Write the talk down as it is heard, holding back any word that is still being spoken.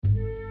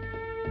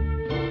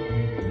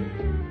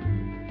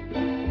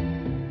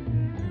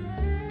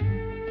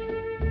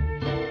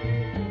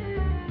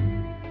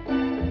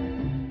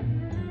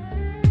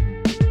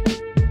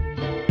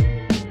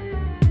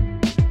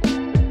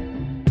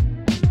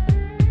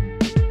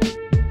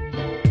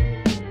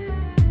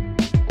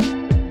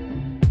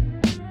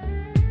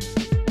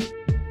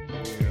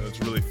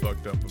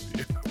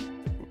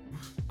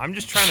I'm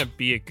just trying to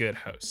be a good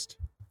host.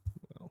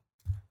 Well,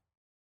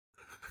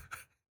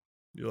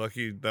 you're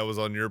lucky that was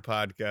on your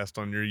podcast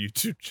on your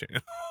YouTube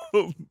channel.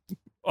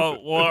 Oh,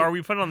 well, are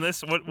we putting on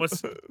this? What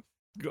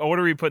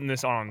are we putting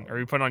this on? Are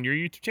we putting on your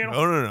YouTube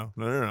channel?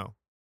 No.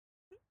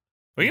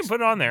 We can put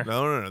it on there.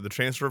 No. The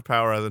transfer of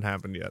power hasn't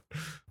happened yet.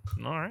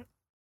 All right.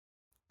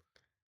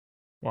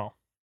 Well,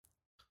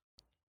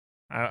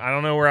 I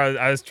don't know where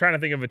I was trying to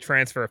think of a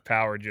transfer of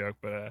power joke,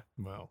 but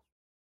well,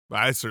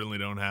 I certainly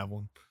don't have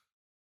one.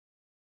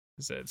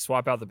 I said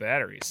swap out the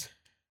batteries.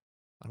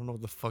 I don't know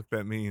what the fuck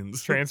that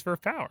means. Transfer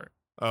of power.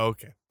 Oh,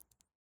 okay.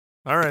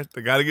 All right,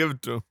 I gotta give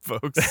it to him,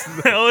 folks.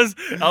 that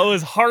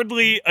was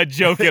hardly a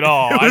joke at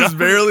all. It was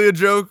barely a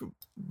joke,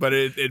 but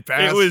it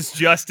passed. It was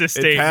just a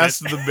statement. It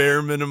passed the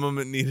bare minimum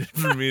it needed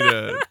for me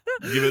to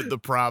give it the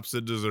props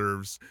it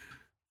deserves.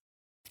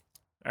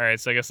 All right,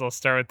 so I guess I'll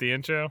start with the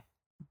intro.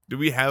 Do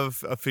we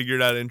have a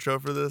figured out intro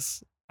for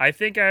this? I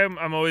think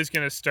I'm always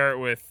going to start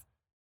with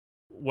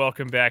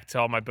welcome back to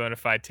all my bona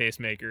fide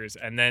tastemakers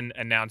and then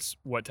announce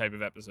what type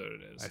of episode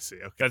it is. I see.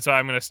 Okay. That's why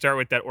I'm going to start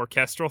with that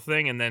orchestral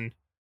thing and then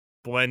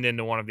blend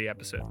into one of the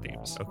episode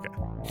themes. Okay.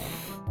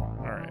 All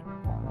right.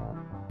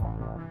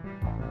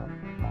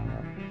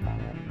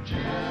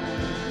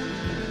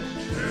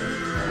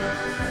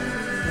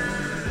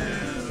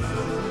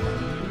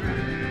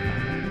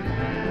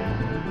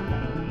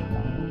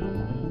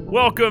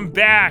 Welcome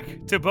back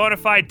to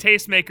Bonafide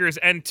Tastemakers,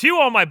 and to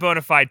all my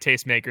Bonafide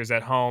Tastemakers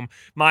at home,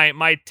 my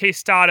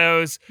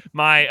Tastados,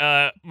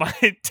 my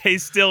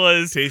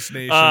Tastillas, Taste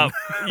Nation,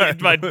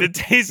 the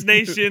Taste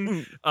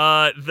Nation,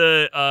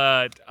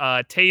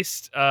 the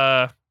Taste,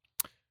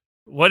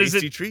 what is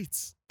Tasty it?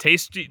 Treats,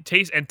 Tasty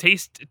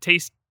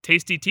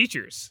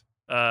teachers.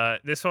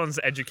 This one's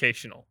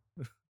educational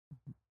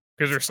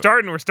because we're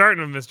starting with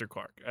Mr.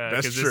 Clark.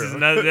 That's This true. is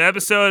another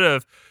episode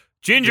of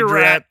Ginger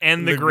Rat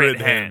and the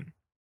Grit Hen.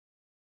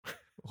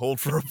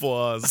 Hold for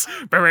applause.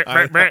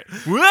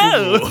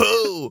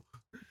 Whoa!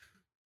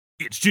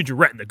 It's Ginger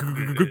Rat and the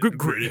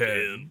Grit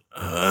Hen.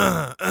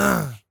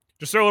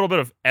 Just throw a little bit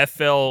of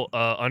FL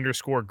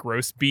underscore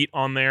gross beat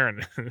on there,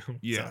 and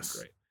Yes. sounds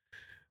great.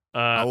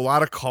 A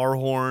lot of car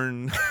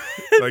horn,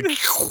 like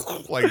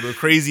the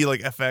crazy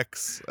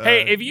FX.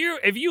 Hey, if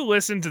you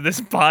listen to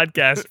this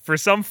podcast for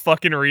some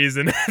fucking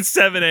reason at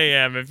 7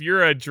 a.m., if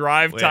you're a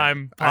drive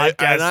time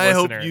podcast I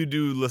listener, hope you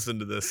do listen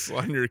to this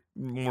on your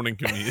morning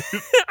commute.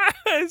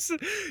 I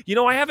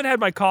haven't had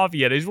my coffee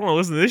yet. I just want to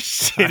listen to this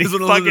shitty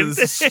fucking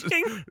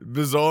thing.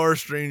 Bizarre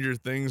Stranger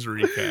Things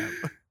recap.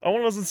 I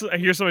want to listen to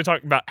hear somebody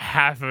talking about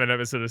half of an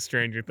episode of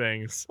Stranger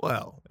Things.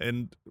 Well,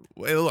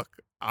 look,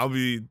 I'll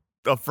be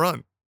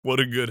upfront. What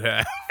a good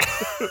half.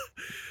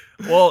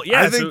 Well,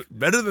 yeah, I think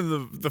better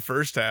than the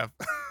first half.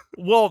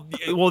 Well,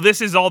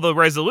 this is all the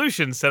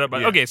resolutions set up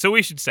by. Yeah. Okay, so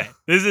we should say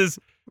this is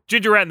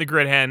Ginger Rat and the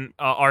Grit Hen,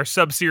 our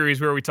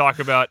sub-series where we talk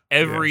about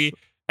every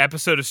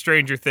episode of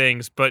Stranger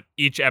Things, but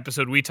each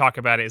episode we talk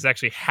about it is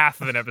actually half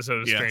of an episode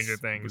of Stranger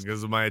Things.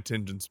 Because of my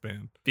attention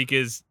span.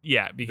 Because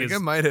I think I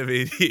might have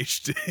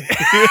ADHD.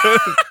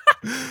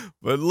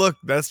 But look,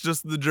 that's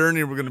just the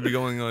journey we're going to be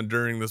going on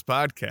during this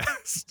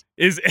podcast.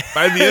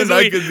 By the end,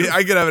 I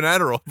could have an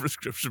Adderall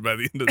prescription by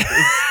the end of this.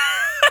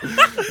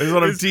 That's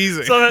what I'm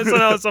teasing.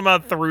 Somehow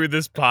through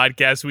this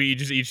podcast, we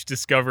each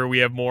discover we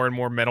have more and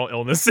more mental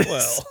illnesses.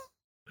 Well,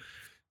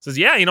 says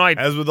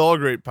as with all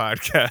great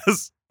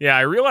podcasts. Yeah,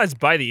 I realized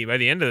by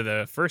the end of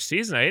the first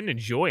season, I didn't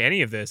enjoy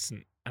any of this,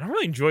 and I don't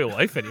really enjoy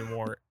life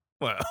anymore.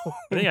 Well,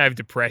 I think I have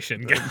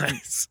depression,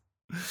 guys.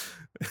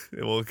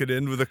 Well, it could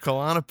end with a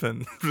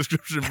Klonopin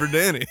prescription for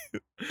Danny.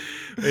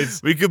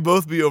 We could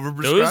both be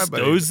overprescribed.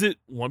 Those that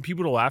want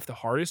people to laugh the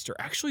hardest are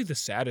actually the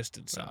saddest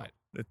inside.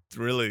 Well, it's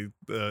really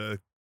the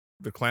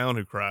clown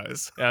who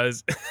cries.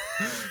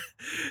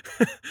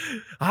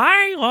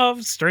 I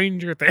love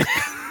Stranger Things.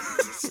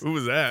 Who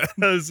was that?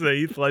 That was the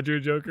Heath Ledger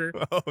Joker.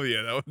 Oh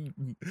yeah,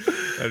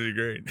 that'd be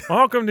great.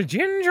 Welcome to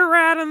Ginger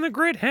Rat and the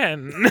Grit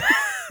Hen.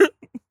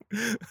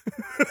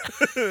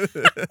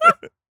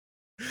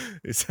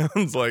 It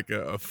sounds like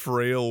a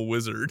frail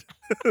wizard.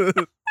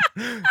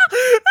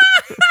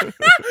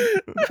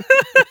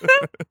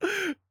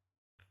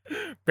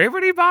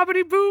 Bibbidi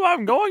bobbidi boo,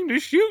 I'm going to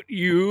shoot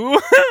you.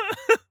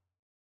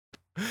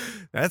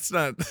 That's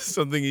not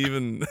something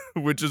even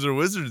witches or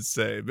wizards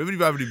say. Bibbidi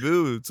bobbidi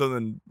boo, it's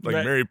something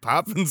like Mary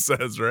Poppins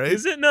says, right?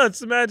 Is it? No, it's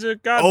the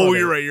Magic Godmother. Oh,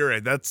 you're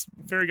right. That's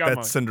Fairy Godmother.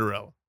 That's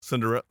Cinderella.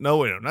 No,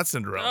 wait, no, not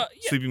Cinderella.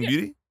 Sleeping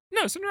Beauty?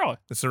 No, Cinderella.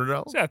 It's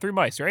Cinderella? Yeah, 3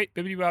 mice, right?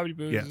 Bibbidi bobbidi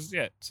boo. Yes.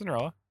 Yeah,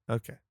 Cinderella.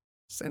 Okay.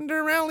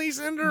 Cinderella.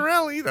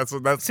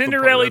 That's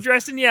Cinderella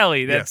dressed in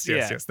yelly. That's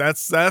yes.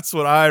 That's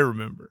what I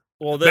remember.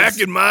 Well, back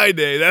in my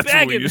day, that's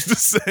what we used to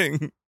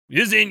sing.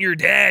 This ain't your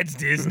dad's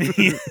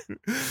Disney.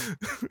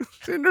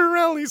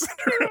 Cinderella.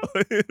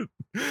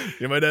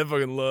 Yeah, my dad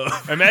fucking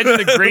loved. Imagine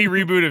the great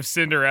reboot of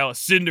Cinderella.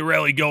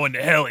 Cinderella going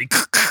to hell.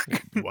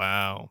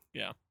 Wow.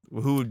 Yeah.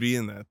 Well, who would be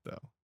in that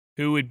though?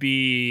 Who would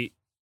be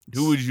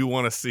Who would you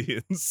want to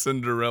see in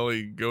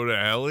Cinderella Go to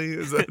Helly?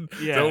 Is that,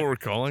 is that what we're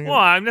calling it?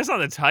 Well, that's not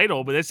the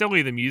title, but that's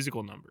only the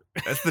musical number.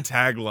 That's the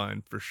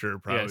tagline for sure,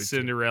 probably. Yeah,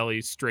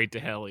 Cinderella Straight to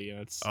Helly.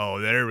 Oh,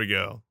 there we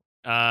go.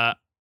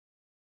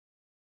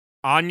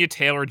 Anya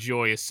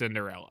Taylor-Joy is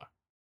Cinderella.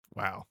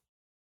 Wow.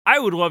 I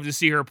would love to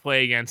see her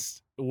play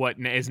against what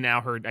is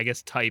now her, I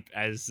guess, type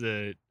as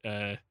the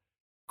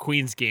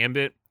Queen's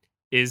Gambit.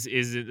 Is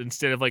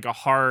instead of like a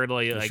hard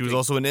like she was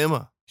also an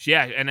Emma.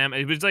 Yeah, and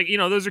it was like,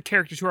 those are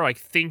characters who are like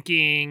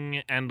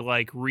thinking and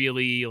like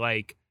really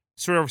like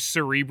sort of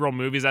cerebral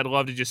movies. I'd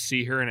love to just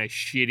see her in a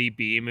shitty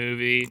B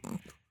movie.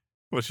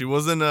 Well, she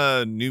was in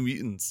New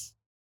Mutants.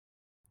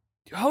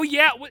 Oh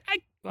yeah,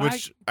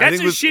 that's a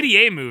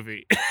shitty A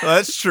movie. Well,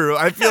 that's true.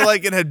 I feel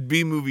like it had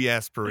B movie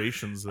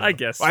aspirations, though. I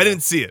guess so. I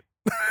didn't see it.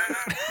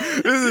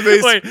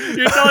 Wait,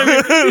 you're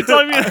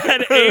telling me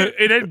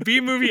it had B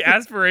movie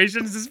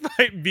aspirations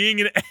despite being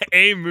an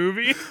A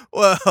movie?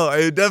 Well,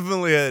 it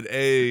definitely had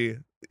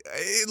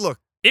look.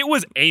 It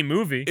was a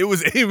movie. It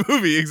was a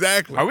movie,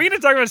 exactly. Are we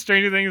going to talk about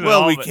Stranger Things?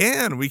 Well, we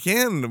can. We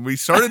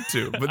started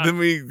to, but then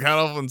we got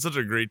off on such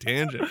a great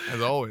tangent,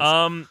 as always.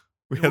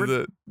 We had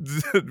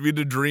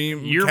the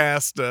dream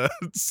cast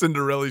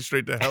Cinderella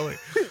Straight to Helly,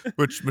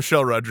 which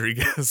Michelle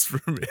Rodriguez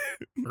for me.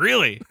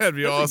 Really? That'd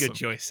be awesome. A good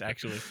choice,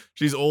 actually.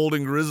 She's old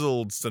and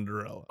grizzled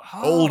Cinderella.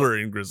 Older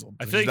and grizzled.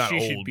 I think she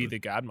should be the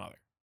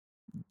godmother.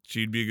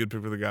 She'd be a good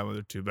pick for the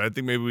godmother too, but I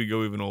think maybe we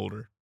go even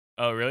older.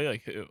 Oh,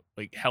 really?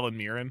 Like Helen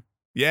Mirren?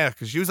 Yeah,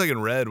 because she was like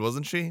in Red,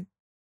 wasn't she?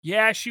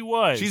 Yeah, she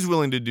was. She's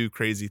willing to do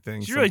crazy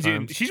things. She's willing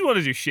to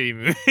do shitty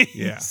movies.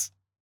 Yeah.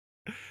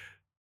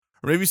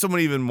 Or maybe someone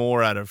even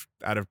more out of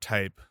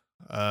type.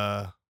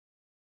 I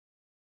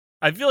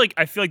feel like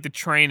the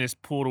train is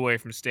pulled away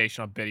from the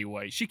station on Betty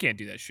White. She can't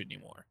do that shit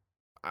anymore.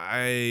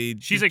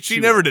 She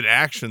never did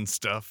action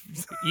stuff.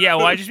 Yeah,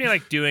 well, I just mean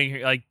like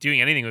doing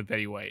anything with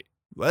Betty White.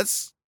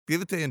 Let's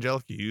give it to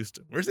Angelica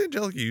Houston. Where's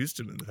Angelica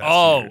Houston in the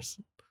past years?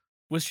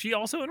 Was she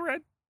also in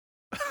Red?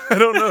 I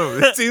don't know.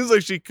 It seems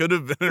like she could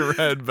have been in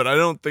Red, but I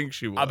don't think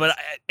she was. But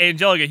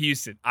Angelica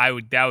Houston,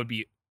 that would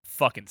be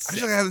fucking sick. I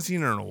feel like I haven't seen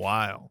her in a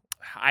while.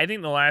 I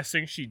think the last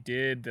thing she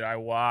did that I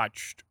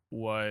watched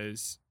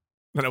was...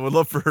 And I would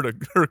love for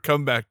her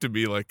come back to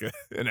be like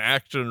an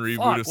action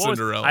reboot of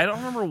Cinderella. I don't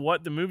remember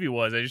what the movie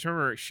was. I just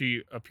remember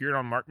she appeared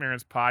on Mark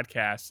Maron's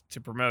podcast to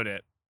promote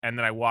it, and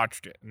then I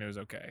watched it, and it was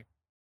okay.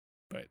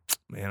 But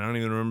man, I don't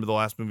even remember the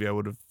last movie I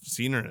would have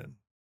seen her in.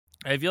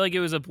 I feel like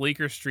it was a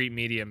Bleecker Street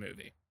Media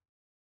movie.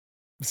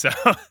 So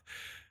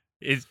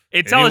it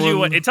tells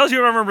you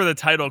I remember the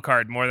title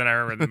card more than I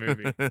remember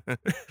the movie.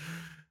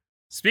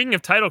 Speaking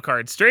of title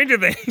cards, Stranger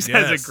Things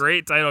has a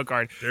great title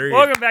card.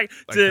 Welcome back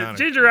to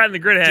Ginger Rat and the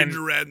Grid Hen.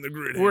 Ginger Rat and the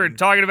Grid Hen. We're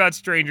talking about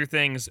Stranger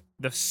Things,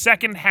 the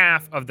second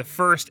half of the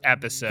first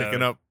episode.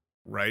 Picking up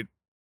right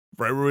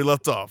where we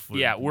left off.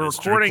 Yeah, we're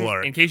recording,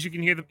 in case you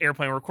can hear the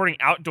airplane, we're recording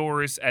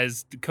outdoors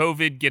as the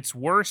COVID gets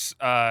worse.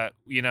 We're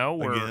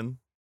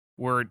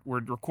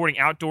recording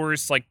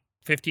outdoors like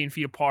 15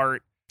 feet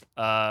apart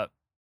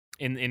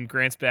in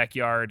Grant's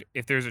backyard.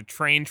 If there's a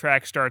train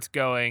track starts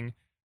going,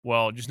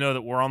 well, just know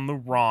that we're on the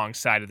wrong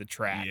side of the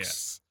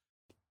tracks.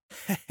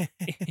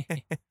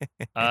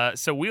 Yes.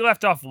 So we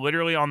left off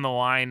literally on the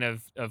line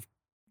of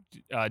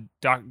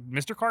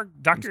Mr. Clark?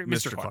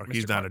 Mr. Clark.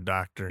 He's not a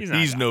doctor.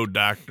 He's no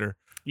doctor.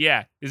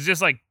 Yeah. It's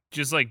just like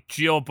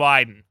Jill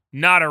Biden.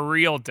 Not a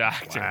real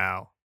doctor.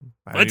 Wow.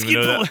 I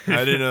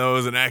didn't know it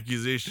was an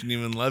accusation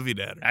even levied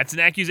at her. That's an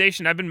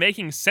accusation I've been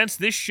making since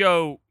this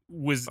show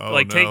was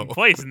taking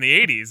place in the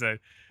 80s.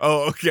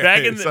 Okay.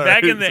 Back in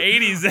the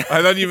 80s.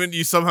 I thought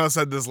you somehow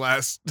said this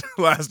last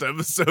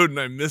episode and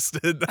I missed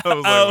it. I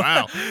was like,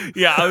 wow.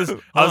 Yeah, I was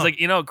like,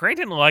 Grant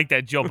didn't like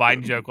that Joe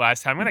Biden joke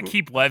last time. I'm gonna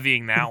keep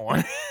levying that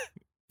one.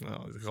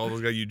 Well, they called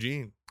this guy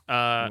Eugene.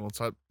 We'll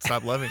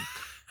stop levying.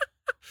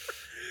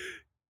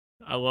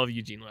 I love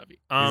Eugene Levy.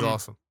 He's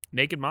awesome.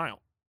 Naked Mile.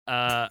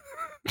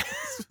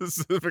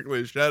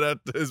 Specifically, shout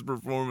out to his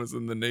performance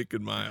in The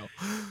Naked Mile.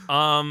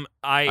 I've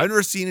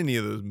never seen any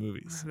of those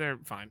movies. They're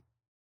fine.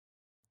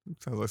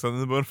 Sounds like something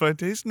the Bonafide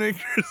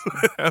Tastemakers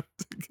would have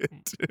to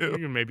get to. We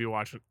can maybe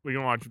watch it. We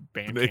can watch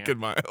Bandcamp. Naked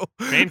Mile.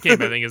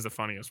 Bandcamp, I think, is the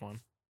funniest one.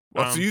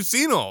 Well, so you've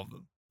seen all of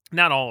them?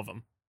 Not all of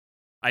them.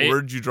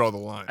 Where did you draw the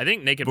line? I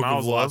think Naked Mile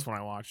was the last one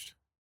I watched.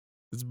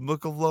 Is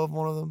Book of Love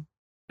one of them?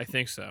 I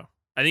think so.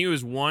 I think it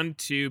was 1,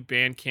 2,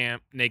 Bandcamp,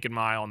 Naked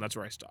Mile, and that's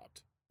where I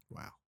stopped.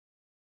 Wow.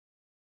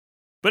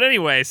 But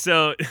anyway,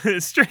 so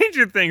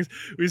Stranger Things,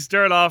 we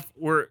start off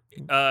with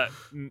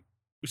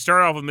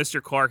Mr.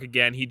 Clark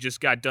again. He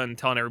just got done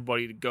telling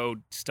everybody to go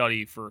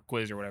study for a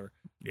quiz or whatever.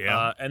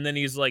 Yeah. And then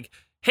he's like,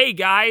 "Hey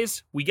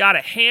guys, we got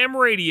a ham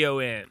radio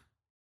in."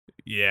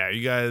 Yeah,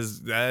 you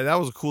guys, that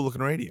was a cool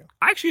looking radio.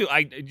 Actually,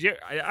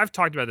 I've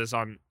talked about this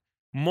on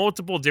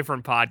multiple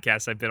different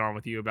podcasts I've been on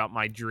with you about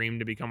my dream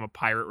to become a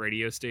pirate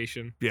radio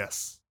station.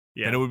 Yes.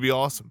 Yeah. And it would be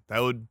awesome. That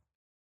would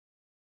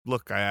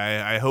look.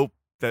 I hope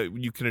that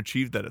you can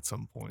achieve that at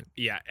some point.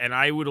 Yeah, and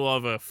I would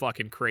love a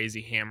fucking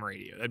crazy ham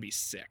radio. That'd be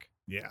sick.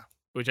 Yeah.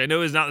 Which I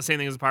know is not the same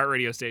thing as a pirate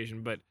radio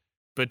station, but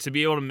but to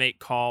be able to make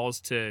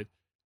calls to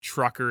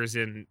truckers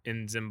in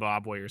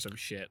Zimbabwe or some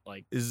shit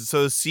like. Is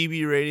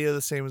CB radio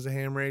the same as a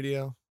ham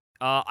radio?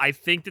 I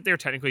think that they're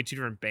technically two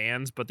different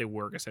bands, but they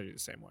work essentially the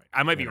same way.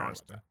 I might be wrong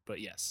with that, but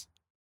yes.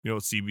 You know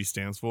what CB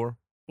stands for?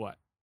 What?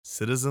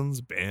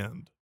 Citizens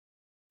Band.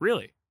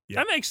 Really? Yeah.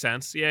 That makes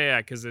sense. Yeah,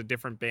 because the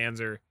different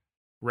bands are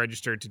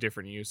registered to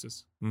different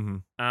uses.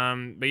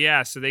 Mm-hmm. But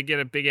yeah, so they get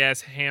a big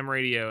ass ham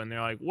radio, and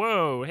they're like,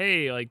 "Whoa,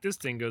 hey, like this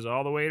thing goes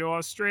all the way to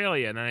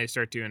Australia," and then they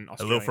start doing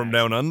Australian Hello from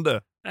down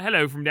under.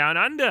 Hello from down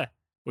under,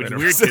 which is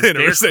weird they're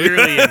because they're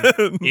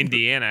clearly in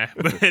Indiana.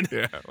 But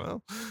yeah,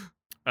 well.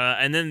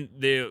 And then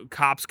the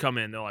cops come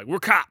in. They're like, "We're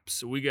cops,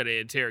 so we got to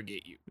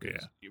interrogate you. Yeah,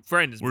 your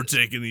friend is. We're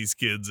taking these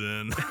kids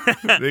in.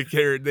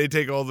 They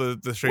take all the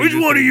strangers.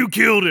 Which one of you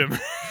killed him?"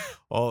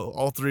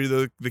 All three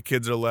of the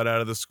kids are let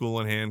out of the school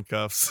in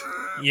handcuffs.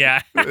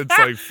 Yeah, it's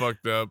like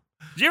fucked up.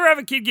 Did you ever have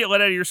a kid get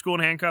let out of your school in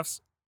handcuffs?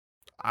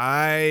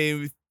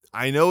 I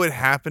know it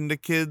happened to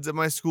kids at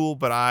my school,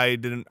 but I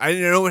didn't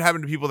know it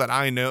happened to people that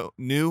I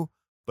knew,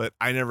 but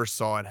I never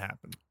saw it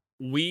happen.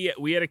 We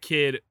had a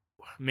kid.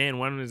 Man,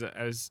 when was it?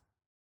 I was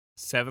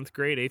 7th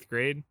grade, 8th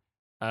grade.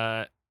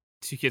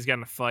 2 kids got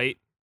in a fight,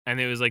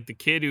 and it was like the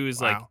kid who was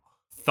like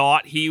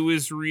thought he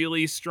was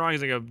really strong.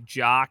 He's like a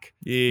jock.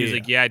 Yeah. He was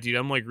like, "Yeah, dude,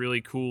 I'm like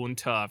really cool and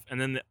tough." And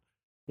then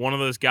one of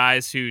those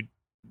guys who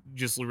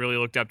just really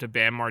looked up to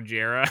Bam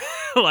Margera,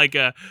 like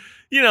a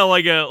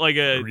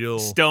real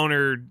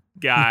stoner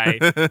guy,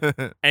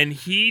 and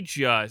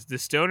the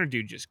stoner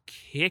dude just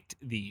kicked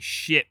the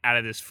shit out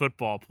of this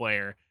football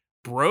player,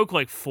 broke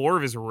like 4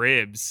 of his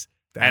ribs.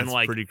 That's and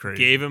like pretty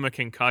crazy. Gave him a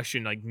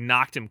concussion, like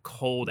knocked him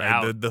cold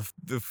out.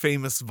 The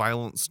famous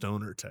violent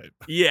stoner type.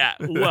 Yeah,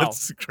 well,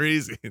 that's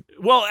crazy.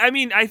 Well, I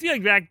mean, I feel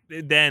like back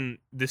then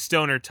the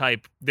stoner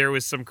type, there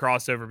was some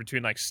crossover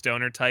between like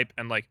stoner type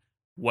and like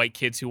white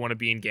kids who want to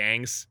be in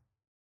gangs,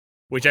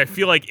 which I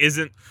feel like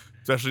isn't,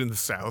 especially in the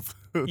South.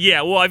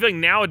 Yeah, well, I feel like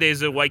nowadays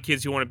the white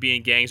kids who want to be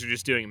in gangs are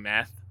just doing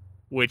meth,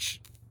 but at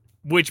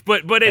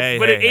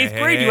 8th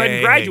grade you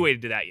hadn't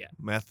graduated to that yet.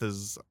 Meth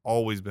has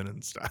always been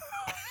in style.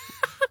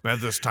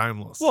 Meth is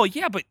timeless. Well,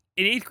 yeah, but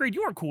in 8th grade,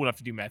 you weren't cool enough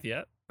to do meth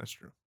yet. That's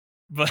true.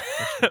 But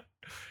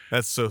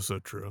that's so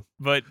true.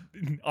 But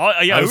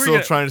yeah, I was still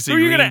trying to see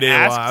Green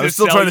Day live. I was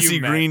still trying to see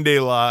Green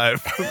Day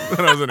live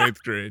when I was in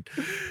 8th grade.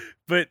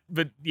 But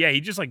yeah,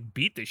 he just like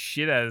beat the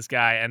shit out of this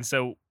guy, and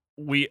so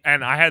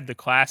I had the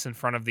class in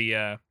front of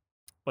the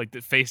like the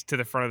face to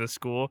the front of the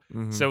school,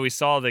 so we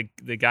saw the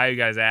guy who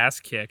got his ass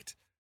kicked,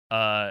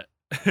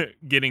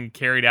 getting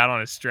carried out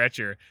on a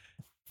stretcher.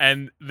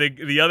 And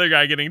the other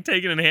guy getting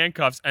taken in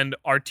handcuffs, and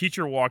our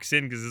teacher walks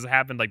in because this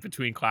happened like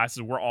between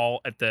classes. We're all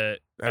at the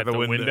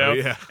window,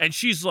 yeah. And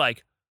she's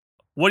like,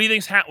 "What do you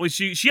think's happening?"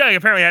 She like,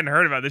 apparently hadn't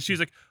heard about this. She's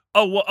like,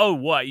 "Oh,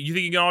 what? You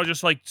think you can all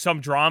just like some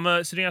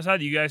drama sitting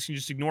outside? You guys can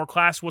just ignore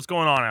class? What's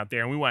going on out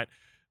there?" And we went,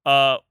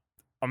 I'm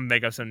gonna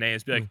make up some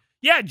names, be like,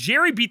 "Yeah,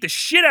 Jerry beat the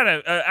shit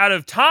out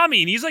of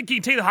Tommy, and he's like, can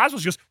you take the hospital?"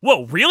 She goes,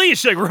 "Whoa, really?" And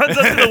she like runs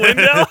up to the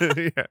window.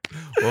 Yeah.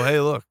 Well,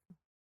 hey, look.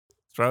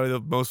 It's probably the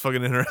most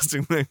fucking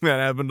interesting thing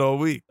that happened all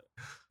week.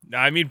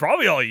 I mean,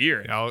 probably all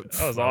year. Yeah,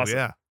 that was awesome.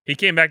 Yeah. He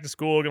came back to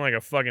school looking like a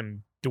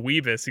fucking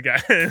dweebus. He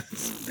got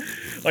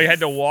like had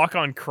to walk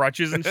on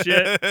crutches and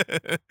shit.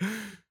 It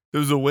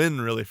was a win,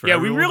 really, for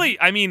everyone.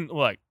 I mean,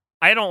 look,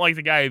 I don't like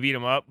the guy who beat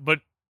him up, but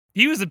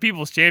he was the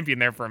people's champion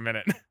there for a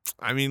minute.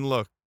 I mean,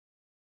 look,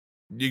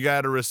 you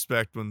gotta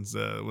respect when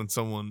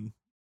someone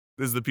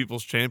is the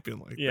people's champion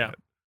like that.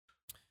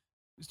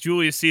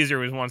 Julius Caesar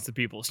was once the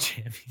people's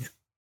champion.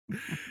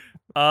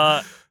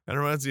 That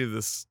reminds me of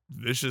this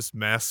vicious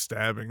mass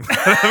stabbing that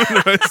happened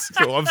in my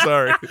school. I'm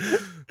sorry.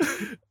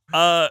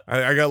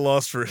 I got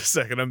lost for a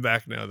second. I'm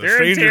back now.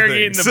 They're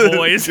interrogating the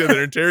boys. Yeah,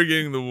 they're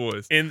interrogating the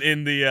boys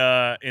in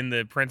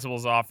the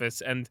principal's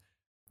office, and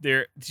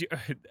they're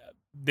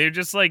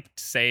just like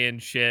saying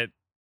shit.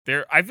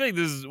 I feel like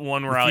this is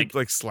one where I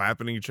like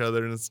slapping each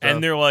other and stuff.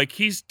 And they're like,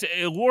 "He's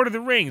Lord of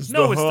the Rings."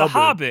 No, it's the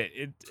Hobbit.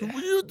 It's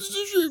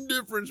the same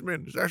difference,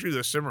 man. It's actually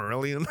the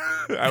Silmarillion.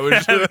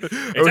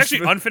 It's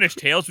actually Unfinished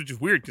Tales, which is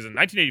weird because in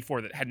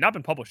 1984 that had not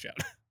been published yet.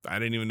 I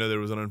didn't even know there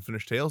was an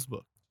Unfinished Tales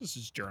book. This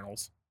is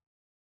journals.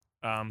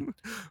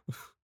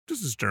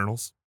 Just as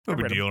journals. No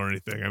big deal or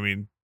anything. I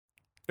mean,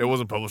 it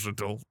wasn't published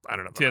until, I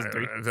don't know,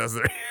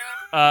 2003.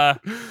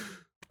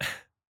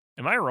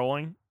 Am I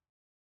rolling?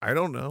 I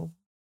don't know.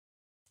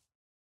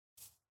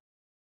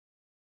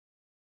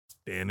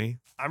 Danny?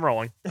 I'm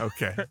rolling.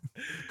 Okay.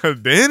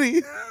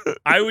 Danny?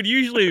 I would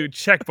usually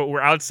check, but we're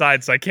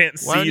outside, so I can't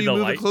see the light. Why do you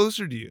move it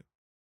closer to you?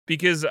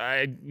 Because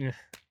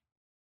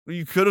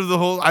you could have the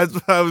whole... I was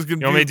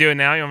confused. You want me to do it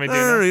now?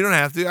 No, you don't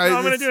have to.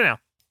 I'm going to do it now.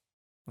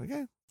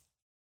 Okay.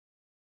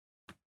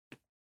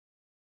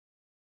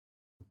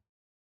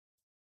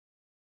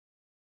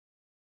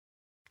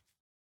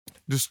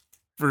 Just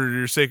for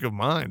your sake of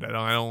mind.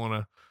 I don't want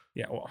to...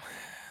 Yeah, well...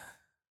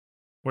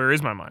 Where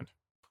is my mind?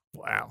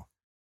 Wow.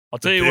 I'll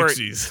tell you where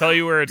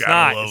it's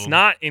not. It's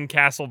not in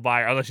Castle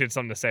Byre, unless you had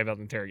something to say about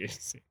the interrogation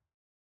scene.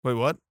 Wait,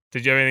 what?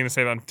 Did you have anything to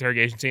say about the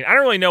interrogation scene? I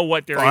don't really know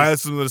what there is. I had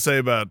something to say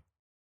about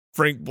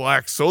Frank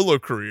Black's solo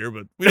career,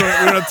 but we don't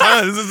have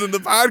time. This isn't the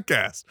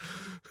podcast.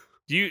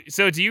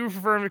 Do you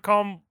prefer to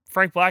call him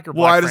Frank Black or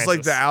Black Well, I just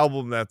Francis? like the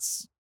album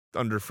that's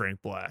under Frank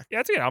Black.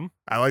 Yeah, it's a good album.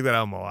 I like that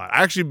album a lot.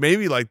 I actually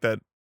maybe like that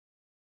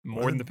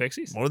more than the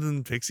Pixies. More than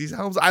the Pixies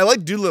albums. I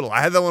like Doolittle.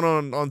 I had that one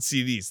on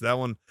CD, so that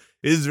one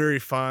is very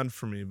fond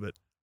for me. But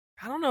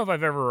I don't know if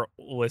I've ever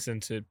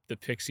listened to the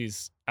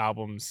Pixies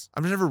albums.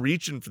 I'm never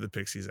reaching for the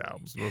Pixies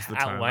albums most of the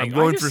time. Like, I'm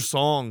going for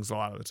songs a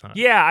lot of the time.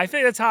 Yeah, I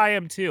think that's how I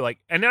am too. Like,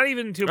 and not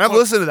even to. I've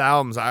listened to the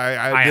albums.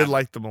 I did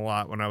like them a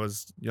lot when I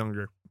was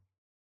younger.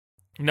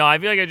 No, I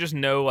feel like I just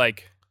know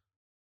like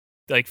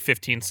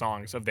 15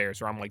 songs of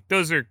theirs where I'm like,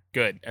 those are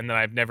good, and then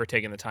I've never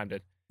taken the time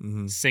to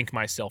sink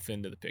myself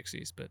into the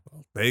Pixies. But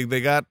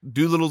they got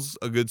Doolittle's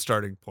a good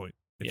starting point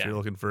if you're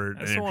looking for.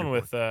 That's the one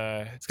with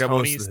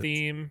Tony's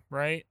theme,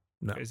 right?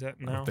 No, is that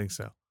no? I don't think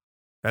so.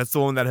 That's the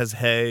one that has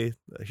 "Hey,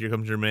 Here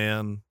Comes Your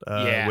Man,"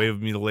 "Wave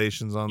of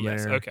Mutilations" on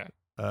there. Okay.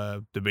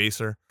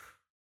 "Debaser."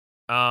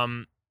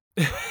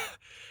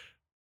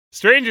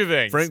 Stranger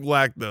Things. Frank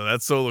Black though,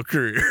 that's solo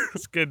career.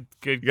 It's good.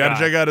 You gotta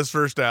check out his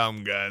first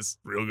album, guys.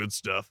 Real good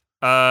stuff.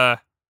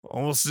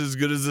 Almost as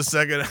good as the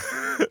second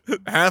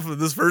half of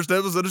this first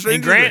episode of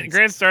Stranger Things.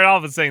 Grant started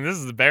off with saying this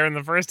is better in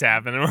the first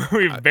half, and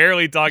we've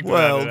barely talked about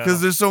it. Well,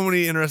 because there's so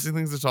many interesting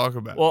things to talk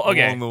about. Well,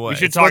 okay, along the way. We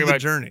should talk about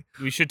Journey.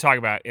 We should talk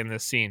about in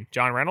this scene.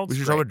 John Reynolds. We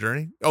should talk about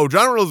Journey. Oh,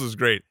 John Reynolds is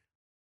great.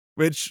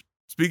 Which,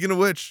 speaking of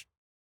which,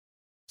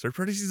 Third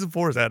Party Season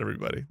 4 is out,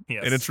 everybody.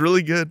 Yes. And it's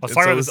really good. Let's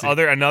talk about this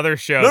another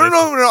show.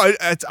 No.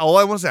 It's all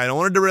I want to say. I don't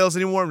want to derail us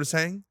anymore. I'm just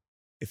saying,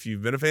 if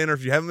you've been a fan or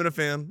if you haven't been a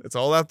fan, it's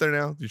all out there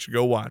now. You should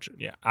go watch it.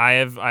 Yeah, I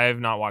have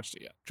not watched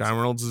it yet. John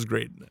Reynolds is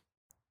great in it.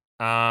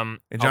 And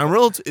John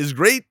Reynolds is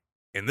great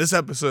in this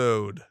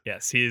episode.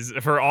 Yes, he's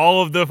for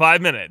all of the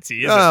 5 minutes.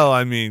 He is. Well,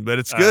 I mean, but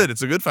it's good.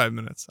 It's a good 5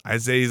 minutes.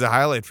 I'd say he's a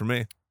highlight for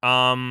me.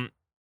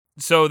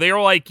 So they were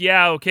like,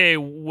 yeah, okay,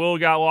 Will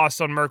got lost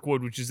on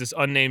Mirkwood, which is this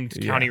unnamed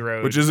county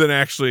road. Which isn't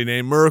actually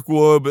named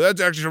Mirkwood, but that's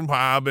actually from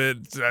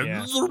Hobbit.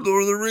 Lord of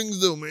the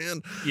Rings, though,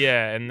 man.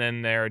 Yeah, and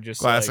then they're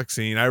just classic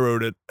scene. I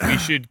wrote it. We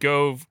should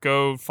go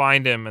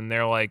find him. And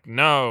they're like,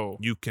 no.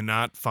 You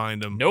cannot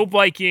find him. No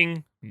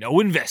biking, no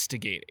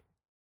investigating.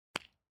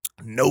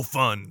 No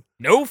fun.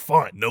 No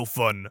fun. No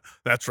fun.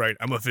 That's right.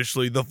 I'm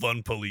officially the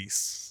fun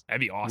police.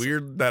 That'd be awesome.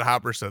 Weird that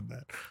Hopper said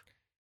that.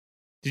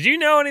 Did you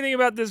know anything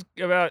about this?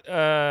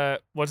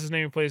 About what's his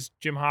name who plays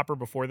Jim Hopper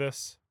before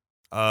this?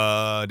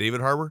 David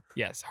Harbour?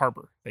 Yes,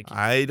 Harbour. Thank you.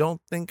 I don't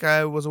think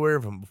I was aware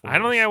of him before. I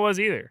don't think I was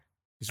either.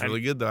 He's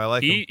really good though. I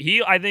like him.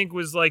 He I think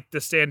was like the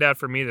standout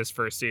for me this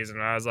first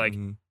season. I was like,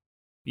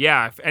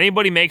 yeah, if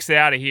anybody makes it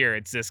out of here,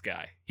 it's this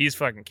guy. He's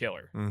fucking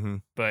killer.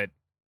 But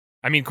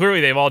I mean,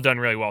 clearly they've all done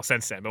really well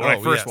since then. But when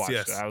I first watched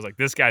it, I was like,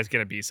 this guy's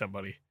gonna be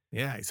somebody.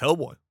 Yeah, he's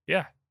Hellboy.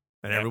 Yeah,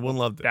 and everyone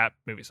loved it. That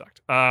movie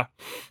sucked.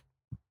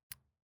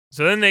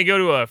 So then they go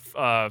to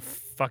a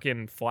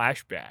fucking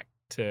flashback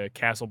to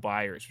Castle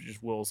Byers, which is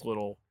Will's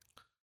little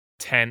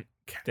tent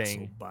thing.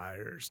 Castle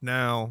Byers.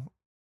 Now,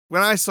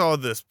 when I saw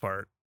this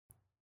part,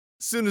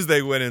 as soon as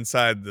they went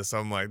inside this,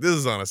 I'm like, this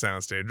is on a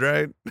soundstage,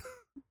 right?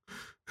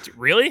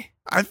 Really?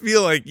 I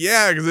feel like,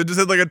 yeah, because it just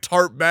had like a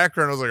tarp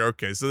background. I was like,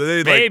 okay, so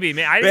they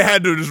they had to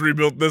have just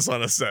rebuilt this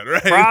on a set,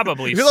 right?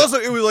 Probably. Because also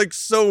it was like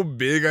so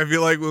big. I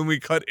feel like when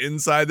we cut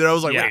inside there, I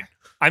was like, wait.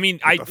 I mean,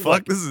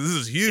 fuck, this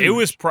is huge. It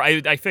was.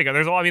 I think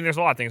there's a lot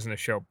of things in the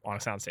show on a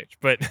soundstage,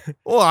 but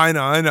well, I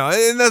know,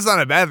 and that's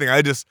not a bad thing.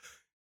 I just,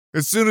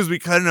 as soon as we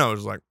cut it, I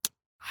was like,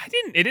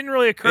 it didn't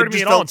really occur to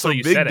me at all until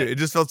you said it. It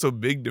just felt so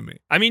big to me.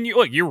 I mean,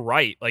 you're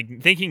right.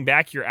 Like thinking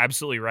back, you're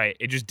absolutely right.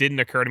 It just didn't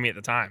occur to me at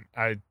the time.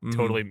 I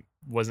totally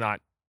was not.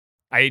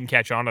 I didn't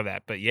catch on to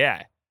that, but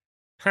yeah,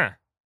 cool.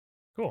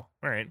 All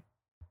right,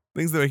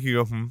 things that make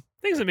you go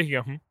Things that make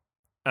you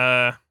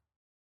go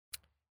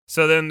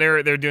So then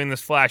they're doing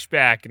this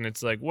flashback, and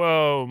it's like,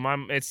 whoa,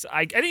 mom! I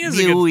think it's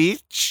a good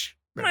witch.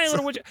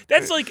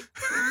 That's like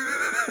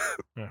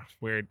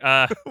weird.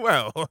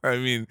 Well, I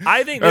mean,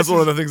 I think that's one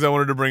of the things I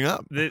wanted to bring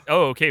up.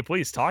 Okay,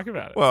 please talk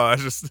about it. Well, I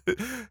just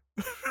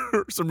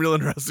some real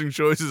interesting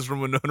choices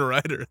from Winona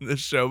Ryder in this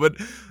show. But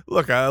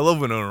look, I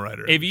love Winona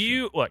Ryder. If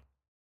you look,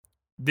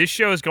 this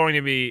show is going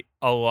to be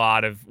a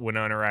lot of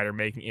Winona Ryder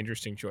making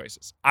interesting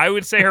choices. I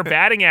would say her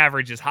batting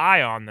average is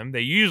high on them.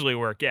 They usually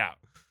work out,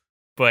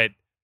 but.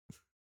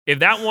 If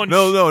that one,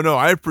 no,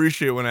 I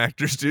appreciate when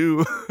actors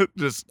do.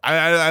 Just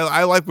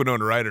I like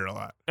Winona Ryder a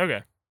lot.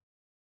 Okay,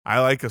 I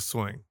like a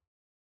swing.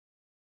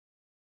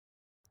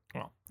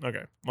 Well,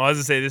 okay. Well, as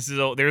I say,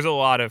 there's a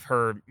lot of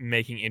her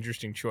making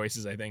interesting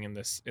choices. I think in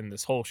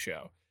this whole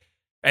show,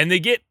 and they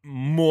get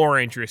more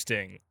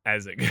interesting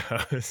as it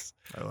goes.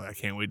 I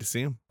can't wait to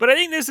see them. But I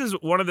think this is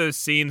one of those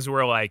scenes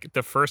where, like,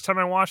 the first time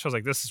I watched, I was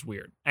like, "This is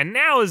weird," and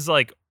now is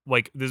like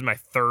this is my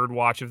third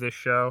watch of this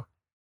show.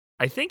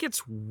 I think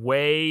it's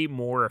way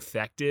more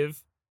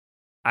effective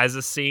as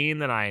a scene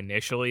than I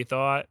initially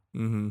thought.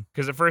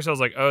 Because at first I was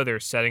like, oh, they're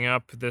setting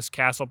up this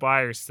Castle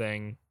Byers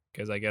thing.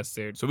 Because I guess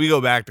they're... So we go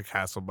back to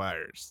Castle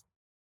Byers.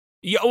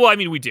 Yeah, well, I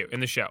mean, we do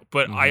in the show.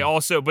 But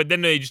but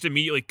then they just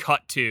immediately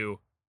cut to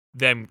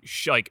them,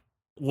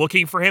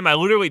 looking for him. I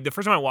literally, the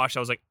first time I watched, I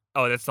was like,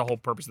 oh, that's the whole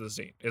purpose of the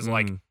scene. Is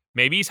like,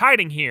 maybe he's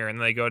hiding here.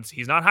 And they go,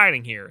 he's not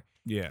hiding here.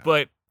 Yeah.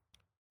 But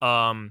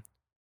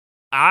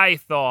I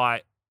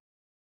thought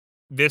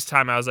this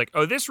time I was like,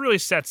 oh, this really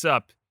sets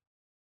up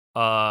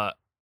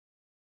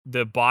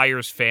the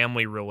Byers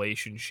family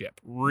relationship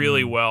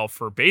really well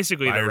for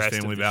basically Byers the rest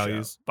family of the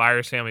values. show.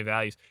 Byers family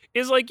values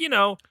is like,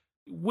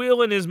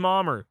 Will and his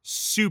mom are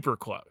super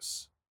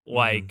close.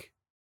 Like,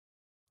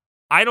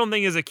 I don't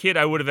think as a kid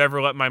I would have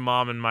ever let my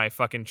mom in my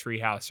fucking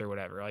treehouse or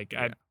whatever. Like,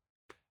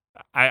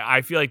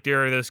 I feel like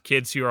there are those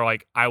kids who are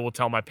like, I will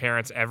tell my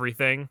parents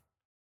everything,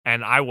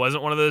 and I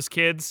wasn't one of those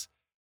kids.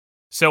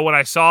 So when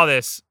I saw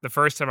this the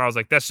first time, I was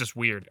like, that's just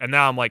weird. And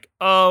now I'm like,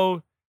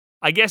 oh,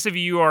 I guess if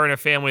you are in a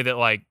family that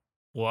like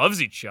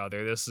loves each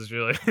other, this is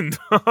really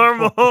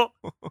normal.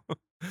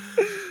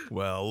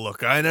 Well,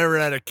 look, I never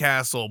had a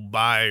Castle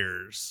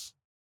Byers,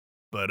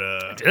 but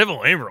I did have a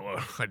Lambert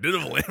loaf. I did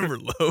have a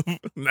Lambert loaf,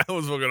 and that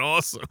was fucking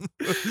awesome.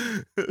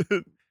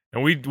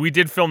 And we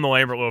did film the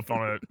Lambert loaf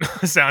on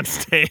a sound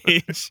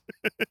stage.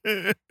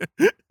 Well,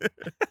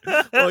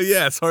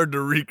 yeah, it's hard to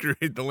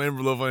recreate the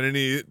Lambert loaf on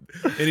any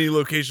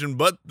location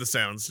but the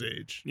sound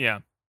stage.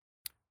 Yeah.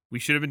 We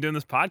should have been doing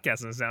this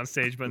podcast on a sound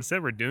stage, but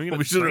instead we're doing it on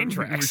the train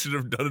tracks. We should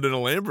have done it in a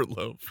Lambert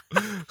loaf.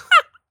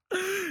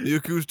 The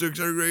acoustics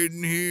are great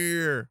in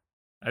here.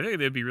 I think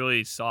they'd be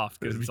really soft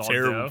because it's all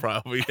terrible, dough.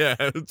 probably. Yeah,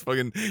 it's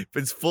fucking. If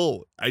it's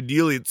full,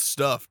 ideally it's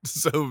stuffed,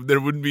 so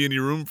there wouldn't be any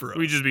room for us.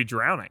 We'd just be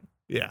drowning.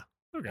 Yeah.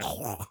 Okay.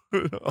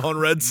 On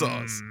red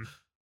sauce.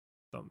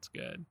 Sounds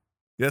good.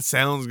 That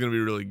sound's gonna be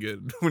really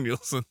good when you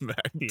listen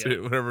back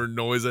to whatever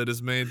noise I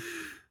just made.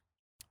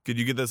 Could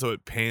you get that so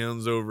it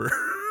pans over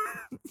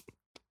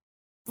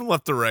from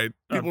left to right?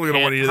 People are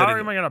gonna want to hear that. How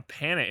am I gonna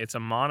pan it? It's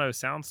a mono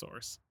sound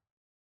source.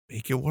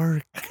 Make it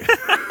work.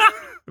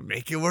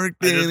 Make it work,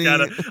 Danny.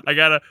 I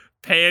gotta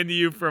pan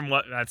you from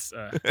what? That's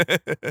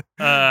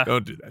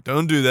Don't do that.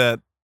 Don't do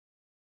that.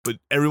 But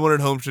everyone at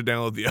home should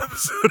download the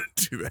episode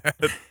and do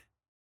that.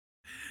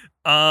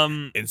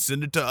 And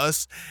send it to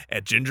us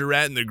at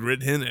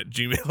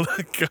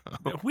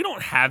gingerratandthegrithen@gmail.com. We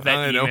don't have that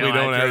I know we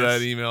don't have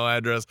that email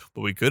address,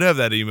 but we could have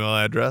that email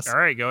address. All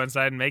right, go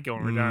inside and make it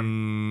when we're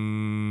done.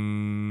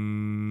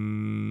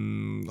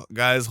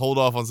 Guys, hold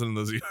off on sending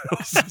those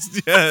emails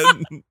just yet.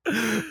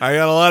 I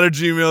got a lot of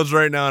Gmails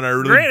right now, and I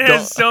really Grant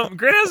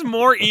has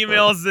more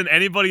emails than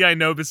anybody I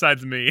know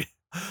besides me.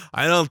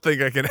 I don't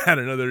think I can add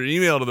another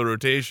email to the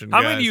rotation.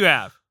 How many do you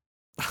have?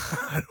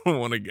 I don't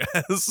want to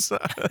guess.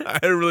 I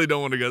really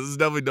don't want to guess. It's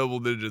definitely double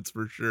digits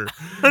for sure.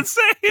 Let's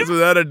say it's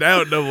without a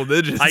doubt double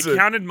digits. I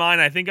counted mine.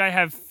 I think I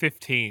have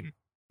 15.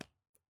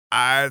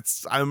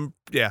 Same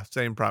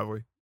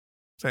probably.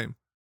 Same.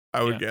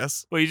 I would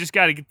guess. Well, you just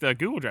got to get the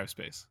Google Drive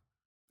space.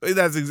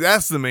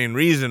 That's the main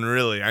reason,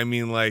 really. I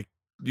mean, like,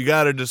 you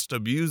got to just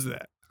abuse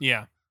that.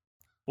 Yeah.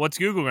 What's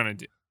Google going to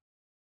do?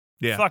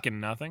 Yeah. Fucking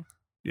nothing.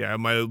 Yeah,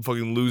 am I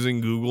fucking losing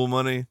Google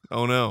money?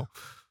 Oh, no.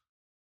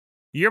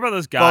 You hear about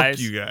those guys?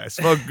 Fuck you guys.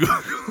 Fuck Google.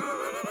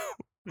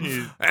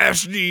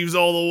 Ask Jeeves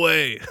all the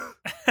way.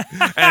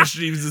 Ask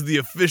Jeeves is the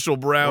official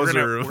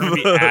browser. We're gonna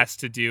be asked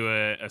to do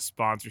a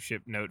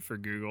sponsorship note for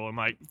Google in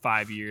like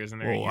 5 years,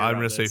 and I'm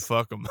gonna say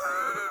fuck them.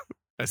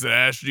 I said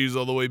Ask Jeeves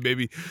all the way,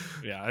 baby.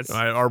 Yeah, that's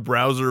our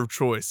browser of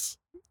choice.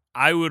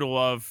 I would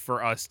love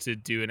for us to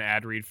do an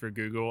ad read for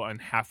Google,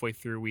 and halfway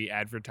through we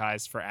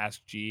advertise for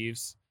Ask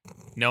Jeeves,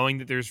 knowing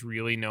that there's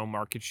really no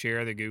market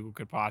share that Google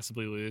could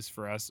possibly lose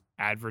for us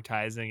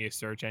advertising a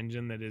search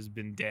engine that has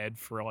been dead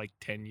for like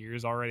 10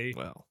 years already.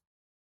 Well,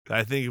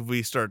 I think if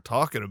we start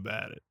talking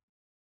about it,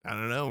 I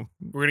don't know.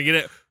 We're going to get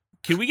it.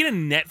 Can we get a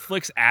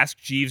Netflix Ask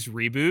Jeeves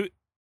reboot?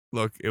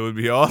 Look, it would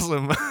be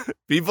awesome.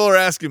 People are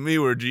asking me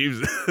where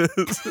Jeeves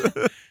is.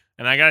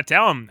 And I got to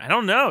tell them, I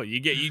don't know.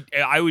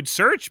 I would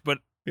search, but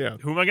yeah,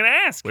 who am I going to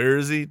ask? Where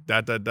is he? ...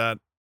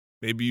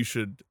 Maybe you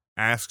should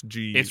Ask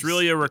Jeeves. It's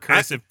really a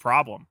recursive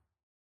problem.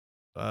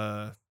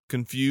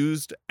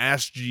 Confused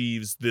Ask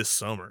Jeeves this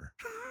summer.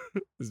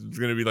 It's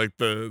gonna be like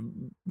the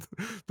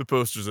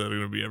posters that are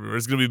gonna be everywhere.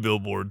 It's gonna be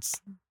billboards.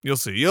 You'll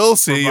see. You'll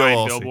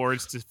all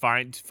billboards see.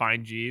 To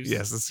find Jeeves.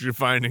 Yes, you're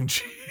finding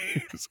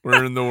Jeeves.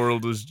 Where in the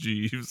world is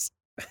Jeeves?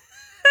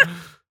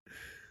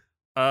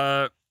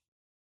 Fucking.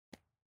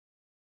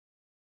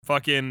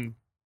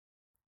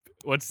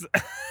 What's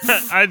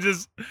I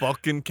just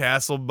fucking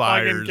Castle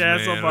Byers,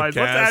 Castle man. Byers.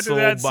 Castle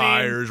What's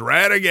Byers.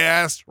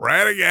 Radagast.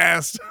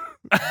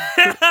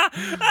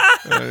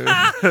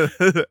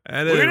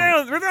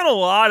 We're doing a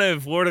lot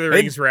of Lord of the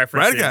Rings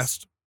references.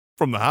 Radagast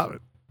from The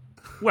Hobbit.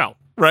 Well,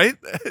 right?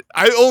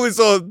 I only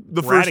saw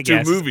the first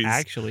two movies.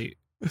 Actually,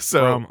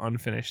 from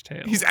Unfinished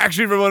Tales. He's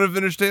actually from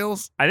Unfinished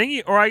Tales? I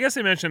think I guess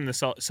they mentioned him in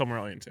the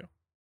Silmarillion too.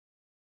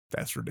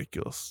 That's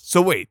ridiculous.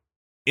 So wait,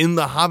 in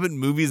the Hobbit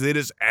movies, they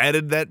just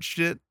added that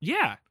shit?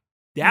 Yeah.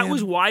 That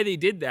was why they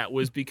did that,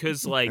 was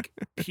because like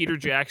Peter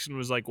Jackson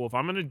was like, well, if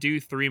I'm going to do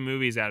 3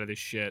 movies out of this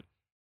shit,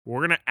 we're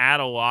going to add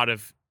a lot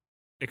of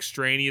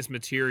extraneous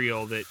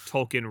material that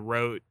Tolkien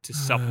wrote to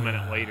supplement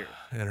it later.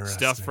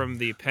 Stuff from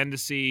the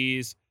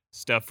appendices,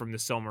 stuff from the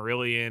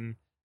Silmarillion.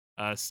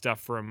 stuff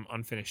from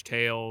Unfinished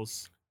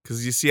Tales.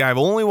 Because you see, I've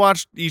only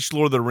watched each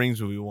Lord of the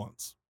Rings movie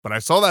once, but I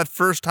saw that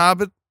first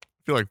Hobbit, I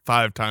feel like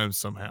 5 times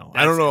somehow.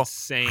 I don't know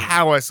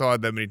how I saw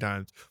it that many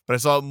times, but I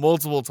saw it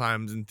multiple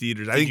times in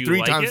theaters. I think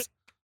 3 times.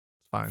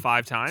 Fine.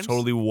 5 times?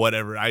 Totally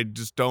whatever. I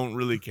just don't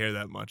really care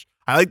that much.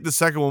 I like the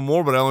second one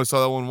more, but I only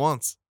saw that one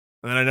once.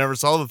 And then I never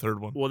saw the third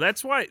one. Well,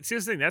 that's why. See,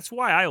 the thing. That's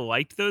why I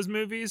liked those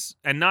movies,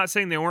 and not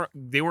saying they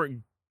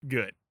weren't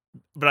good,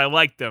 but I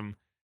liked them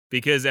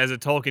because as a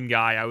Tolkien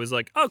guy, I was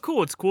like, oh,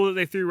 cool. It's cool that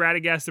they threw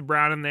Radagast the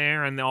Brown in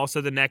there, and also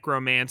the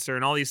Necromancer,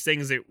 and all these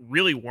things that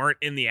really weren't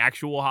in the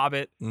actual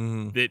Hobbit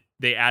that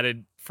they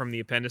added from the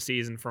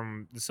appendices and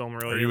from the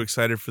Silmarillion. Are you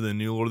excited for the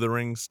new Lord of the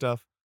Rings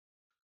stuff?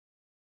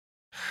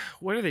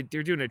 What are they?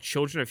 They're doing a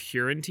Children of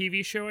Hurin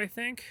TV show, I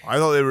think. I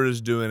thought they were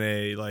just doing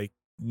a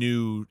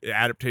new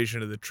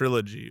adaptation of the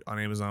trilogy on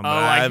Amazon. But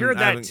I heard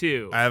that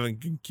too. I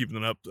haven't been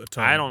keeping up a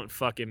ton. I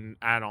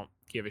don't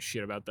give a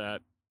shit about that.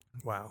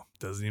 Wow,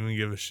 doesn't even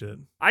give a shit.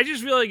 I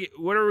just feel like,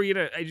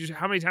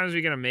 how many times are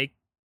we gonna make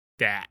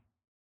that?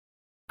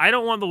 I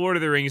don't want the Lord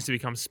of the Rings to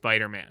become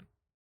Spider-Man,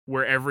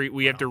 where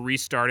we have to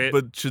restart it.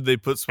 But should they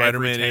put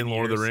Spider-Man in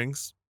Lord of the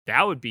Rings?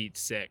 That would be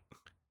sick.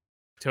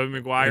 Tobey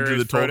Maguire into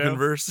as the Frodo.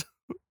 Tolkienverse.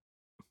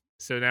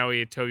 So now we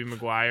have Tobey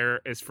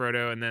Maguire as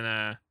Frodo, and then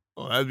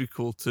oh, that'd be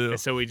cool too.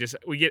 So we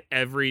get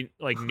every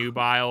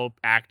nubile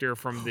actor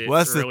from the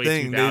that's early the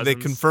thing. 2000s. They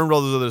confirmed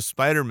all those other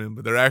Spider-Man,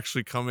 but they're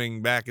actually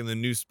coming back in the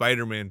new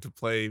Spider-Man to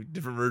play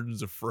different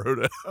versions of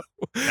Frodo.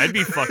 That'd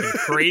be fucking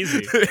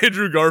crazy.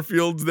 Andrew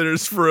Garfield's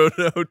there's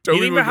Frodo.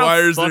 Tobey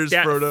Maguire's there's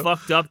Frodo.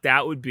 Fucked up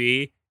that would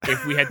be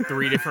if we had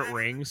 3 different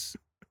rings.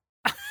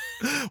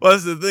 Well,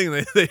 that's the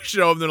thing. They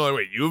show up and they're like,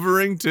 wait, you have a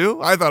ring too?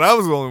 I thought I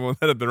was the only one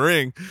that had the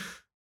ring.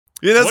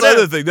 Yeah, that's the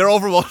other thing. They're all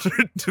from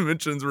alternate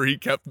dimensions where he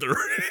kept the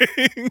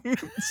ring.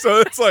 So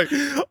it's like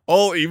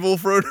all evil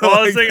Frodo. Well,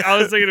 I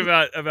was thinking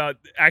about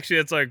actually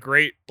that's a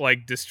great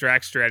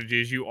distract strategy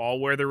is you all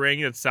wear the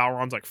ring and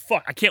Sauron's like,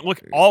 fuck, I can't look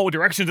all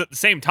directions at the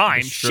same time.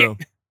 That's shit. True.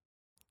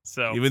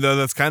 So even though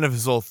that's kind of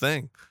his whole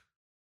thing.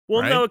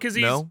 Well, right? No, because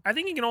I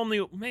think he can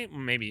only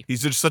maybe.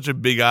 He's just such a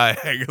big eye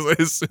because I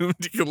assumed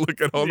he could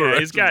look at all the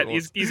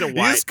directions. He's a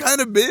wide. He's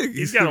kind of big.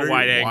 He's got a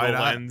wide angle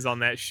lens on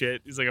that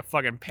shit. He's like a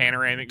fucking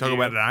panoramic. Talk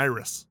about an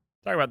iris.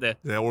 Talk about that.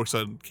 That works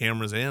on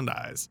cameras and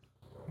eyes.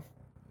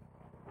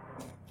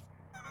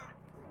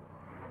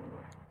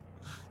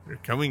 They're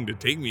coming to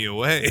take me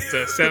away. It's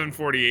a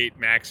 748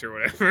 Max or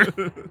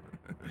whatever.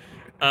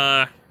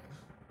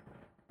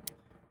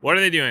 What are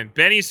they doing?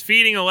 Benny's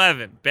feeding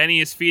 11. Benny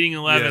is feeding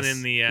 11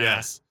 in the.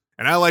 Yes.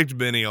 And I liked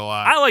Benny a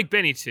lot. I like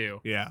Benny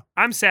too. Yeah.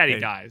 I'm sad he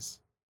dies.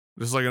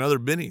 Just like another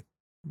Benny.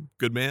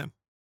 Good man.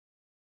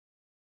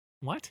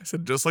 What? I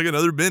said just like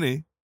another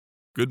Benny.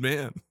 Good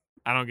man.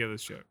 I don't get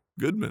this joke.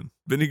 Goodman.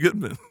 Benny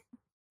Goodman.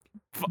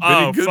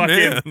 Benny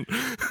Goodman.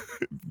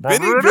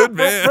 Benny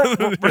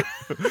Goodman.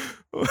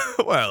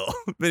 Well,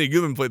 Benny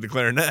Goodman played the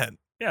clarinet.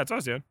 Yeah, that's what I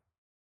was doing.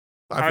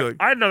 I feel like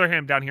I had another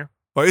hand down here.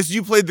 Well, I guess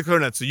you played the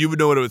clarinet, so you would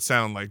know what it would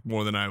sound like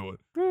more than I would.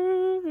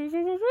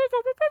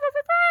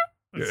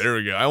 Yeah, there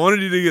we go. I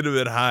wanted you to get a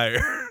bit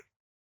higher.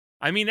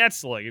 I mean,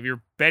 that's like if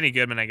you're Benny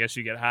Goodman, I guess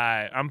you get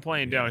high. I'm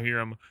playing down here.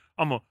 I'm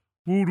a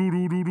woo doo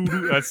doo doo doo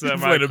doo. That's my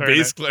playing a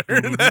bass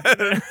clarinet.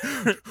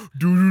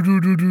 Doo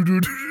doo doo doo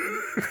doo doo.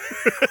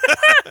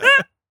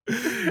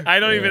 I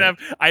don't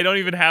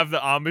even have the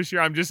embouchure.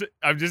 I'm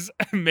just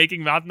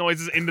making mouth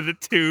noises into the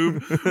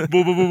tube.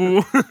 Boo boo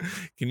boo boo.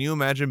 Can you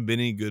imagine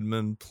Benny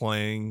Goodman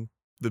playing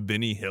the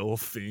Benny Hill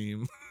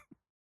theme?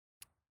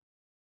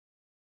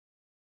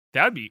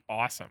 That would be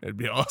awesome. It'd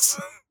be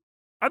awesome.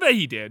 I bet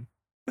he did.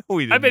 No,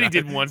 he did I bet not.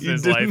 he did once in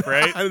his life,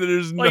 right?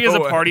 There's like no as a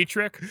way. Party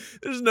trick.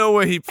 There's no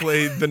way he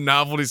played the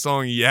novelty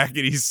song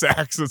Yakety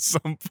Sax at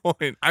some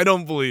point. I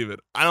don't believe it.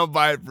 I don't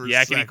buy it for a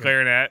second. Yakety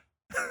clarinet.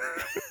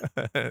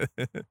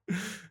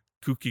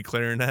 Kooky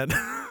clarinet.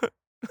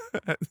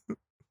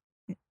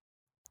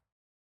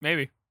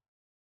 Maybe.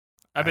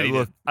 I bet he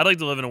did. I'd like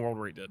to live in a world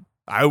where he did.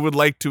 I would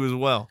like to as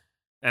well.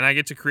 And I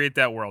get to create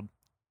that world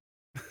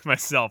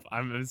myself.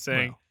 I'm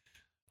saying.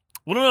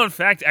 Well, no, in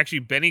fact, actually,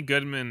 Benny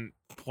Goodman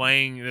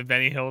playing the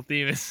Benny Hill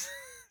theme is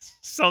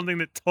something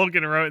that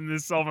Tolkien wrote in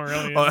this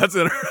Silmarillion. Oh, that's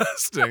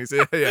interesting. So,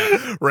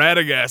 yeah.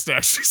 Radagast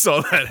actually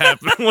saw that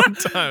happen one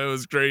time. It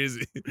was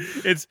crazy.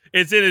 It's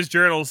in his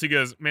journals. He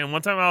goes, man,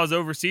 one time I was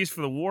overseas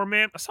for the war,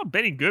 man, I saw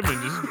Benny Goodman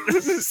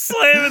just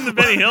slamming the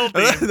Benny Hill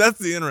theme. That's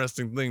the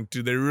interesting thing,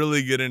 too. They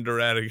really get into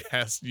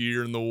Radagast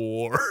year in the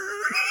war,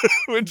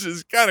 which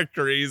is kind of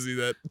crazy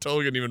that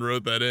Tolkien even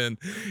wrote that in.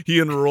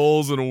 He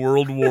enrolls in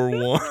World War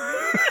I.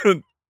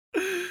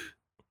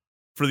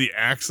 For the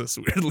Axis,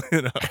 weirdly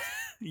enough.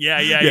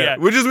 Yeah.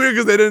 Which is weird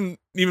because they didn't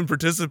even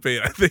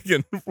participate, I think,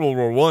 in World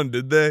War I,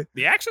 did they?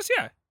 The Axis,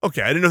 yeah.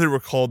 Okay, I didn't know they were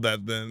called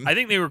that then. I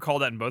think they were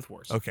called that in both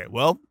wars. Okay,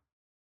 well,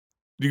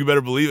 you can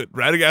better believe it.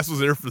 Radagast was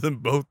there for them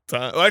both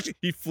times. Well, actually,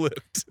 he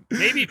flipped.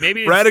 Maybe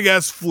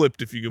Radagast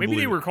flipped, if you can believe it.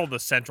 Maybe they were called the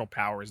Central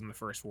Powers in the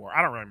First War.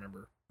 I don't really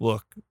remember.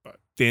 Look,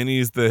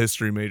 Danny's the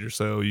history major,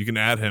 so you can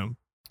add him.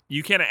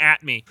 You can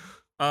at me.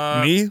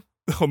 Me?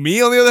 Oh,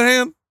 me on the other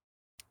hand?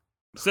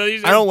 So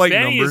these I don't like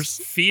Benny numbers.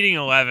 Is feeding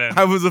 11.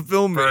 I was a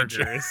film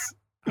major.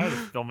 I was a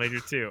film major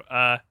too.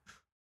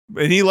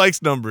 And he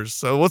likes numbers.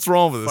 So what's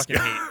wrong with this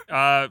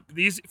guy?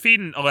 These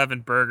feeding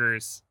 11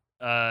 burgers.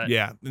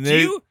 Yeah.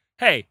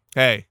 Hey,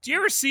 do you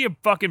ever see a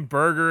fucking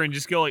burger and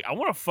just go like, I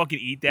want to fucking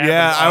eat that?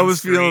 Yeah, I was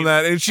feeling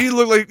that. And she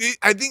looked like,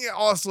 I think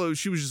also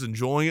she was just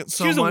enjoying it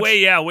so much. She was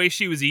way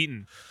she was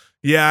eating.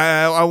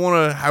 Yeah,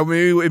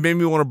 it made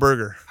me want a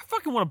burger. I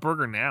fucking want a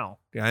burger now.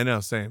 Yeah, I know,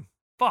 same.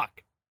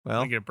 Fuck.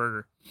 Well, I get a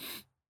burger.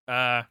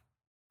 I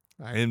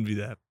envy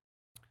that.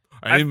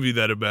 I envy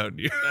that about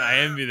you. I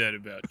envy that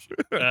about you.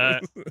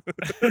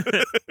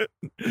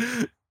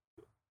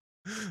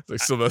 It's like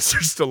Sylvester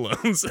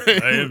Stallone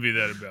saying. I envy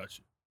that about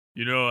you.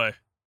 You know,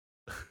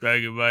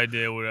 back in my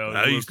day when I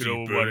was looking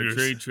over by the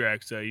train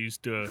tracks, I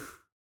used to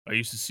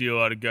see a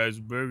lot of guys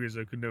with burgers.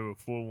 I could never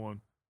afford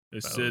one.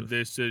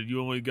 They said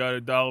you only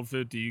got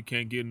 $1.50. You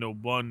can't get no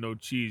bun, no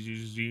cheese. You're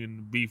just eating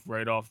the beef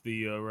right off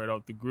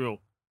the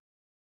grill.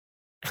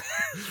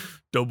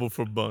 Double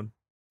for bun.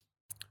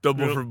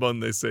 Double for bun,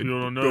 they say. You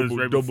don't know this.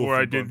 Right before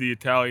I did the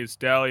Italian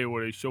stallion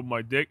where they showed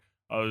my dick,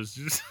 I was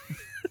just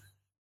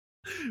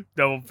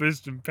double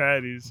fisting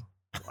patties.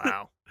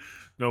 Wow.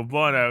 No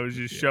bun. I was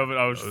just shoving.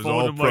 I was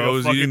folding them like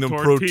a fucking eating them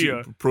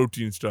tortilla.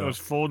 Protein stuff. I was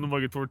folding them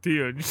like a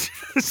tortilla and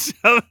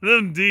shoving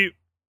them deep.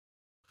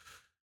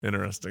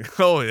 Interesting.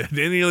 Oh yeah,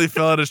 Danny nearly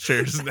fell out of his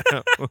chairs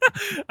now.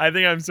 I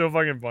think I'm so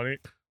fucking funny.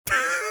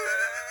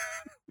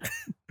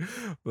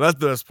 Well, that's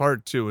the best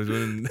part too, is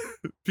when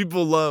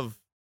people love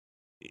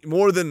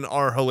more than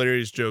our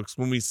hilarious jokes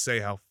when we say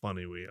how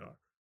funny we are.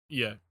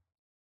 Yeah.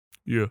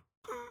 Yeah.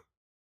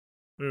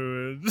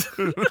 And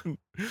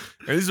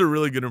these are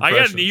really good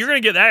impressions. You're gonna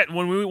get that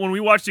when we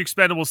watch the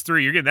Expendables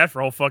 3. You're getting that for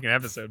a whole fucking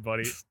episode,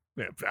 buddy.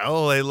 Yeah.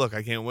 Oh, hey, look,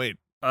 I can't wait.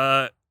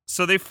 So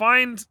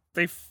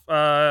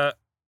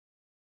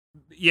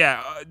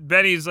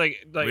Benny's like,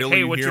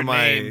 hey, what's your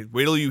name?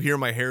 Wait till you hear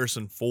my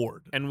Harrison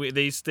Ford. And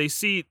they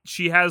see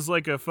she has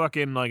like a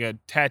fucking like a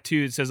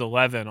tattoo that says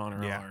 11 on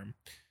her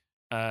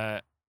arm.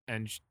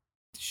 And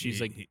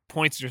she's like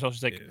points at herself.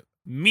 She's like,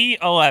 me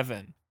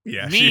 11.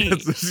 Yeah, she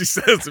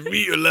says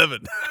me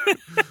 11.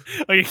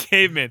 Like a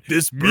caveman.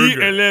 This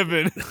burger. Me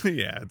 11.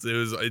 Yeah,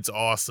 it's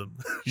awesome.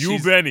 You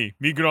Benny,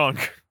 me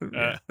Gronk.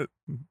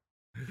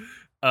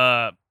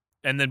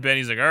 And then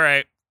Benny's like, all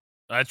right,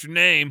 that's your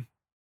name.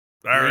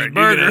 All right,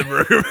 burger.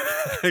 Burger.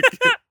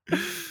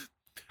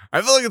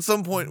 I feel like at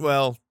some point,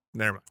 well,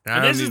 never mind.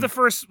 And this is the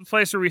first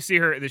place where we see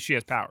her that she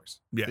has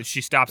powers. Yeah, that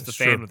she stops the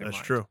fan with her mind.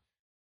 That's true.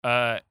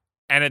 And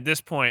at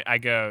this point, I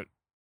go,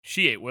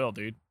 she ate Will,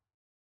 dude.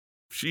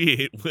 She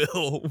ate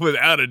Will,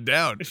 without a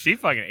doubt. She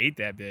fucking ate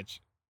that bitch.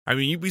 I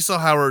mean, we saw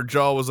how her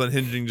jaw was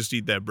unhinging just to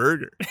eat that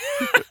burger.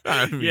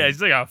 Yeah,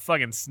 she's like a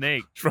fucking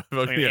snake.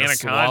 Like an anaconda.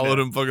 Swallowed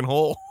him fucking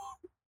whole.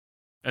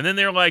 And then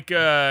they're like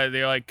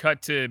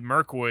cut to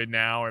Mirkwood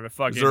now, or the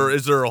fucking.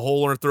 Is there a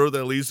hole in her throat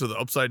that leads to the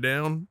Upside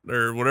Down,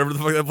 or whatever the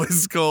fuck that place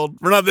is called?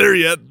 We're not there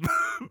yet,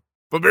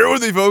 but bear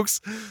with me,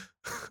 folks.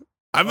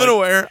 I've been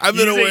aware. I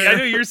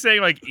know you're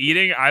saying like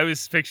eating. I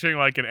was picturing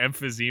like an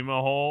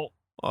emphysema hole.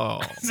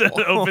 Oh, so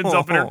it opens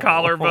up in her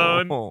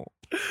collarbone.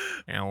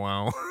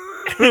 Hello.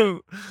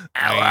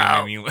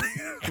 Hello. Me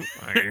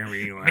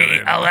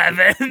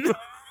 11.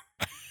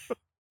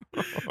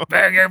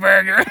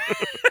 Burger.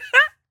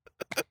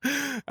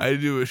 I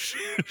do she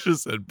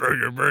just said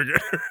burger.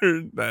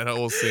 That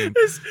whole scene.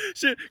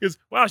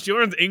 Wow, she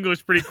learns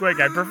English pretty quick.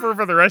 I prefer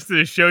for the rest of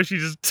the show she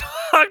just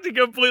talked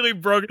completely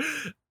broken.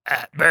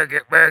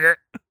 Burger.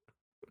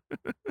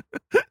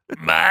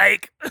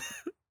 Mike.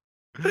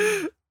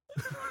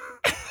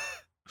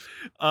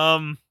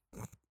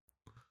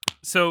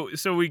 So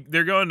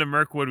they're going to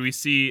Mirkwood. We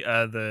see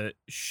the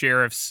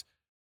sheriff's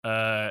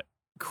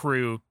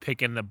crew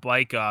picking the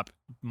bike up.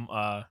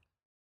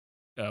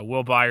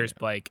 Will Byers'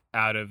 bike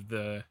out of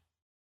the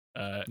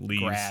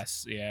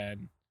grass. Yeah.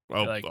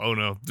 Oh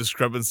no!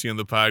 Discrepancy in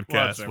the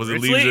podcast. Well, was it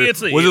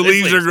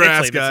leaves or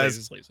grass, guys?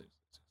 It's leaves.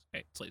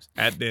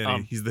 At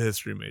Danny, he's the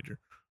history major.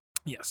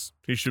 Yes,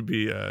 he should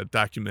be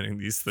documenting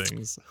these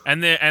things.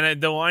 And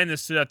the line that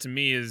stood out to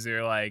me is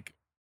they're like,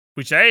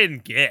 which I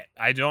didn't get.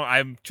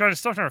 I'm trying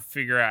to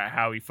figure out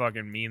how he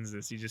fucking means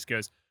this. He just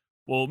goes,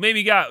 well,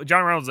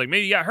 John Reynolds like,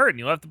 maybe you got hurt and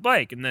you left the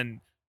bike, and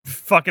then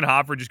fucking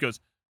Hopper just goes,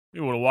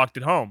 you would have walked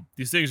it home.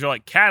 These things are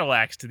like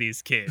Cadillacs to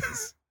these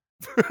kids.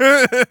 Which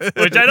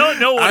I don't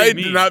know what he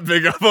means. I did not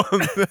pick up on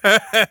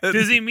that.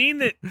 Does he mean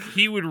that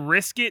he would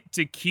risk it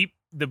to keep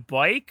the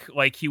bike?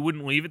 Like he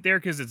wouldn't leave it there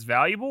because it's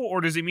valuable?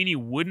 Or does it mean he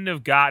wouldn't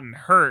have gotten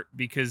hurt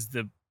because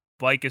the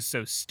bike is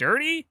so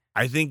sturdy?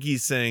 I think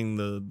he's saying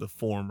the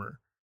former.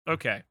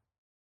 Okay.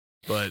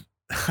 But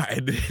I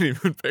didn't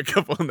even pick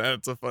up on that.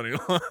 It's a funny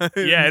line.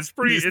 Yeah, it's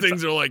pretty. These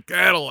things are like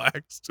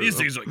Cadillacs. These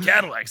things are like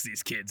Cadillacs.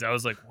 These kids. I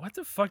was like, what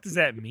the fuck does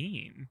that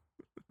mean?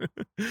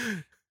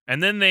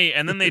 And then they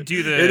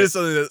do the. It is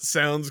something that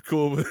sounds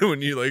cool, but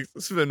when you like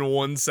spend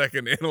 1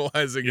 second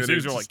analyzing these it,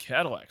 things are like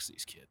Cadillacs.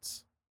 These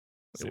kids.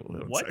 Wait,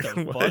 what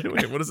the fuck?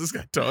 Wait, what is this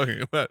guy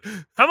talking about?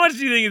 How much do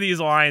you think of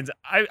these lines?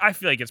 I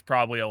feel like it's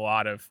probably a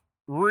lot of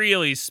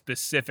really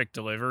specific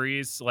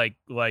deliveries, like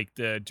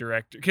the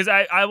director, because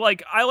I like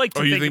to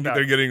think you think about,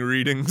 they're getting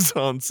readings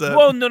on set?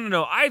 Well,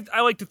 no.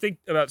 I like to think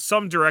about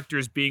some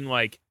directors being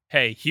like,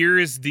 hey, here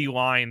is the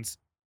lines.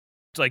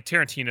 It's like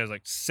Tarantino's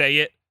like, say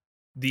it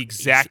the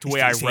exact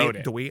way I wrote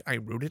it. The way I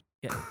wrote it?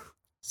 Yeah.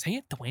 Say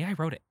it the way I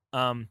wrote it.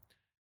 And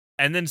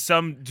then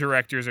some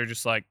directors are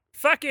just like,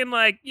 fucking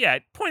like, yeah,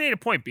 point A to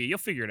point B, you'll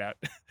figure it out.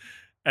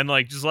 And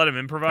like, just let him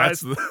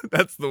improvise.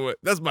 That's the way.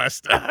 That's my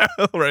style,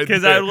 right?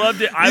 Because I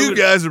loved it. You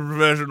guys are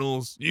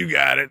professionals. You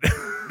got it.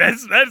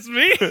 That's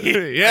me.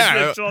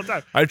 Yeah, all the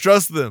time. I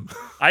trust them.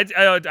 I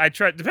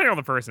trust, depending on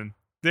the person.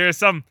 There's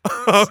some.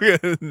 Okay,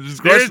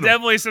 there's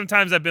definitely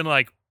sometimes I've been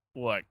like,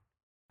 look,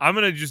 I'm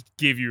gonna just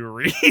give you a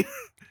read.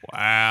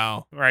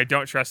 Wow. Or I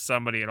don't trust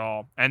somebody at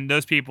all, and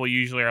those people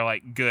usually are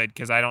like good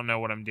because I don't know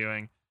what I'm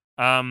doing.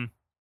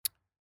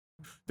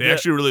 They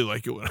actually really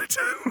like it when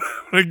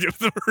I give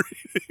them a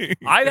reading.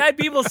 I've had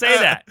people say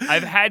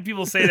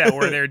that.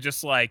 Where they're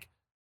just like,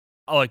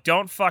 oh, like,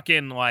 don't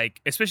fucking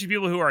like, especially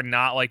people who are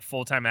not like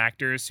full-time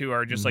actors who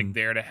are just like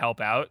there to help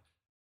out,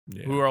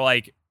 who are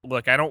like,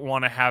 look, I don't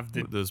want to have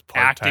those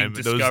acting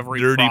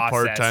discovery those dirty process.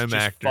 part-time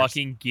just actors.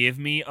 Fucking give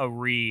me a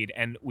read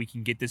and we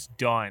can get this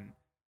done.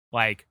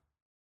 Like,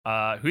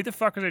 who the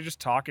fuck was I just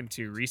talking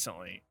to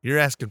recently? You're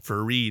asking for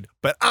a read,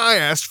 but I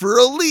asked for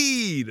a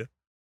lead.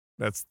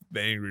 That's the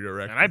angry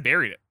director. And I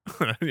buried it.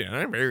 Yeah,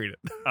 I buried it.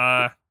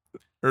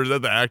 Or is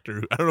that the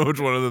actor? I don't know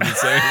which one of them is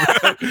saying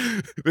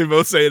that. They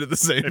both say it at the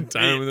same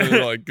time, and then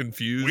they're like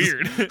confused.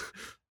 Weird.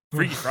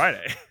 Freaky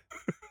Friday.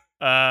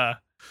 But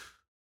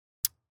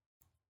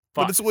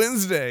it's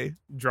Wednesday.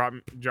 Drop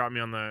me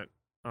on the.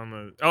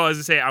 Oh, as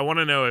I say, I want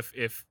to know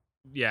if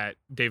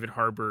David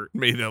Harbour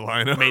made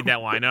that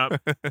lineup.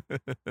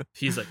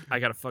 He's like, I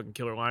got a fucking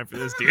killer line for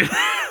this dude.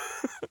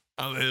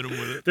 I'll hit him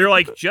with it. They're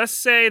like, just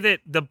say that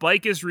the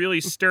bike is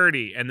really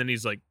sturdy, and then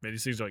he's like, man,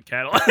 these things are like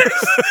Cadillacs.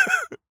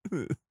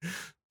 This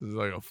is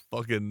like a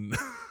fucking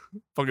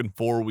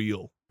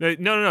 4-wheel.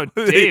 No.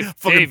 Dave,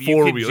 fucking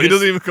 4-wheel. He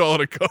doesn't even call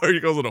it a car.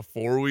 He calls it a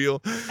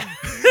 4-wheel.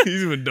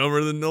 He's even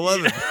dumber than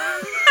 11.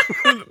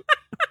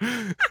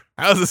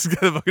 How's this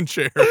guy fucking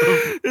sheriff?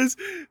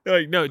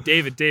 Like, no,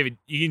 David,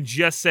 you can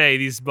just say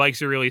these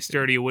bikes are really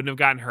sturdy. You wouldn't have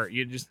gotten hurt.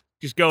 You just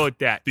go with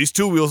that. These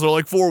 2 wheels are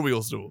like 4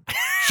 wheels to him.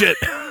 Shit.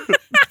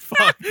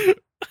 Fuck.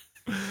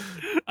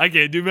 I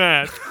can't do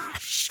math.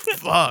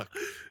 Fuck.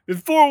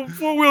 It's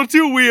 4-wheel,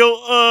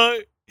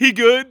 2-wheel. He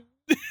good.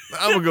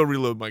 I'm gonna go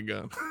reload my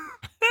gun.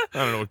 I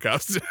don't know what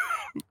cops do.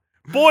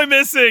 Boy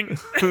missing.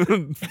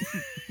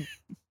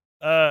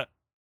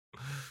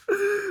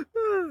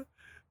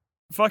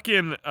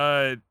 Fucking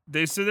so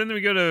then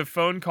we go to a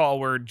phone call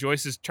where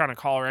Joyce is trying to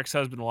call her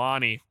ex-husband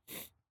Lonnie.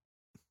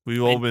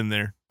 We've all been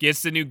there.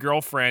 Gets the new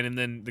girlfriend, and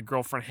then the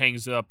girlfriend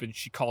hangs up, and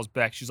she calls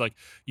back. She's like,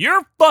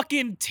 "Your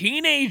fucking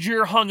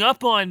teenager hung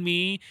up on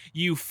me,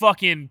 you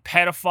fucking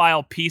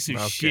pedophile piece of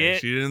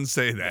shit." She didn't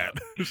say that.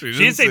 She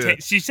didn't say.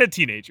 She said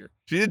teenager.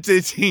 She did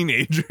say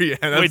teenager.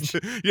 Yeah,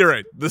 you're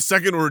right. The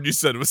second word you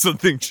said was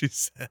something she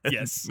said.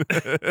 Yes,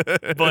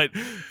 but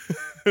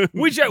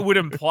which would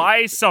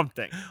imply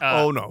something.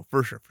 Oh no,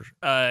 for sure.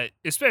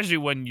 Especially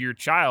when your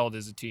child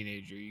is a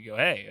teenager, you go,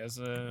 "Hey, as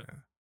a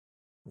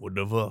what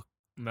the fuck."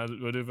 What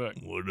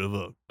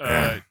the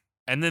fuck?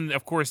 And then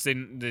of course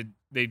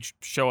they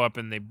show up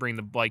and they bring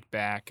the bike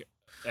back,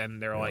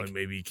 and they're like,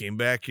 maybe he came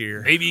back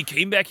here. Maybe he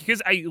came back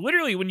because I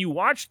literally, when you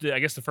watch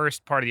the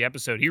first part of the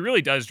episode, he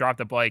really does drop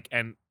the bike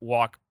and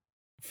walk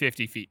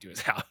 50 feet to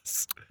his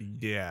house.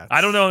 Yeah,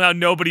 I don't know how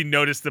nobody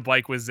noticed the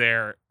bike was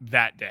there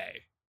that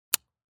day.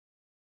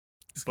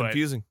 It's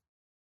confusing.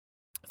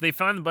 They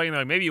find the bike and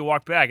they're like, maybe you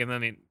walk back, and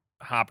then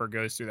Hopper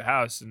goes through the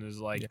house and is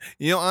like,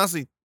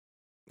 honestly,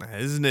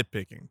 this is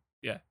nitpicking.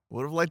 Yeah.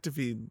 Would have liked if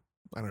he,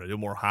 I don't know, do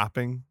more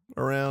hopping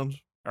around.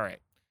 All right.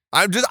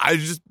 I just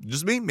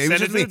me. Maybe send it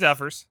just to me. the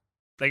Duffers.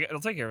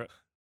 They'll take care of it.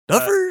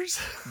 Duffers.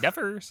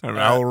 Duffers.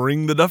 I'll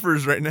ring the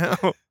Duffers right now.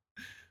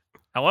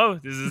 Hello,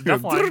 this is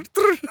Duff Line.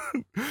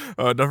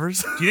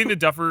 Duffers. Do you think the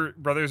Duffer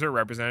brothers are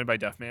represented by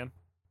Duffman?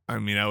 I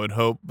mean, I would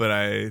hope, but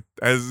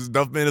as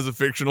Duffman is a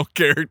fictional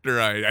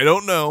character, I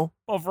don't know.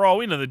 Well, for all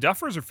we know, the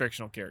Duffers are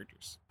fictional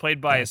charactors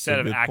played by a set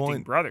of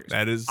acting brothers.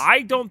 That is.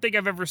 I don't think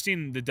I've ever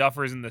seen the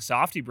Duffers and the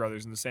Softy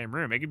brothers in the same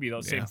room. It could be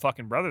those same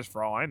fucking brothers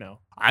for all I know.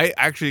 I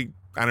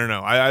don't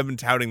know. I've been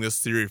touting this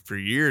theory for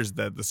years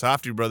that the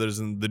Softy brothers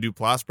and the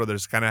Duplass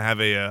brothers kind of have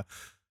a. You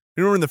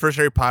remember in the first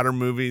Harry Potter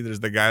movie,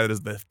 there's the guy that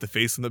has the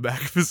face on the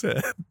back of his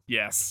head?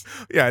 Yes.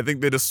 Yeah, I think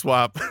they just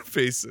swap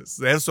faces.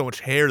 They have so much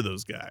hair,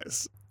 those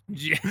guys.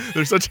 Yeah.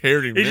 They're such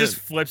hairy men. He just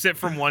flips it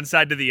from one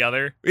side to the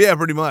other. Yeah,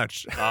 pretty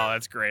much. Oh,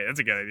 that's great.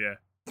 That's a good idea.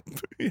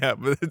 Yeah,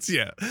 but it's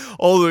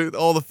all the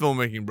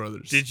filmmaking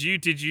brothers. Did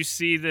you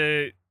see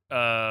the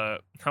I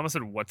almost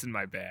said what's in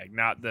my bag?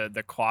 Not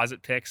the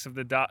closet pics of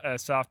the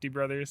Softy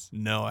brothers.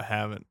 No, I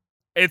haven't.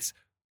 It's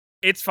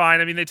fine.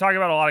 I mean, they talk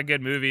about a lot of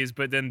good movies,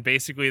 but then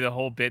basically the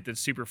whole bit that's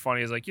super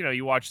funny is like,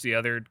 you watch the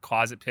other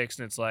closet pics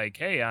and it's like,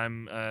 hey,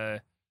 I'm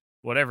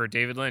whatever,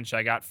 David Lynch.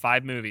 I got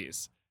 5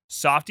 movies.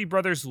 Safdie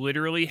Brothers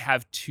literally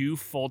have 2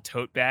 full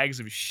tote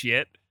bags of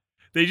shit.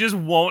 They just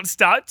won't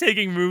stop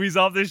taking movies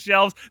off the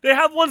shelves. They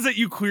have ones that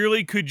you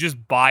clearly could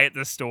just buy at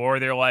the store.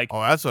 They're like,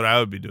 oh, that's what I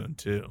would be doing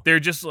too. They're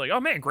just like, oh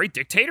man, great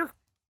Dictator.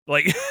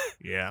 Like,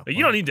 yeah,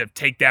 you don't need to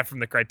take that from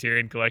the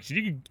Criterion Collection.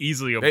 You can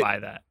easily go buy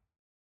that.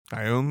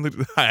 I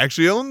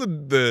actually own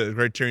the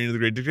Criterion of the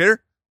Great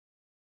Dictator.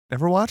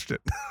 Never watched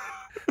it.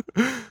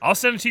 I'll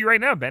send it to you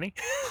right now, Benny.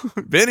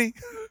 Benny,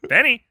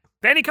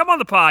 come on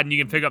the pod and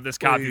you can pick up this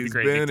copy of the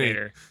Great Benny.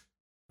 Dictator.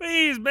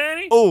 Please,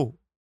 Benny. Oh,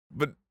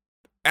 but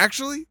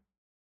actually,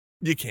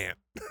 you can't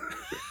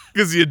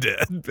because you're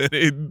dead,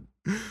 Benny.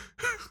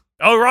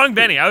 Oh, wrong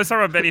Benny. I was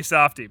talking about Benny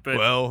Safdie, but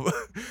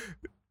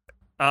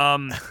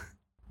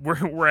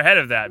we're ahead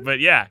of that. But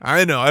yeah,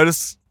 I know. I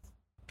just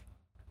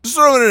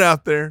throwing it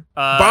out there.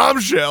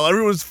 Bombshell,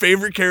 everyone's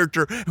favorite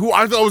character, who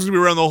I thought was gonna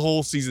be around the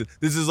whole season.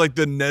 This is like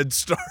the Ned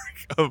Stark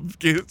of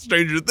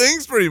Stranger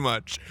Things, pretty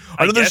much.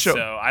 Another show.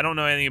 So I don't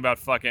know anything about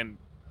fucking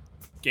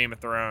Game of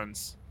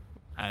Thrones.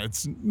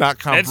 It's not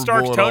comparable. Ned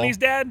Stark's at Tony's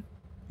all. dad.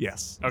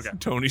 Yes. Okay.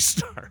 Tony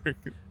Stark.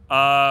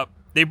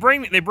 They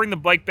bring the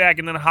bike back,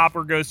 and then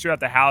Hopper goes throughout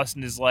the house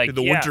and is like,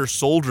 the Winter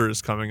Soldier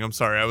is coming. I'm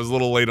sorry, I was a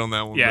little late on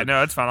that one. Yeah, no,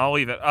 that's fine. I'll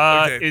leave it.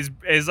 Okay.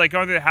 Is like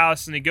going through the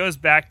house, and he goes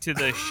back to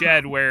the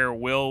shed where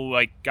Will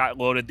like got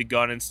loaded the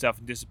gun and stuff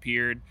and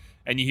disappeared.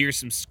 And you hear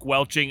some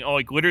squelching. Oh,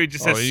 like literally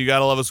just says. You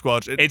gotta love a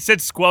squelch. It said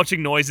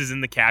squelching noises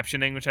in the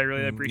captioning, which I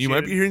really appreciate. You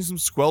might be hearing some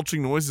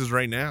squelching noises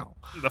right now.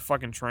 The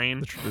fucking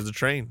train. There's a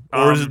train,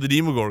 or is it the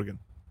Demogorgon?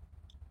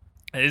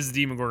 It is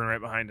the Demogorgon right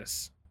behind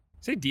us.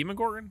 Say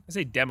Demogorgon? I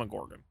say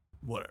Demogorgon.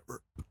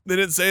 Whatever. They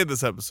didn't say it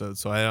this episode,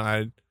 so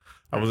I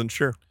wasn't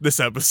sure. This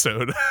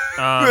episode.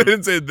 They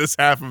didn't say this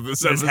half of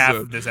this episode. Half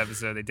of this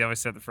episode. They definitely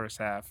said the first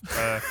half.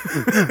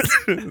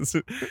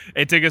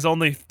 It took us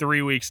only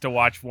 3 weeks to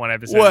watch one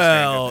episode.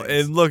 Well,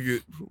 and look,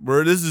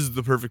 this is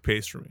the perfect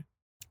pace for me.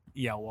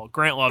 Yeah, well,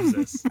 Grant loves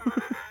this.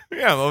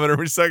 Yeah, I'm loving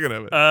every second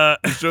of it.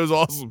 The show's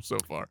awesome so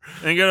far.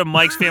 And they go to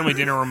Mike's family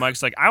dinner where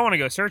Mike's like, I want to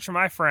go search for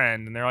my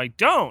friend. And they're like,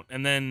 don't.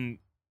 And then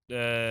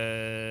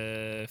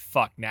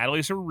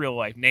Natalie's her real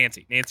life.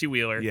 Nancy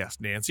Wheeler. Yes,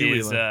 Nancy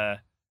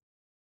Wheeler.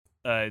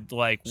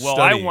 Like, well,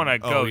 Studying. I want to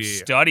go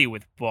study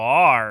with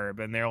Barb.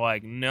 And they're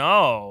like,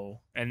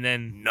 no. And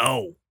then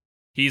no.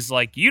 He's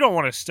like, you don't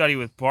want to study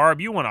with Barb.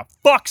 You want to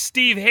fuck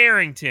Steve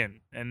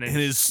Harrington. And then in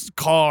his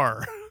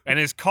car. And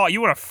his car.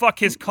 You want to fuck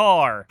his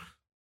car.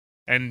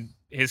 And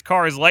his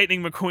car is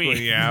Lightning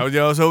McQueen. Yeah,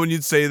 I was hoping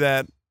you'd say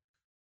that.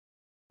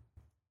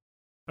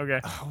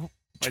 Okay.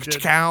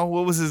 Chow.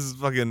 What was his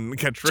fucking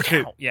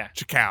catchphrase? Yeah.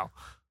 Chow.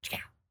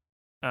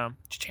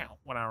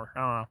 Whatever. I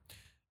don't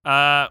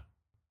know.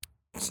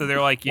 So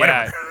they're like,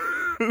 yeah.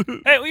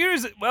 Hey, well, I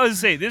was gonna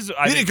say this. You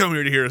didn't come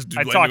here to hear us do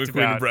Lightning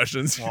McQueen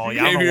impressions. Well,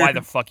 yeah, I don't know why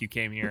the fuck you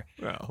came here.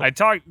 No. I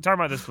talked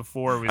about this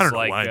before. It was I don't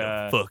know why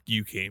the fuck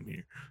you came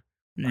here.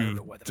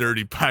 You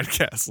dirty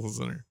podcast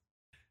listener.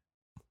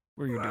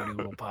 We're your dirty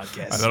little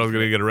podcast. I thought I was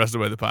gonna get arrested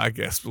by the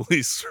podcast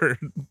police for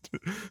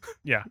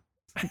yeah.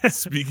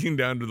 Speaking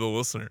down to the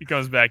listener. He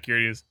comes back here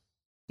and he goes,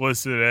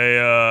 listen,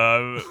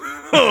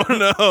 oh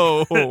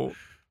no.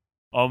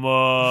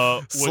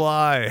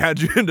 Sly, how'd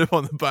you end up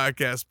on the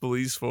podcast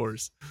police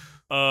force?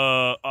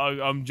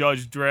 I'm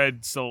Judge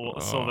Dredd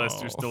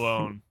Sylvester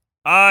Stallone.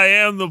 I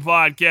am the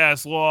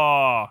podcast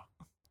law.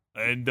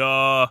 And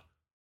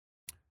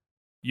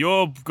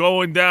you're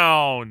going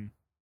down.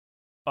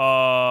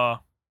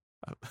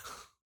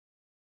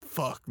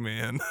 Fuck,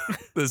 man.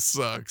 This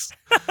sucks.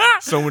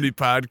 So many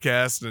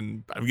podcasts,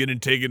 and I'm getting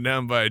taken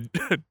down by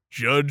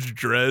Judge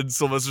Dredd,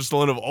 Sylvester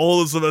Stallone, of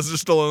all the Sylvester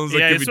Stallones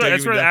that could be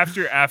taken down.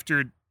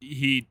 After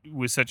he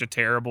was such a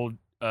terrible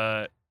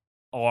law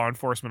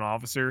enforcement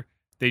officer,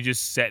 they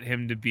just set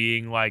him to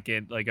being like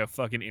a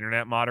fucking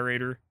internet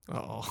moderator.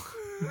 Oh.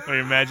 Can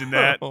you imagine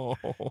that? Oh.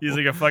 He's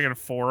like a fucking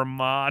forum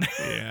mod.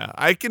 Yeah,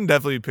 I can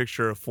definitely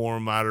picture a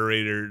forum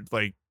moderator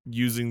like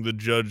using the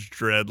Judge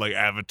Dredd like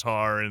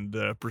avatar and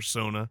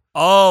Persona.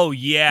 Oh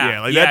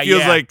yeah, that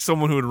feels like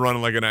someone who would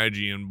run like an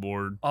IGN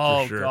board.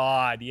 Oh for sure.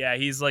 God, yeah,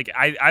 he's like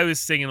I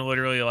was thinking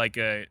literally like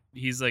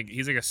he's like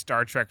a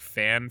Star Trek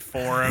fan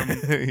forum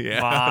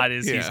mod.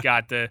 He's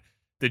got the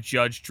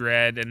Judge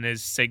Dredd and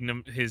his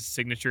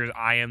signature is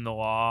I am the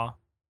law.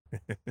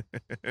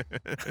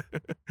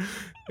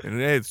 And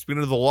hey,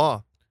 speaking of the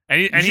law.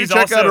 And he's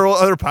check also out our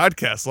other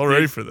podcasts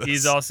already for this.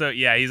 He's also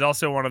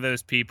one of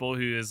those people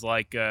who is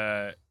like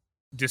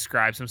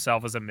describes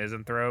himself as a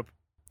misanthrope.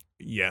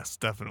 Yes,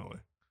 definitely.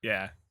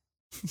 Yeah.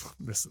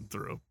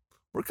 Misanthrope.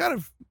 We're kind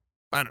of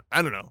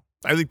I don't know.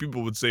 I think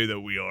people would say that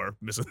we are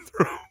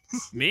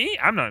misanthropes. Me?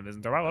 I'm not a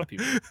misanthrope. I love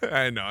people.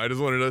 I know. I just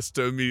wanted us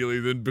to immediately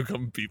then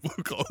become people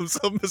who call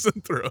themselves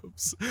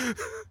misanthropes.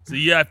 So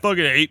yeah, I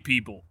fucking hate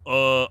people.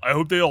 I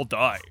hope they all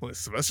die. Is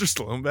Sylvester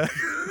Stallone back?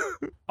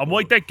 I'm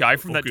like that guy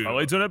from that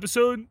Twilight Zone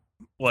episode.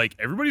 Like,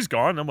 everybody's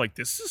gone. I'm like,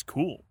 this is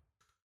cool.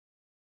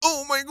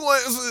 Oh, my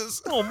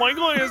glasses. Oh, my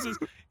glasses.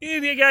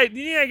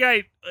 Yeah,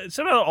 guy.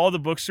 Somehow all the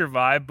books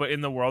survive, but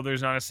in the world,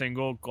 there's not a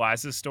single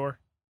glasses store.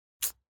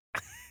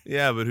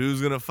 Yeah, but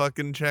who's gonna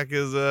fucking check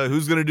his?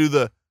 Who's gonna do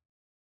the?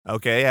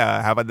 Okay,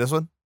 how about this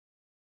one?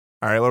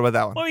 All right, what about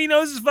that one? Well, he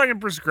knows his fucking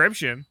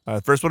prescription.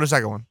 First one or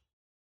second one?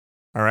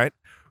 All right.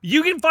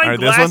 You can find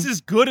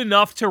glasses good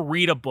enough to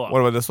read a book. What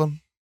about this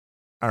one?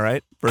 All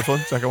right, first one,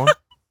 second one.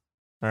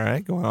 All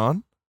right, going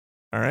on.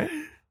 All right.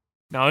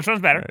 No, which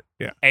one's better? Right,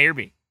 yeah. A or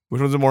B?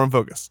 Which one's more in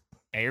focus?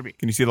 A or B?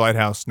 Can you see the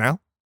lighthouse now?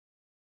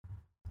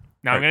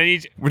 No, I'm gonna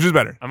need you. Which is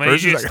better? I'm gonna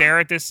need you to stare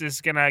at this. It's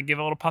gonna give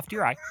a little puff to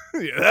your eye.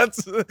 Yeah,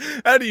 that's.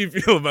 How do you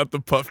feel about the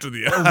puff to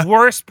the eye? The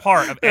worst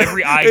part of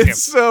every eye tip.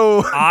 It's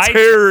so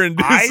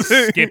terror-inducing.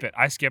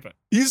 I skip it.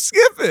 You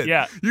skip it?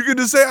 Yeah. You can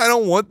just say, I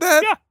don't want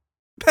that? Yeah.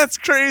 That's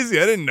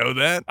crazy. I didn't know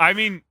that. I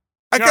mean,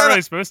 you're not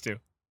really supposed to.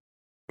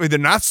 Wait, they're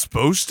not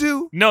supposed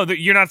to? No,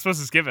 you're not supposed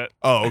to skip it.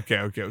 Oh,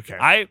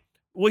 okay.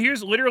 Well,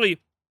 here's literally,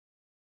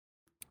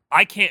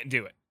 I can't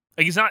do it.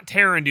 Like, it's not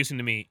terror-inducing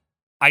to me.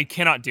 I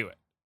cannot do it.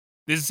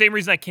 This is the same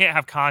reason I can't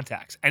have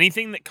contacts.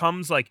 Anything that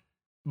comes, like,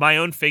 my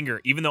own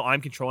finger, even though I'm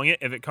controlling it,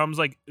 if it comes,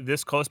 like,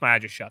 this close, my eye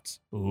just shuts.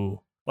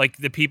 Ooh. Like,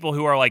 the people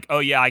who are like, oh,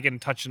 yeah, I can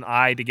touch an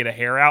eye to get a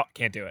hair out,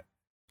 can't do it.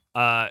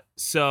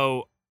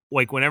 So,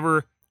 like,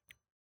 whenever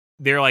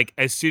they're, like,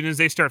 as soon as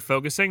they start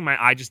focusing,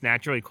 my eye just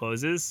naturally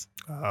closes.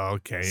 Oh,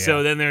 okay, yeah.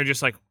 So then they're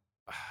just like,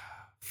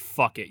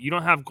 fuck it. You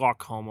don't have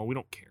glaucoma. We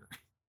don't care.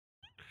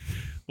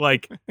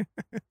 like,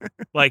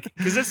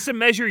 because that's to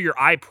measure your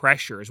eye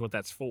pressure is what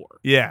that's for.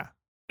 Yeah.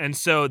 And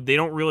so they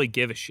don't really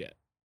give a shit.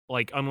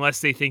 Like,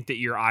 unless they think that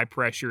your eye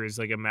pressure is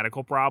like a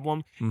medical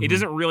problem, it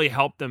doesn't really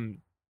help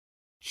them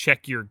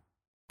check your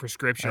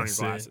prescription on your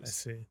glasses. I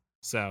see.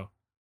 So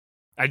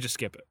I just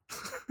skip it.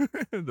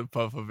 The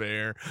puff of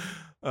air.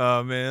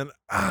 Oh, man.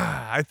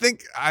 I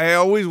think I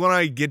always, when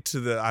I get to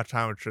the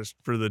optometrist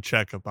for the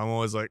checkup, I'm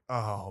always like,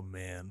 oh,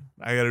 man,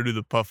 I got to do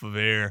the puff of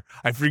air.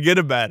 I forget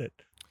about it.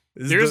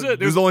 This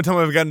is the only time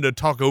I've gotten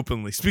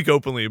to speak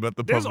openly about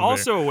the puff of air. There's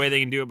also a way they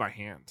can do it by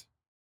hand.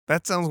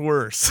 That sounds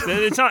worse.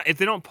 It's not. If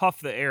they don't puff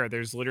the air,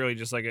 there's literally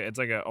just like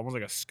almost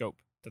like a scope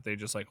that they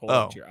just like hold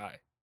up to your eye,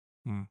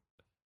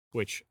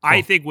 which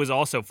I think was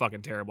also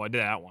fucking terrible. I did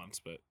that once,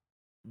 but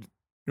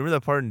remember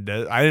that part in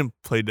Dead? I didn't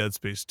play Dead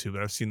Space 2,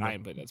 but I've seen that. I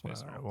didn't play Dead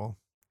Space. All right, well,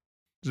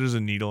 there's a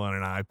needle on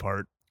an eye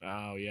part.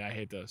 Oh yeah, I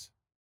hate those.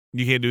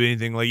 You can't do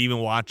anything like even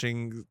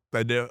watching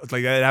like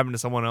that happened to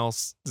someone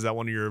else. Is that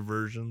one of your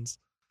aversions?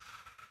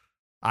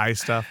 Eye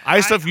stuff. Eye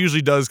stuff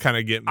usually does kind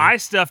of get me. Eye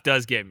stuff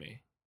does get me.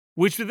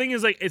 Which the thing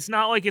is, like, it's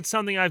not like it's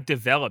something I've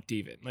developed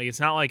even. Like,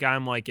 it's not like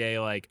I'm like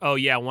oh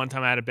yeah, one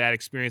time I had a bad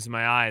experience in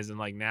my eyes, and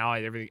like now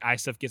everything eye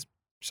stuff gets.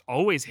 Just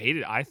always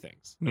hated eye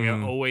things. Like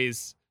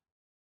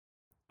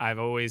I've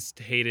always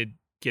hated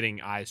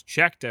getting eyes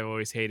checked. I've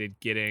always hated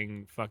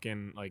getting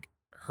fucking like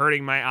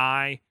hurting my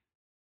eye,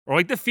 or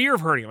like the fear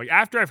of hurting. Like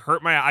after I've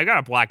hurt my eye, I got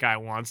a black eye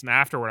once, and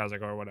afterward I was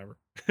like, oh whatever.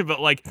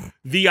 But like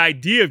the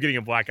idea of getting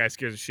a black eye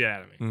scares the shit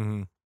out of me.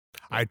 Mm-hmm.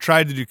 I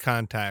tried to do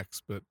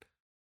contacts, but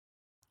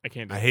I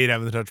can't do I hate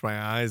having to touch my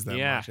eyes that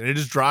much. And it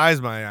just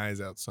dries my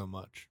eyes out so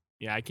much.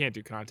 Yeah, I can't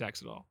do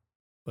contacts at all.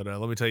 But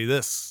let me tell you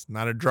this,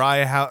 not a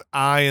dry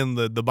eye in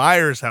the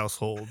Byers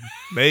household.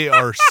 They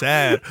are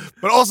sad.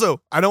 But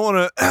also, I don't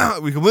want to,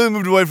 we completely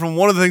moved away from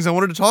one of the things I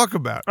wanted to talk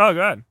about. Oh,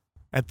 good.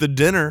 At the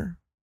dinner,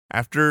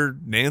 after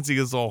Nancy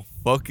gets all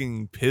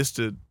fucking pissed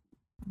at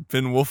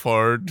Finn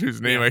Wolfhard,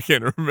 whose name I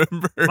can't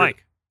remember.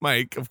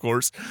 Mike, of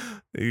course.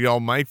 They all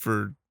Mike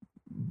for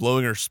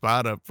blowing her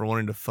spot up for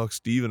wanting to fuck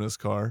Steve in his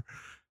car.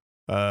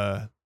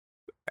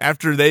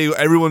 After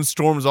everyone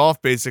storms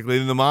off, basically,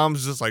 and the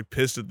mom's just like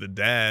pissed at the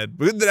dad.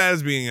 But the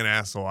dad's being an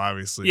asshole,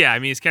 obviously. Yeah, I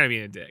mean, he's kind of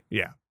being a dick.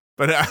 Yeah.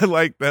 But I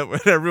like that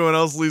when everyone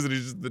else leaves and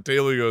he's just at the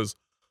table, he goes,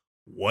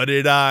 "What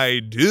did I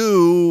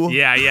do?"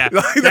 Yeah.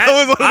 Like, that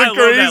was one of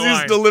the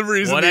craziest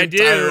deliveries in the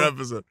entire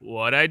episode.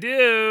 What I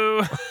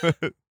do?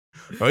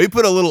 Oh, he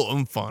put a little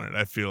oomph on it,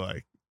 I feel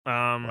like.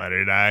 What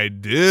did I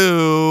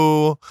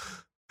do?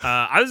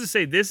 I was going to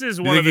say, this is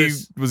one of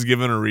those. He was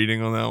given a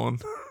reading on that one.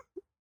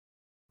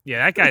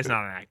 Yeah, that guy's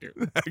not an actor.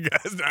 That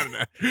guy's not an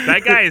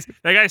actor.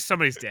 That guy's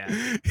somebody's dad.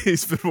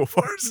 He's Finn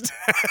Wolfhard's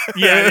dad.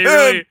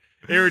 Yeah,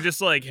 they were just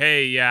like,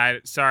 hey, yeah,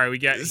 sorry,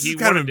 he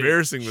kind of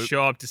embarrassing.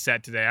 Show up to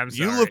set today. I'm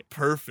sorry. You look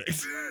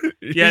perfect.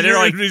 Yeah, they're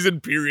like he's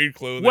in period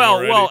clothing.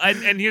 Well,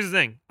 and here's the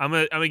thing. I'm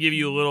gonna give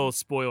you a little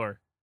spoiler.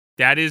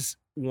 That is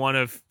one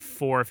of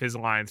 4 of his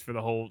lines for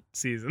the whole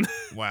season.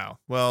 Wow.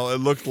 Well, it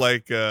looked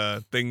like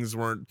things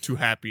weren't too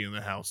happy in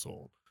the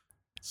household.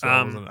 So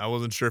I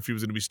wasn't sure if he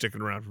was going to be sticking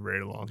around for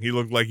very long. He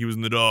looked like he was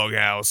in the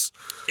doghouse.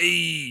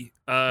 He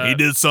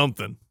did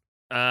something.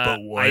 But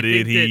what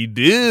did he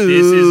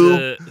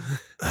do?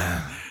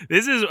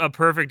 This is a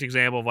perfect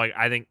example of like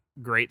I think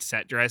great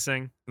set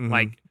dressing. Mm-hmm.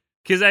 Like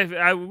because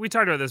we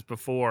talked about this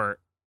before,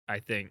 I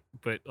think,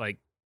 but like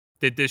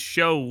that this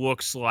show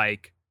looks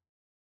like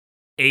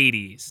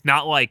 80s,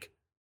 not like,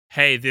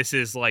 hey, this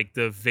is like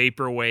the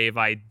vaporwave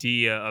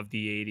idea of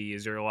the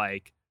 80s, or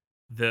like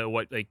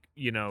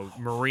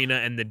Marina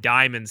and the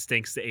Diamonds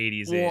thinks the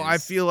 80s is. Well, I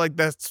feel like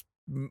that's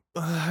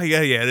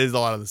Yeah, it is a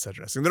lot of the set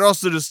dressing. They're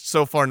also just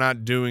so far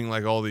not doing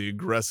like all the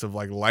aggressive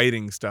like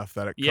lighting stuff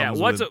that it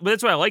comes with. But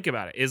that's what I like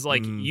about it is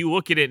like you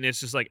look at it and it's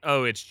just like,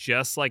 oh, it's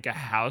just like a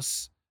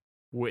house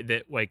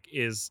that like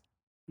is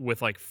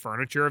with like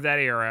furniture of that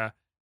era.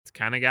 It's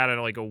kind of got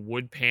like a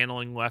wood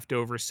paneling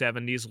leftover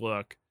 70s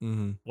look.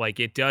 Like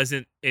it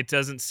doesn't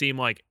seem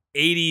like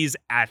 80s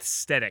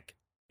aesthetic.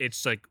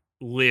 It's like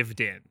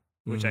lived in,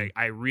 which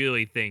I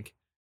really think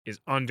is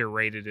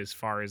underrated as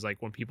far as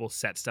like when people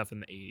set stuff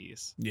in the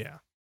 80s. Yeah.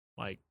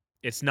 Like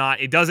it's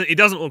not, it doesn't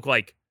look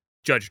like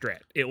Judge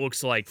Dredd. It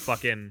looks like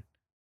fucking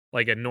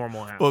like a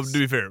normal house. Well, to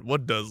be fair,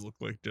 what does look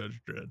like Judge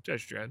Dredd?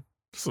 Judge Dredd.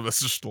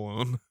 Sylvester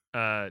Stallone.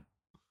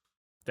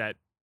 That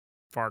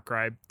Far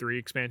Cry 3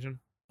 expansion,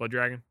 Blood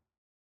Dragon.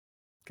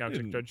 Kind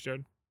of like Judge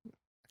Dredd.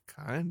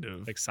 Kind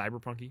of. Like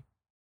cyberpunky.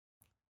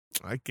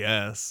 I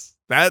guess.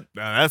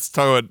 That's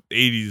talking about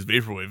 80s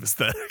vaporwave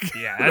aesthetic.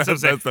 Yeah, that's what I'm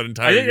saying. That's that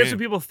entire I think that's game.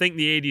 what people think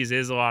the 80s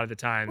is a lot of the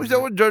time. Was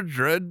that what Judge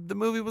Dredd the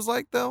movie was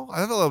like though?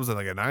 I thought that was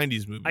like a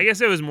 90s movie. I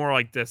guess it was more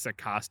like this. The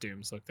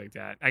costumes looked like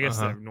that. I guess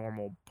the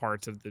normal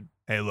parts of the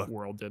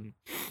world didn't.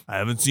 I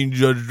haven't seen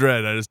Judge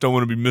Dredd. I just don't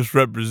want to be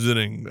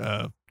misrepresenting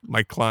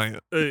my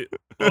client. Hey,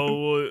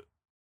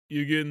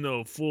 you're getting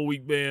a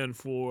 4-week ban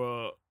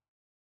for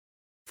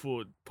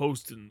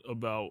posting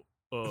about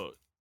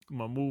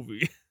my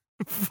movie.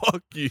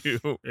 Fuck you.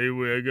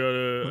 Anyway, I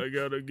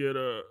gotta get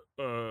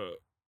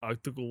I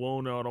took a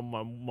loan out on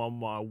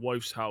my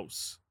wife's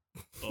house,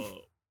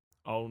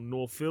 out in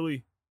North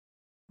Philly,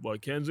 by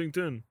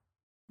Kensington.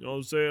 You know what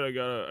I'm saying? I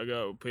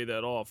gotta pay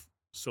that off.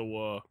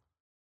 So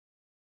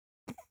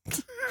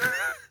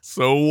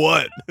so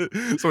what?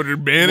 So you're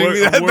banning me?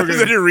 Is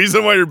that your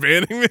reason why you're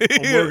banning me?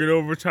 I'm working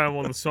overtime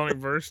on the Sonic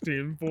Verse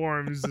team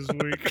forums this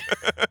week.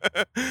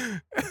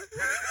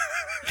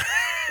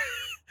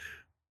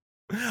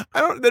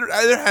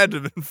 There had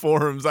to have been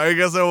forums. I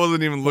guess I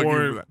wasn't even looking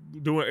for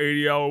that. Doing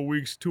 80-hour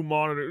weeks, 2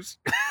 monitors.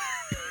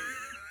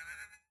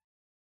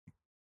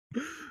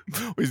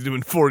 He's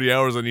doing 40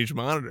 hours on each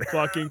monitor.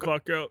 Clock in,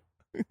 clock out.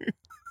 It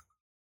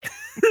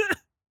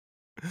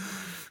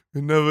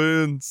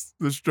never ends.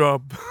 This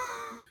job.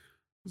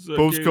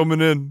 Post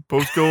coming in,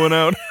 post going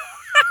out.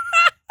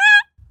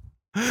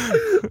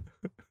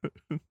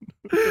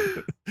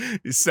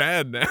 He's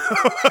sad now.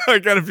 I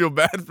kind of feel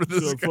bad for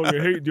this guy. I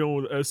fucking hate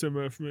dealing with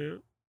SMF,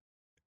 man.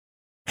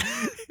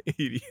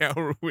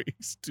 80-hour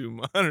weeks, 2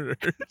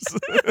 monitors.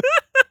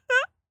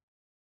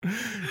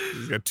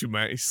 He's got 2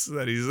 mice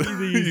that he's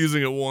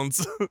using at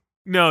once.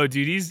 No,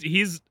 dude,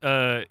 he's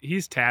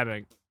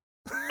tabbing.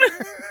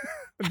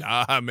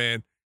 Nah,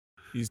 man,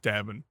 he's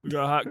tabbing. We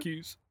got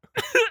hotkeys.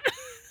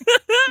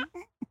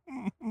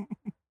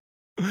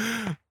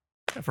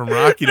 From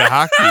Rocky to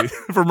hockey.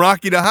 From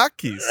Rocky to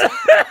hotkeys.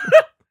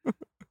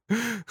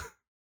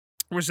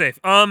 We're safe.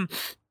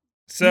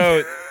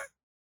 So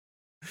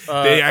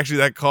they actually,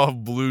 that cough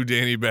blew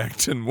Danny back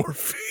 10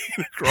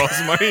 morphine across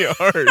my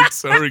yard.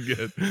 So we're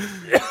good.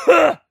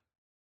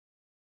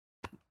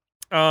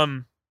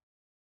 Then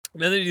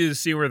they do the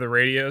scene where the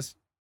radios,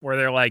 where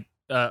they're like,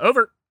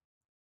 over.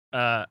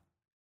 Can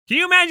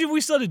you imagine if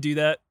we still had to do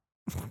that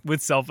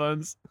with cell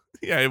phones?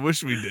 Yeah, I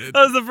wish we did.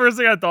 That was the first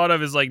thing I thought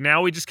of, is like,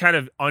 now we just kind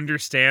of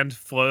understand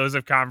flows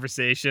of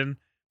conversation.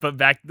 But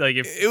back, like,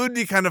 if it would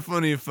be kind of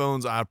funny if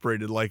phones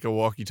operated like a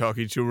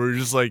walkie-talkie too, where you're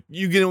just like,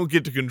 you don't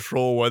get to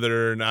control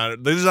whether or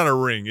not there's not a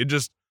ring. It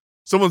just,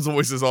 someone's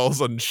voice is all of a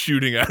sudden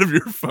shooting out of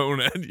your phone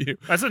at you.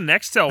 That's a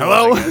Nextel.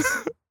 Hello?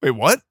 Wait,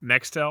 what?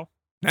 Nextel.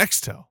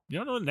 Nextel. You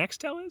don't know what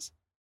Nextel is?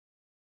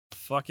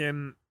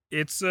 Fucking,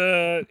 it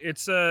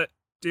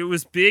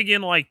was big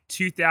in like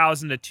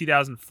 2000 to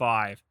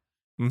 2005.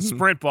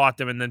 Sprint bought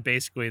them, and then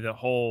basically the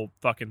whole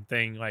fucking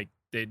thing, like,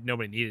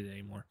 nobody needed it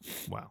anymore.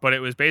 Wow. But it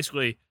was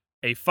basically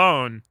a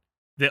phone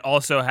that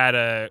also had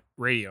a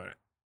radio in it.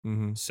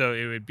 So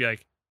it would be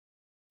like,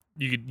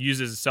 you could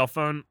use it as a cell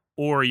phone,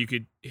 or you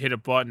could hit a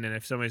button, and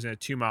if somebody's in a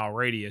 2-mile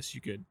radius,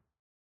 you could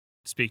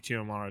speak to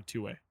them on a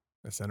 2-way.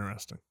 That's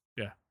interesting.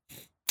 Yeah.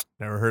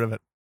 Never heard of it.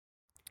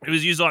 It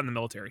was used a lot in the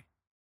military,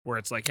 where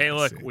it's like, hey,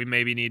 look, we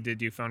maybe need to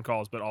do phone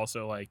calls, but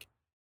also like,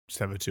 just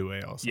have a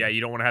 2-way also. Yeah,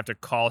 you don't want to have to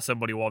call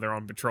somebody while they're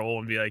on patrol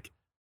and be like,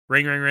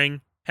 ring, ring,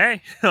 ring.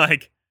 Hey,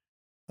 like.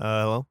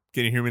 Hello?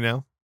 Can you hear me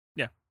now?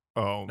 Yeah.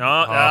 Oh.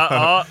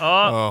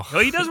 Oh.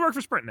 Well, he does work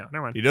for Sprint now.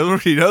 Never mind. He does work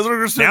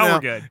for Sprint now. Now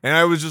we're good. And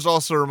I was just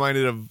also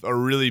reminded of a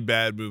really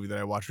bad movie that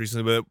I watched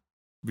recently, but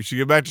we should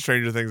get back to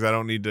Stranger Things. I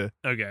don't need to.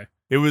 Okay.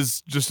 It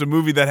was just a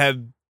movie that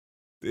had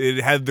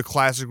the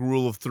classic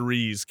rule of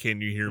 3s.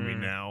 Can you hear me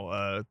now?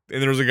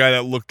 And there was a guy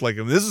that looked like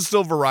him. This is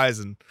still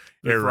Verizon.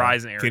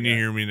 Verizon era. Can you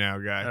hear me now,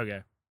 guy?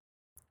 Okay.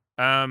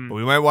 But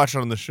we might watch it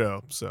on the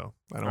show, so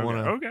I don't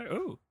want to. Okay.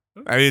 Oh.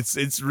 I mean,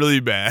 it's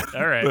really bad.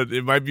 All right. But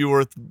it might be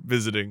worth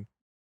visiting.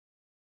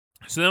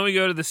 So then we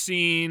go to the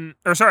scene.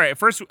 Or sorry,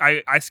 first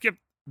I skipped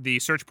the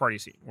search party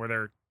scene where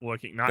they're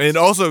looking. And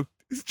also,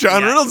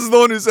 John Reynolds is the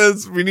one who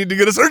says we need to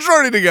get a search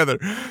party together.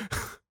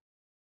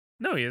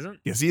 No, he isn't.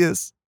 Yes, he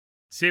is.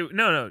 See,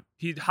 no.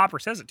 Hopper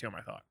says it to him,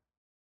 I thought.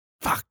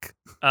 Fuck.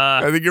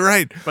 I think you're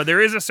right. But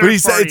there is a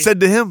search party. It said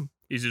to him.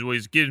 He says, well,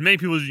 get as many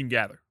people as you can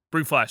gather.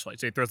 Bring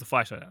flashlights. So he throws the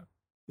flashlight out.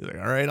 He's like,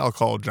 all right, I'll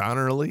call John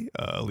Early,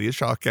 Leah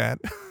Shawkat.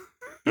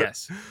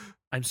 Yes.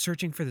 I'm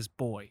searching for this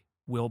boy,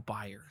 Will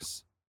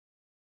Byers.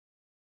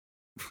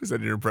 Is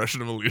that your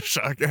impression of Aliyah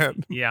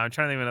Shawkat? Yeah, I'm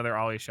trying to think of another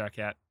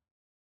Aliyah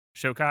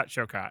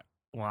Shawkat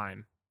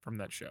line from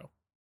that show.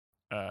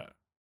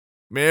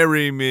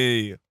 Marry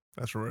me.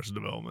 That's from Arrested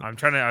Development.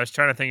 I was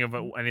trying to think of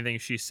anything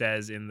she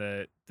says in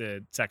the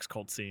sex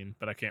cult scene,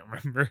 but I can't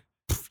remember.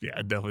 Yeah,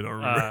 I definitely don't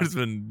remember. It's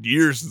been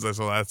years since I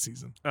saw that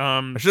season.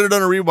 I should have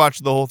done a rewatch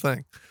of the whole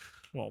thing.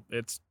 Well,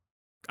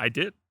 I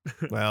did.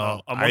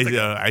 Well,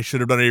 I should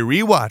have done a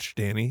rewatch,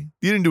 Danny.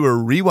 You didn't do a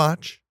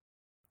rewatch.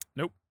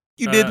 Nope.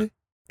 You did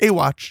a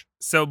watch.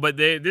 So, but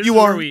this you is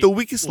are where we the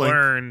weakest link.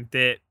 Learn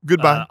that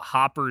goodbye.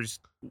 Hopper's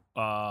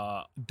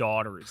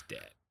daughter is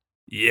dead.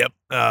 Yep.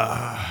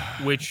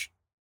 Which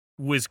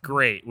was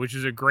great. Which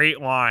is a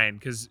great line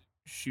because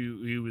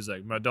he was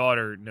like, my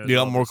daughter knows.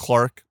 Elmore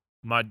Clark.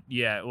 Well,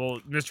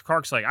 Mr.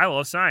 Clark's like, I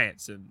love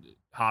science, and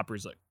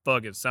Hopper's like,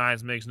 fuck it,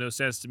 science makes no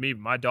sense to me,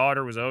 but my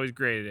daughter was always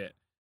great at it.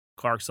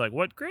 Clark's like,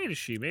 what grade is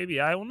she? Maybe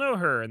I will know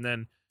her. And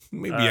then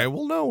I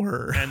will know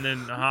her. And then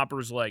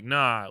Hopper's like,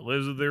 nah,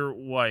 lives with their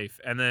wife.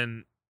 And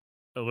then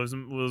lives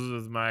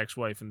with my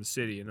ex-wife in the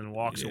city, and then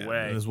walks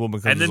away. And this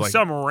woman comes, and then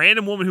some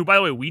random woman who, by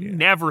the way, we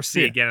never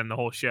see again in the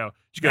whole show.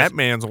 She goes, that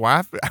man's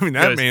wife. I mean,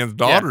 that man's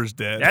daughter's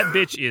dead. That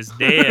bitch is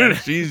dead.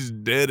 She's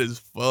dead as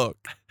fuck.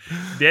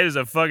 Dead as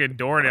a fucking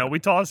doornail. We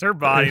toss her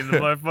body in the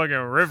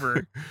motherfucking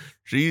river.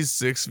 She's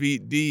 6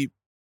 feet deep.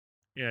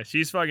 Yeah,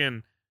 she's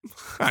fucking.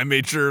 I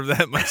made sure of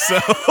that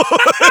myself.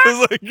 It was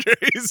like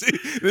crazy.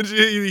 Then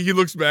he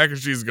looks back and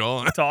she's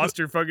gone. Tossed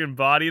her fucking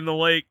body in the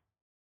lake.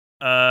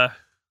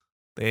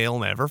 They'll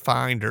never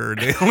find her.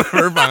 They'll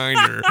never find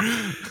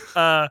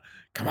her.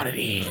 Come on in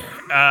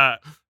here.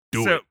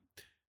 Do it.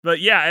 But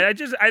yeah,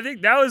 I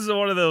think that was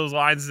one of those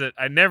lines that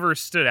I never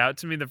stood out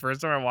to me the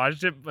first time I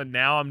watched it, but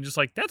now I'm just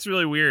like, that's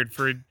really weird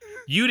for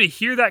you to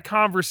hear that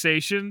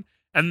conversation,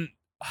 and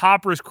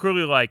Hopper's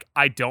clearly like,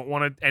 I don't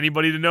want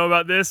anybody to know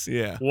about this.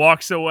 Yeah.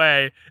 Walks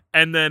away,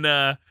 and then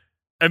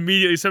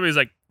immediately somebody's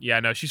like, yeah,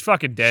 no, she's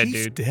fucking dead, dude.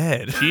 She's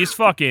dead. She's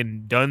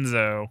fucking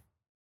dunzo.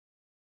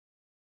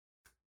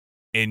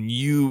 And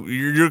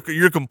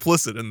you're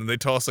complicit, and then they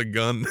toss a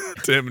gun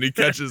to him, and he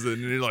catches it,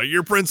 and you're like,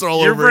 your prints are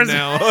all over it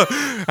now. All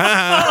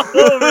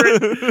over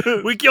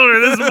it. We killed her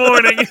this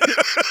morning.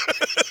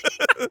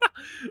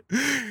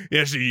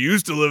 Yeah, she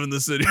used to live in the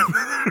city with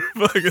her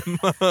fucking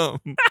mom.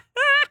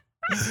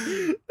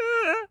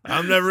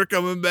 I'm never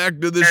coming back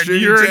to the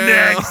shitty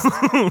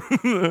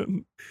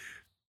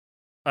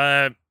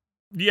town.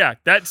 Yeah,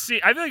 that scene.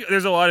 I feel like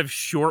there's a lot of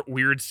short,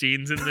 weird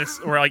scenes in this,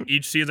 where like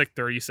each scene's like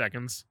 30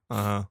 seconds.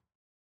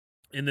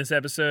 In this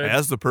episode,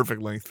 that's the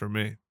perfect length for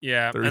me.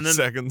 Yeah, 30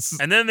 seconds.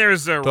 And then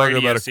there's a talking radio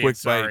about a scene, quick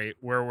bite,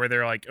 where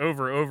they're like,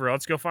 over,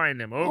 let's go find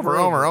him. Over,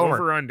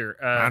 under.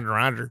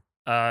 Roger.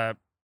 And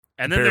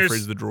then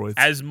there's the droids.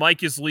 As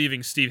Mike is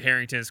leaving, Steve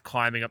Harrington is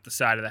climbing up the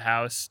side of the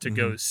house to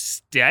go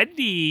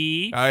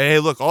steady. Hey,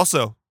 look,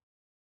 also,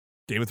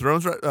 Game of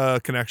Thrones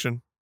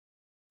connection.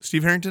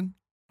 Steve Harrington,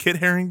 Kit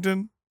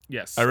Harington.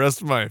 Yes, I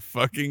rest my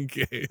fucking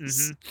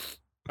case.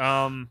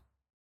 Climbing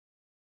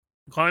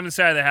the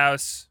side of the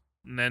house.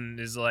 And then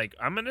is like,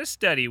 I'm gonna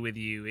study with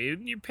you.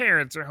 Even your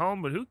parents are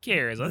home, but who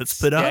cares? Let's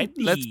put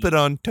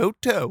on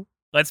Toto.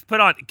 Let's put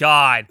on.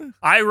 God,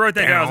 I wrote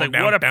that down. I was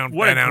like,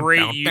 what a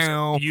great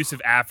use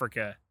of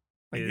Africa.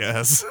 I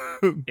guess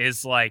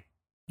is like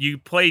you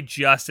play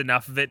just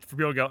enough of it for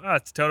people to go, oh,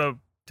 it's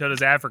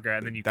Toto's Africa,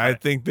 and then you. I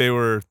think they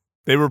were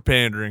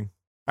pandering.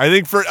 I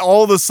think for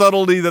all the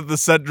subtlety that the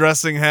set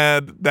dressing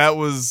had, that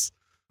was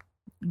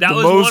the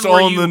most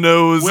on the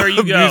nose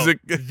music.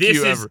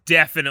 This is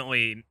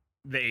definitely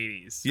the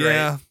 80s.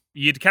 Yeah. Right?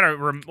 You'd kind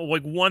of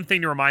like one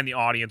thing to remind the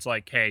audience,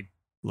 like, hey,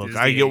 look,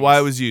 I get why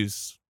it was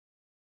used.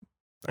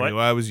 I get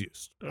why it was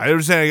used. I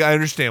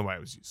understand why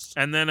it was used.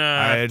 And then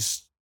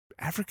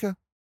Africa.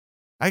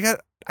 I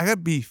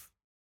got beef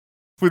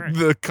with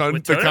the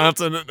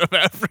continent of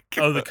Africa.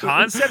 Oh, the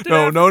concept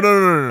of No.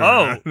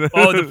 Oh,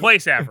 the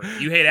place Africa.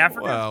 You hate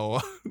Africa?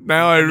 Well,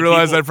 now I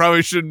realize I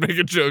probably shouldn't make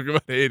a joke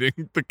about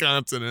hating the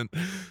continent.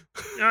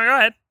 No, go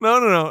ahead.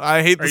 No.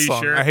 I hate the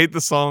song. Sure? I hate the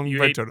song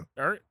by Toto.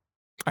 All right.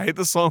 I hate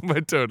the song by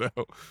Toto.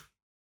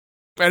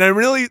 And I'm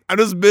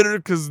just bitter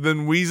because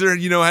then Weezer,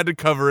 had to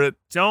cover it.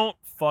 Don't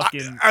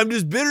fucking. I'm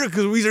just bitter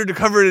because Weezer had to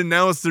cover it, and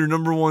now it's their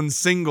number one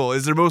single.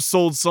 Is their most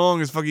sold song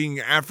is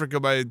fucking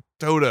Africa by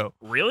Toto.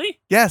 Really?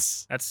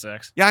 Yes. That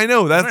sucks. Yeah, I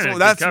know.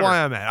 That's why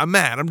I'm mad. I'm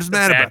mad. I'm just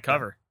mad about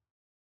cover.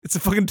 It's a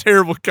fucking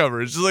terrible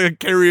cover. It's just like a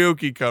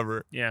karaoke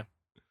cover. Yeah.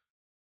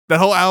 That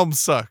whole album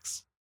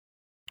sucks.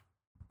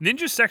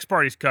 Ninja Sex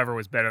Party's cover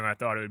was better than I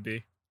thought it would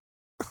be.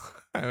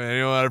 I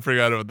mean, I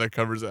forgot about that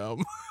covers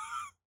album.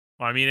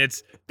 Well, I mean,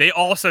 they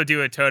also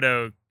do a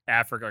Toto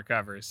Africa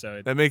cover,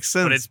 so that makes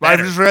sense. But I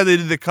just read they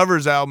did the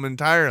covers album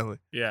entirely.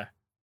 Yeah,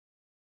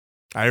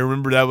 I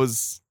remember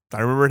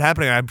it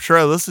happening. I'm sure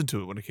I listened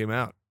to it when it came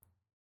out.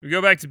 We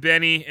go back to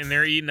Benny, and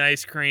they're eating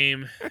ice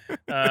cream.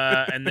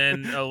 And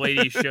then a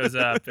lady shows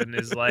up and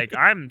is like,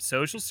 I'm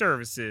social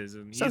services.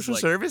 And he's social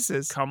like,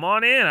 services. Come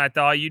on in. I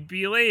thought you'd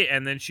be late.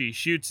 And then she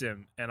shoots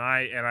him. And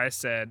I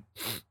said,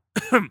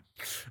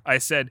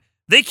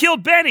 they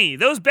killed Benny.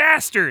 Those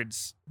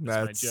bastards.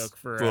 That's my joke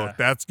for. Look,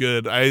 that's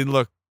good. I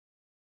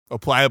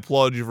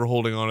applaud you for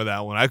holding on to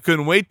that one. I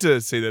couldn't wait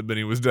to say that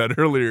Benny was dead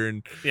earlier,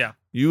 and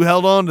you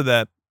held on to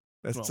that.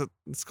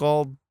 It's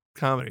called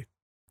comedy.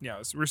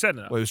 Yeah, we're setting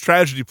it up. Well, it was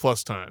tragedy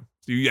plus time.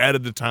 So you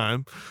added the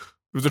time.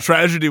 It was a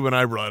tragedy when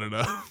I brought it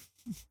up.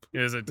 It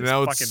was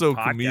now it's so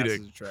comedic.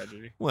 Is a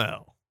tragedy.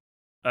 Well,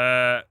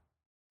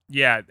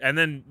 yeah, and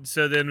then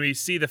we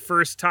see the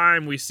first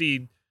time we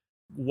see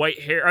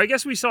white hair. I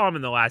guess we saw him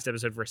in the last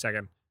episode for a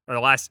second, or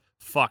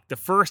the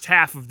first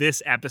half of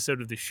this episode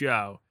of the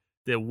show.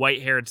 The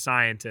white-haired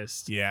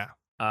scientist. Yeah.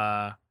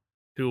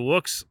 Who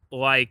looks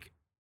like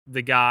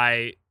the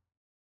guy.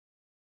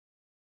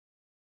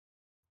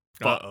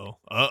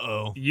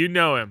 Uh-oh. You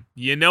know him.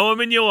 You know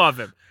him and you love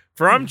him.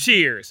 From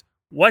Cheers.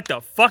 What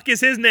the fuck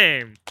is his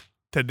name?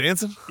 Ted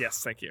Danson?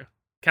 Yes, thank you.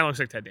 Kind of looks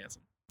like Ted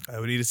Danson. I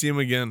would need to see him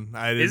again.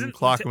 I didn't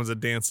clock him as a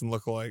Danson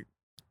lookalike.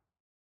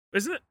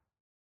 Isn't it?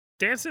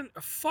 Danson?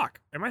 Fuck.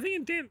 Am I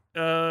thinking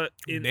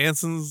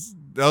Danson's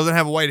doesn't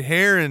have white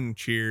hair in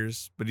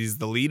Cheers, but he's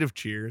the lead of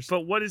Cheers.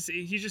 But what is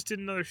he just did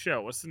another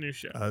show? What's the new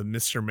show?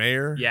 Mr.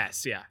 Mayor?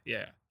 Yes, yeah.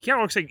 He kind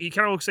of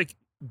looks like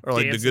or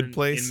like Danson The Good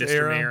Place in Mr.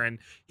 era. Mayor, and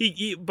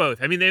he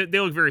both. I mean, they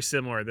look very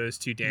similar. Those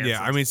two Dansons.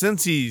 Yeah, I mean,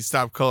 since he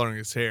stopped coloring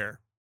his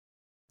hair,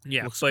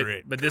 looks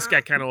great. But this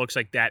guy kind of looks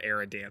like that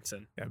era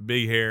Danson. Yeah,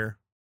 big hair.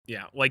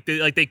 Yeah, like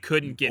they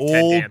couldn't get old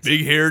Ted Danson.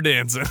 Big hair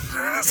Danson.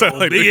 So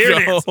like big hair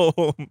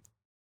Danson.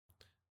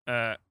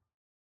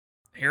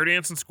 Hair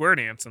dancing, square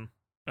dancing.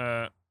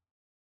 I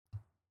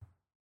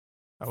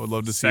would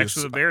love to see Sex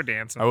with a bear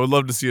dancing. I would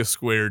love to see a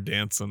square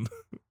dancing.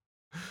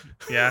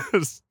 Yeah,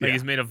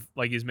 he's made of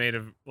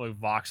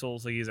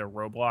voxels. Like he's a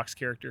Roblox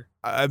character.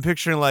 I'm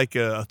picturing like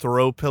a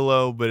throw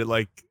pillow, but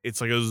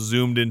it's like a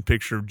zoomed in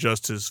picture of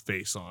just his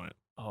face on it.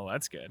 Oh,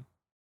 that's good.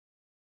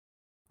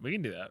 We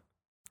can do that.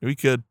 We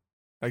could.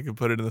 I could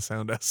put it in the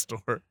Sound S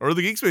store or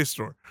the Geekspace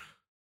store.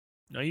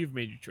 No, you've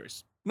made your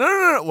choice.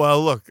 No.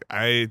 Well, look,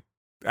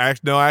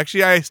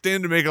 actually, I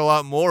stand to make a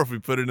lot more if we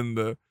put it in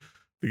the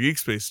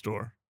Geekspace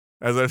store.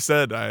 As I've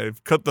said,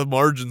 I've cut the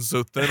margins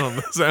so thin on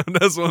the Sound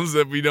S ones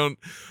that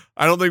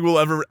I don't think we'll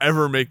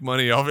ever make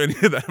money off any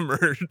of that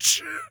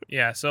merch.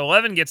 Yeah, so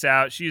 11 gets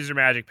out. She uses her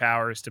magic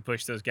powers to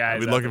push those guys.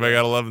 I'd be lucky if I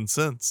got 11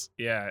 cents.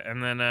 Yeah,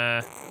 and then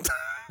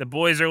the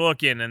boys are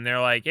looking, and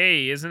they're like,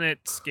 hey, isn't it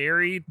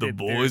scary? The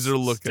boys are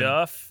looking.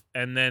 Stuff,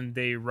 and then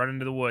they run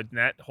into the woods, and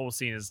that whole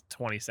scene is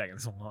 20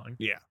 seconds long.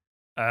 Yeah.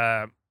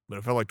 But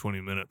it felt like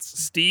 20 minutes.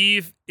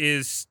 Steve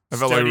is I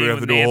felt like we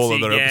have to do a whole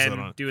other episode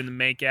on it. Doing the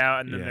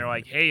makeout, and then they're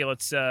like, hey,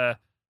 let's talk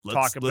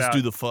about let's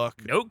do the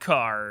fuck. note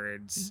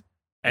cards.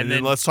 And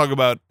then let's talk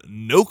about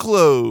no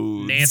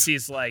clothes.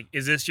 Nancy's like,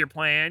 is this your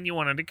plan? You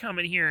wanted to come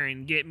in here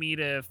and get me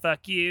to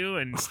fuck you?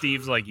 And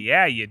Steve's like,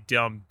 yeah, you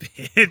dumb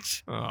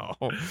bitch.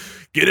 Oh,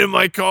 get in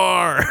my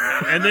car.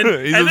 And then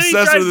he's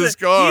obsessed with his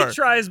car. He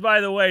tries,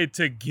 by the way,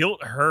 to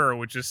guilt her,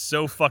 which is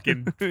so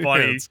fucking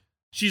funny.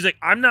 She's like,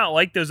 I'm not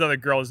like those other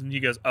girls. And he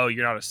goes, oh,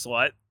 you're not a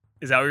slut?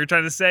 Is that what you're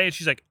trying to say? And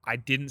she's like, I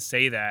didn't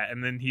say that.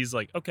 And then he's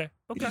like, okay.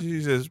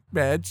 He says,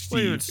 bad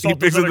Steve. He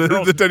picks up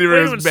the teddy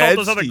bear as bad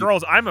those other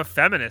girls. I'm a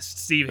feminist,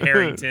 Steve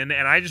Harrington,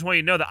 and I just want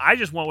you to know that I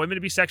just want women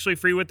to be sexually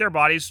free with their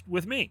bodies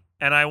with me.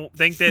 And I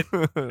think that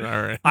all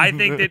right. I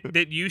think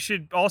that you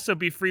should also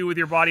be free with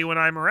your body when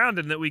I'm around,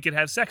 and that we could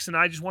have sex. And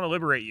I just want to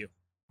liberate you.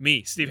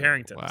 Me, Steve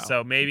Harrington. Wow.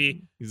 So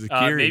maybe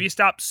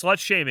stop slut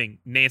shaming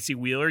Nancy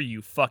Wheeler,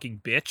 you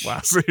fucking bitch. Wow,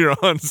 so you're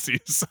on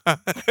Steve's side.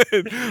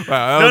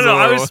 Wow, no,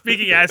 I was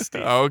speaking as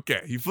Steve.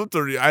 Okay, he flipped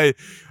already.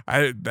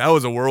 That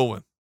was a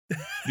whirlwind.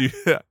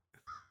 Yeah.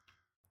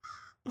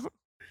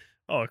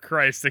 Oh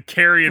Christ, the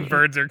carrion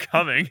birds are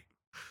coming.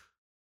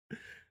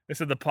 They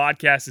said the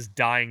podcast is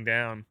dying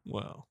down.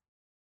 Wow.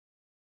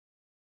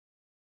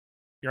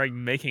 You're like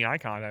making eye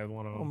contact with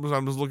one of them.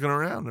 I'm just looking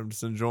around. I'm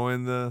just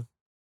enjoying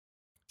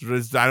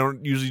I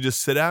don't usually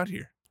just sit out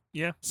here.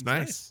 Yeah, it's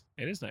nice.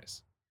 It is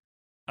nice.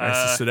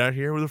 Nice to sit out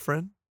here with a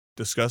friend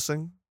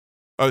discussing.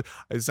 Oh,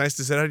 it's nice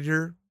to sit out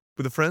here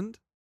with a friend.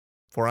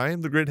 For I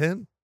am the great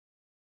hen,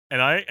 and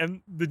I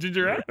am the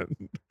gingerette.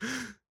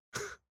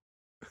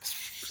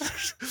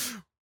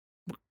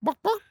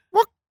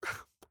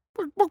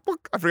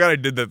 I forgot I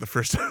did that the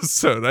first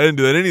episode. I didn't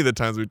do that any of the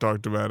times we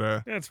talked about.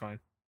 Yeah, it's fine.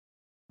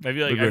 I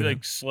feel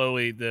like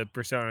slowly the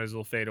personas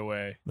will fade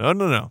away.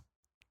 No.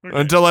 Okay.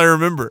 Until I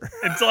remember.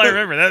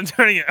 Then I'm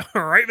turning it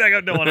right back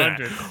up to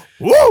 100.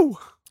 Woo!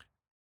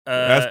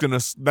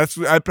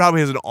 That probably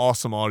has an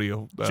awesome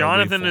audio.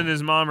 Jonathan and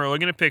his mom are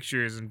looking at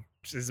pictures, and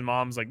his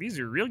mom's like, "These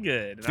are real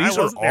good." And these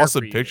are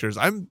awesome pictures.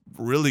 I'm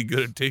really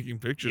good at taking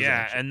pictures. Yeah,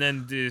 actually. and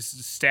then this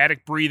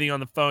static breathing on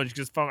the phone. She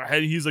gets phone.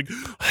 He's like, and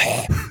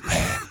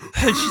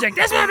she's like,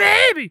 "That's my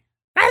baby.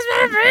 That's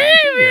my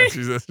baby." Yeah,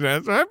 she says,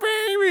 "That's my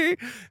baby."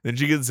 Then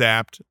she gets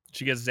zapped.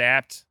 She gets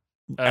zapped.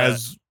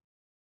 As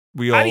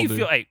How do you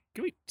feel? Hey,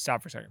 can we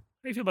stop for a second?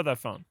 How do you feel about that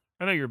phone?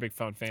 I know you're a big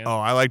phone fan. Oh,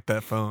 I like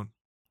that phone.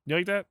 You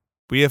like that?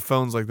 We have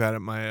phones like that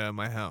at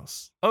my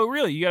house. Oh,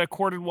 really? You got a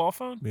corded wall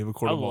phone? We have a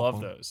corded wall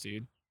phone. I love those,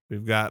 dude. We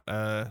got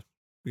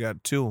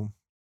two of them.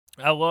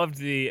 I loved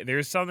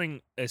there's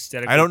something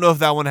aesthetic. I don't know if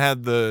that one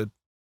had the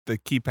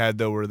keypad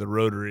though, or the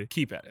rotary.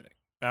 Keypad, I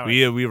think.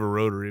 We have a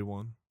rotary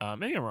one.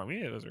 Maybe I'm wrong.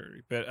 Maybe it was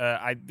rotary. But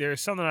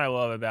there's something I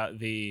love about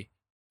the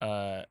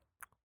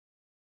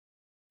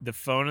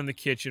phone in the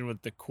kitchen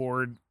with the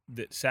cord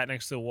that sat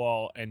next to the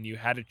wall, and you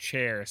had a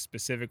chair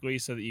specifically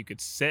so that you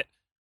could sit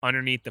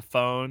underneath the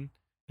phone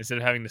instead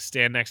of having to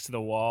stand next to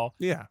the wall.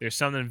 Yeah. There's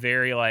something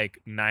very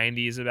like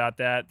 90s about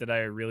that I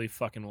really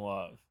fucking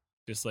love.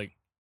 Just like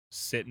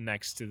sitting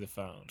next to the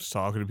phone. Just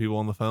talking to people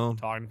on the phone.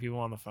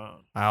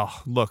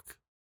 Oh, look.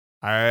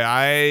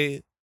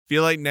 I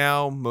feel like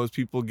now most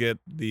people get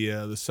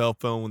the cell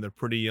phone when they're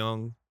pretty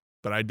young,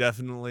 but I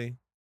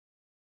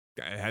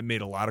had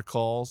made a lot of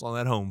calls on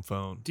that home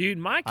phone. Dude,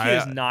 my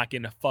kid's not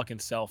getting a fucking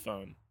cell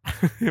phone.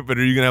 But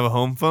are you going to have a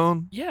home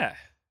phone? Yeah.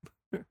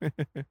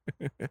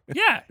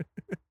 Yeah.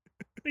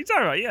 What are you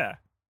talking about? Yeah.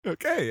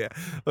 Okay, yeah.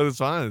 Well, it's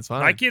fine. It's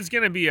fine. My kid's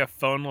going to be a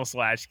phoneless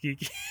latchkey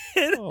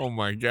kid. Oh,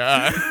 my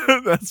God.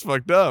 That's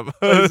fucked up.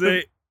 What's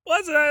that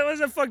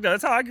fucked up?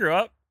 That's how I grew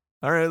up.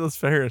 All right, let's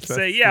fair it.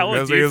 Say, yeah,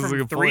 look, dude,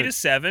 from 3 to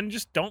 7,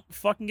 just don't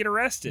fucking get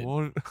arrested.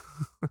 Well,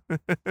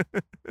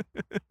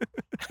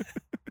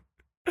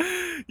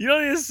 you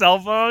don't need a cell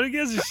phone. Who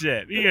gives a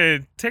shit? You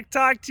gonna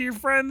TikTok to your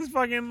friends?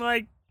 Fucking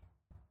like,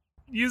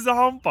 use the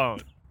home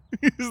phone.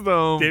 Use the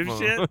home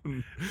dipshit.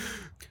 phone.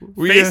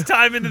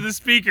 FaceTime into the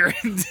speaker.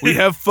 We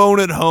have phone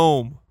at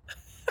home.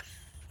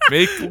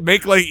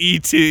 Make like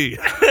ET. We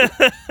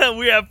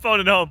have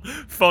phone at home.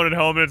 Phone at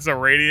home, and it's a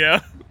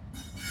radio.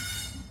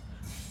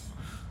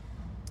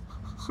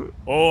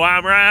 Oh,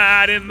 I'm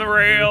riding the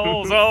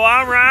rails. Oh,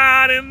 I'm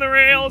riding the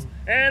rails.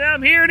 And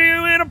I'm here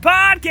doing a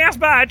podcast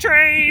by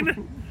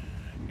train.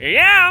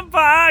 Yeah, I'm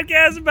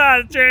podcasting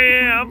by the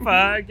train. I'm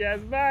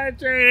podcasting by the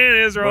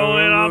train. It's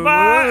rolling on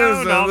by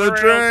on the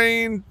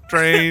train.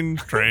 Train.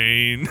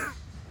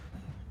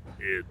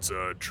 It's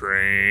a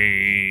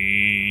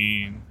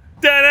train.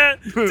 We're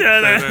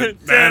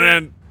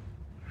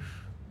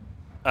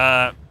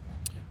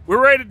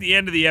right at the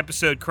end of the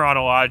episode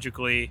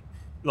chronologically.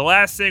 The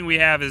last thing we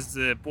have is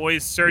the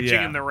boys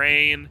searching in the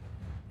rain,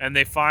 and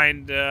they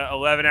find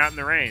 11 out in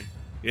the rain.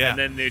 Yeah. And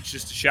then it's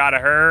just a shot of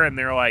her, and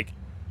they're like,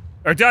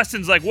 or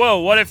Dustin's like,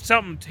 whoa, what if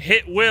something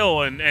hit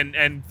Will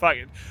and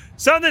fucking,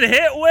 something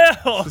hit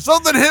Will.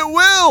 Something hit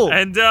Will.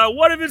 And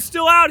what if it's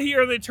still out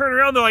here? And they turn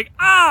around, they're like,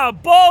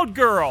 bald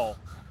girl.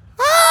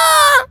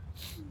 Ah!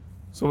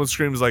 Someone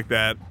screams like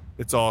that.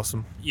 It's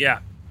awesome.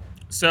 Yeah.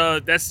 So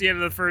that's the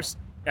end of the first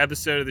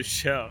episode of the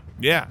show.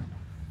 Yeah.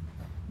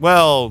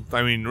 Well,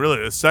 I mean, really,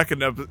 the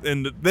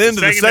end of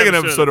the second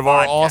episode of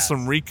our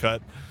awesome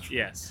recut.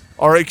 Yes.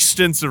 Our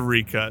extensive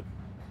recut.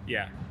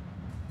 Yeah.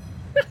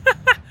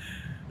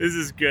 This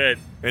is good.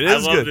 It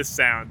is good. I love this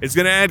sound. It's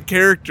gonna add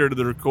character to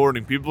the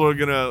recording. People are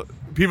gonna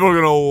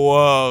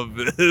love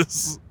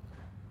this.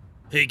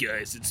 Hey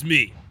guys, it's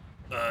me,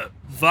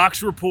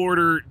 Vox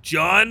reporter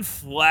John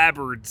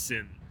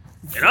Flabbertson.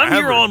 And I'm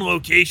here on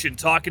location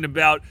talking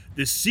about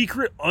the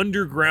secret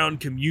underground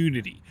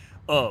community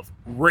of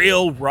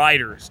rail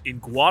riders in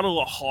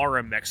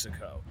Guadalajara,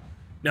 Mexico.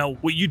 Now,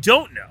 what you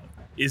don't know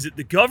is that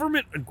the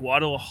government in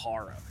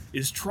Guadalajara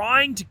is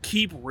trying to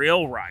keep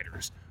rail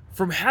riders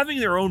from having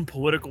their own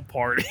political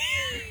party.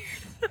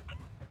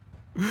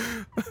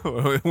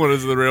 What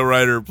is the rail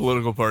rider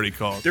political party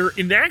called? They're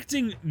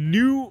enacting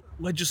new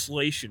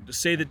legislation to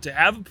say that to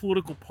have a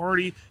political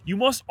party, you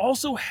must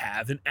also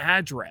have an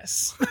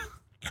address.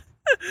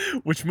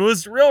 Which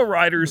most rail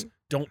riders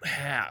don't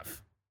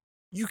have.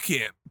 You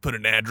can't put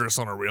an address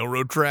on a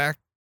railroad track.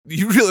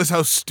 You realize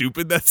how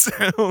stupid that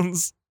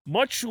sounds?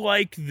 Much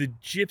like the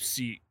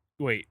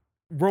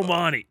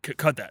Romani,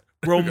 cut that.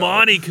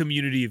 Romani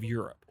community of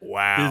Europe.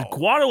 Wow. The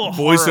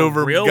Guadalajara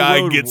voiceover Railroad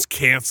guy gets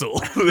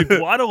canceled. The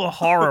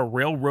Guadalajara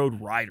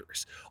Railroad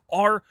Riders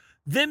are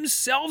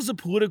themselves a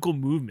political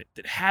movement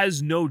that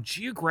has no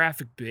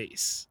geographic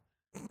base.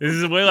 This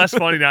is way less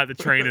funny now that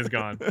the train is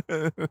gone.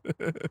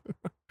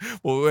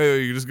 Well,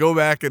 wait, you just go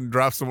back and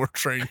drop some more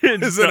train noise.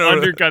 Just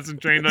undercut some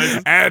train noise.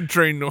 Add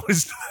train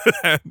noise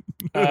to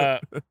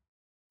that.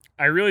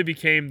 I really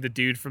became the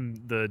dude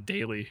from The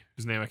Daily,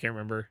 whose name I can't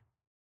remember.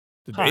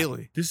 The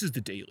Daily? This is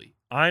The Daily.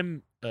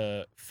 I'm,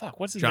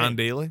 what's his name? John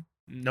Daly?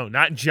 No,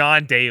 not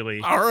John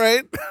Daly. All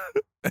right.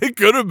 It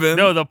could have been.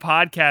 No, the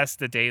podcast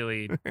The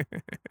Daily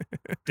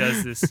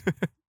does this.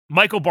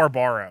 Michael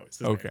Barbaro is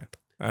his name.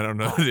 I don't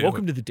know.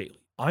 Welcome to The Daily.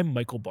 I'm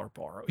Michael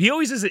Barbaro. He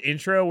always has an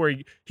intro where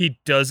he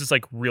does this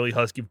like really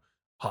husky,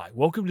 hi,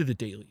 welcome to The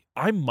Daily.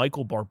 I'm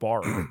Michael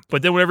Barbaro.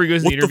 But then whenever he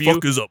goes to the interview,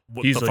 what the fuck is up?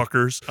 What the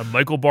fuckers? I'm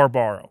Michael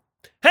Barbaro.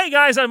 Hey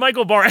guys, I'm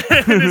Michael Barbaro.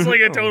 It's like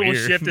a total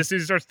shift as soon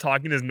as he starts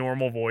talking his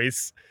normal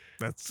voice.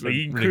 That's like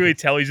you can clearly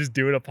tell he's just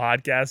doing a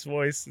podcast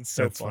voice. It's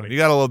so funny. You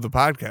gotta love the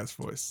podcast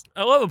voice.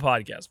 I love a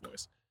podcast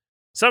voice.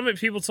 Some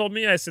people told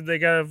me, I said you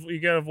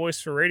got a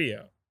voice for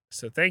radio.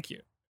 So thank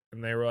you.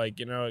 And they were like,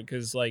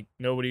 because like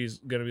nobody's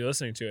gonna be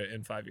listening to it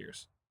in 5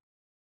 years.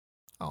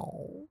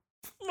 Oh,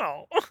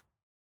 no.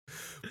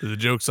 The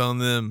joke's on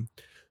them.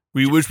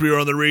 We wish we were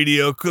on the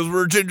radio because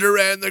we're Ginger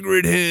Rat and the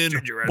Grid Hen.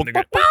 Ginger Rat and the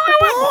Grid.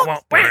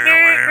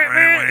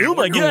 Oh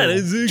my God!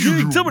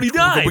 Somebody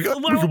died.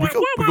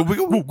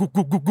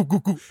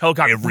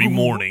 Helicopter every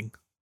morning.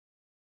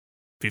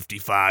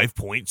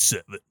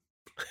 55.7.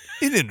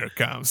 An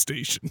intercom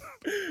station.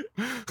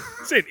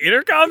 It's an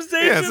intercom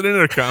station? Yeah, it's an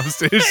intercom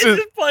station. It's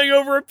just playing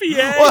over a PA.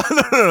 Well,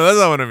 no, that's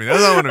not what I mean.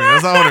 That's not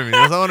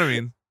what I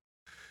mean.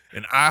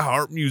 An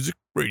iHeart Music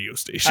radio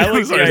station. I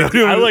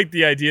like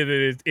the idea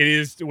that it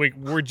is like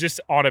we're just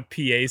on a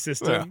PA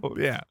system. Well,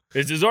 yeah.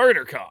 This is our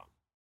intercom.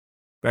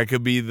 That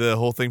could be the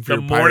whole thing for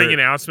the morning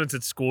announcements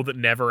at school that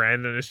never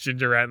end, and it's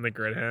Ginger Rat and the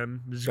Grid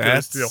Hen. Just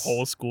goes through the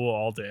whole school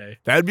all day.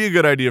 That'd be a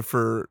good idea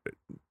for,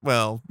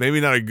 well, maybe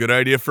not a good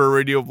idea for a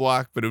radio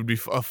block, but it would be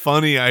a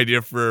funny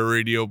idea for a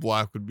radio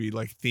block. Would be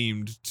like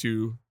themed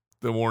to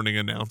the morning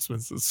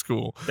announcements at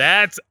school.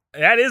 That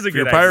is a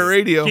good idea. Pirate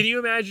radio. Can you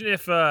imagine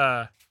if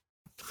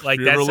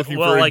like if you're looking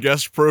for a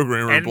guest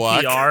programmer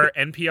block?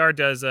 NPR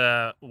does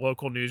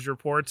local news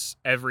reports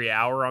every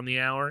hour on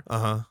the hour.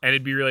 And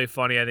it'd be really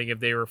funny, I think,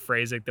 if they were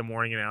phrased like the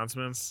morning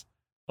announcements.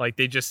 Like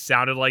they just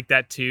sounded like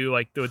that too,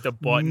 like with the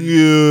button.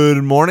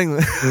 Good morning.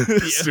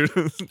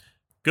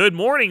 Good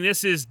morning.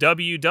 This is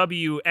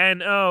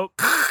WWNO.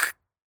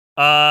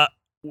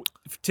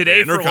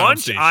 Today for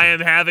lunch, I am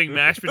having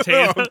mashed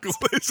potatoes.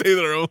 They say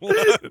their own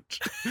lunch.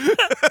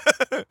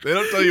 They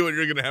don't tell you what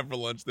you're going to have for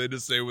lunch. They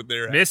just say what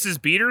they're having.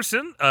 Mrs.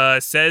 Peterson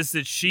says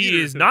that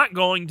she is not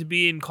going to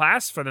be in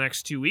class for the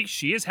next 2 weeks.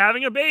 She is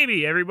having a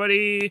baby.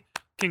 Everybody,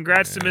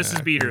 congrats to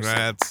Mrs. Peterson.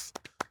 Congrats.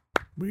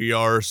 We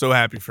are so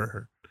happy for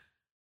her.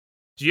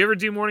 Do you ever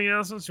do morning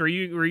announcements? Were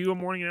you a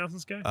morning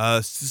announcements guy?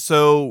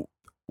 So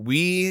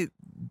we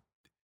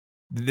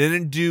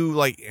didn't do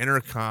like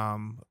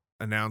intercom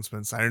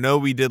announcements. I know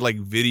we did like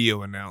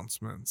video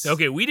announcements.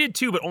 Okay, we did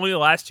too, but only the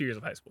last 2 years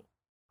of high school.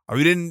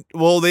 We didn't.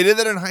 Well, they did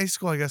that in high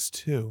school, I guess,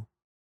 too.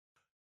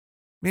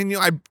 Man,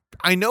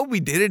 I know we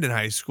did it in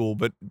high school,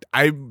 but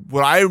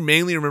what I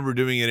mainly remember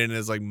doing it in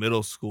is like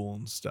middle school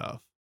and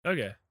stuff.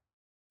 Okay,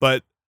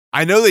 but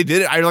I know they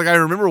did it. I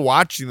remember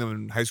watching them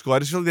in high school. I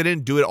just feel like they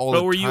didn't do it all the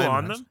time. But were you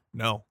on them?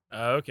 No.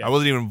 Oh, okay. I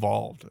wasn't even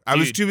involved. I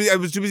was too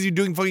busy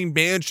doing fucking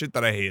band shit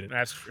that I hated.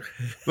 That's true.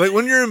 Like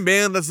when you're in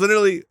band, that's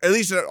literally, at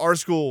least at our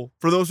school,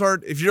 for those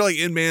part, if you're like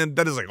in band,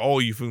 that is like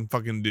all you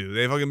fucking do.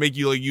 They fucking make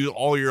you like use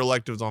all your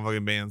electives on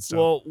fucking band stuff.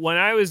 Well, when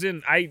I was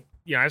in, I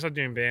started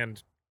doing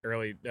band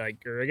early,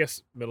 or I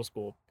guess middle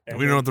school.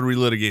 We don't have to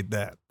relitigate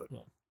that. But.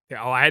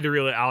 I had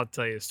to I'll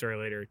tell you a story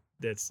later.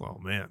 That's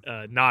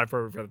not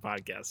appropriate for the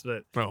podcast,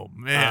 but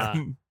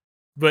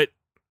but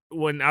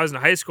when I was in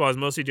high school, I was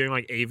mostly doing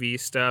like AV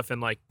stuff, and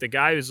like the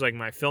guy who's like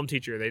my film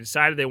teacher, they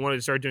decided they wanted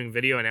to start doing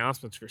video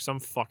announcements for some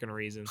fucking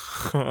reason.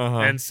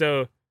 And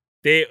so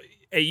it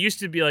used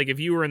to be like if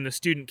you were in the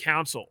student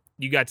council,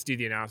 you got to do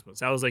the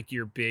announcements. That was like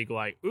your big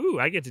like, ooh,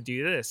 I get to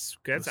do this.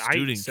 That's the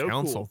student so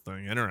council cool.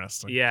 thing.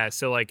 Interesting. Yeah,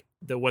 so like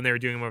when they were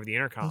doing them over the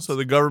intercom. So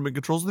the government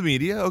controls the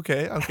media.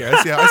 Okay. I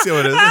see how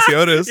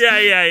it is.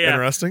 Yeah.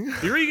 Interesting.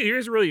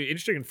 Here's really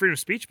interesting in freedom of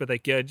speech, but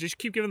like just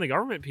keep giving the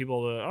government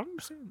people the. I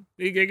understand.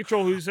 They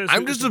control who says.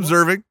 I'm just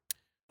observing.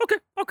 Okay,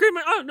 I'll create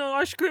my. Oh no,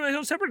 I should create my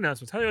own separate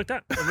announcements. How do you like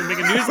that? I'm gonna make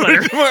a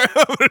newsletter.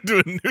 I'm gonna do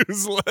a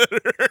newsletter,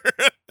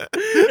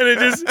 and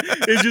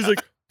it's just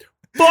like.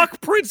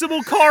 Fuck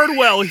Principal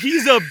Cardwell.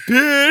 He's a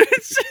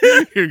bitch.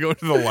 You're going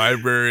to the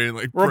library and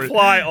like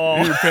reply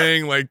all. You're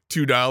paying like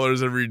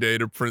 $2 every day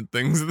to print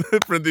things,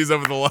 print these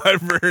up at the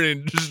library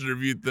and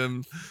distribute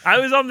them. I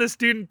was on the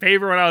student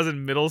paper when I was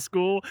in middle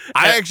school.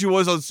 I actually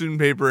was on student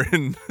paper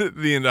in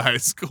the end of high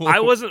school. I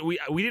wasn't. We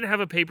didn't have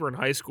a paper in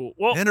high school.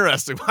 Well,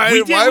 interesting.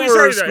 Why were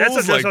our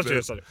schools like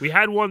this? We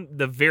had one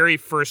the very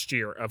first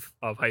year of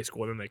high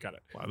school, and then they cut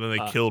it. Wow, then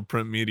they killed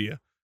print media.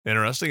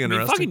 Interesting.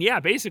 Fucking yeah,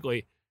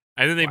 basically.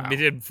 And then they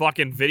did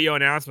fucking video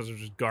announcements, which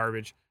was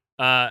garbage.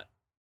 The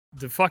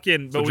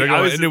fucking. But check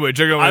out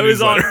my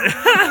newsletter.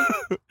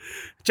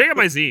 Check out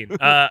my zine.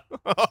 Oh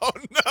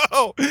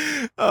no!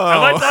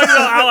 Have I talked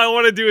about how I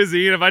want to do a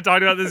zine? Have I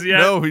talked about this yet?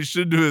 No, we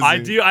should do a zine. I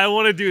do. I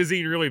want to do a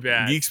zine really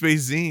bad. Geek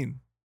Space Zine.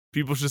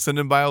 People should send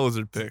in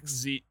BioLizard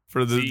pics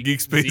for the Geek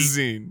Space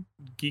Zine.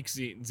 Geek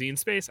Zine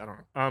Space. I don't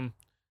know.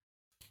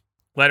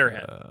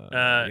 Letterhead.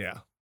 Yeah.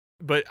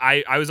 But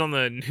I was on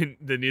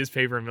the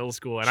newspaper in middle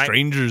school, and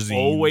Stranger I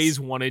always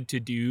wanted to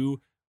do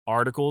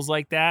articles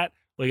like that.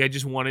 Like I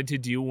just wanted to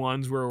do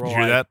ones where we're you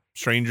hear that?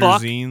 Stranger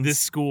fuck Zines. This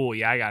school,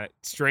 yeah, I got it.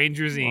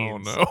 Stranger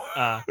Zines. Oh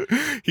no!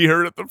 He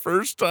heard it the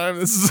first time.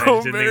 This is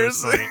so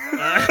embarrassing. No,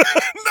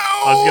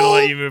 I was gonna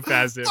let you move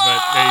past it, but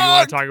hey, you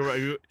want to talk about?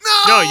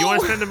 No, you want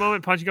to spend a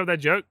moment punching up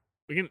that joke?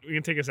 We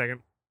can take a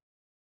second.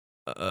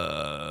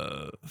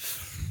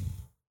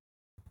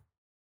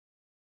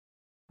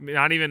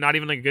 Not even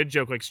like a good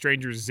joke like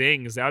Stranger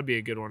Zings. That would be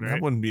a good one, right?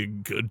 That wouldn't be a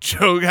good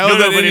joke. How is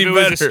that any but if it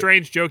better? was a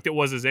strange joke that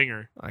was a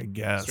zinger. I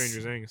guess. Stranger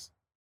Zings.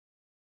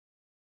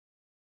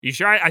 You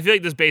sure? I feel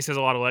like this base has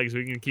a lot of legs.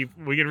 We can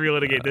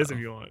relitigate this if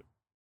you want.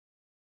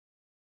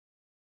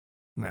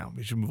 No,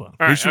 we should move on.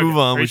 Right, we should move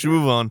on. We should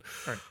move on.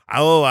 Right.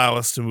 I'll allow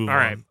us to move on.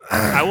 All right.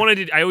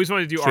 I always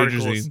wanted to do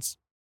articles.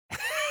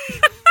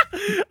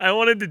 I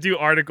wanted to do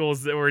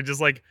articles that were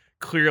just like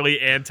clearly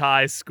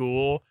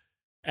anti-school,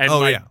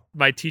 and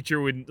my teacher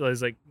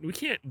was like, "We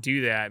can't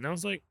do that," and I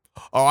was like,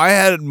 "Oh, I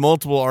had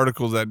multiple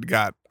articles that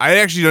got. I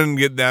actually didn't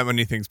get that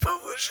many things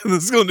published in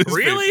the school newspaper.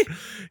 Really?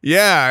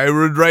 Yeah, I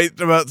would write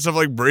about stuff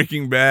like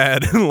Breaking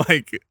Bad, and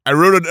like I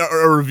wrote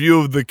a review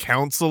of The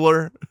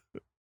Counselor,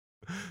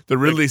 the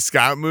Ridley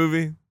Scott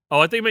movie. Oh,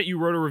 I think you meant you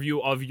wrote a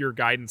review of your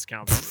guidance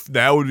counselor.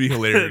 That would be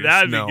hilarious.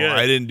 That'd be good.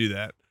 I didn't do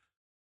that.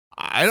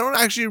 I don't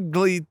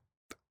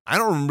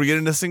remember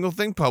getting a single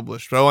thing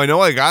published. Oh, I know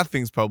I got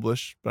things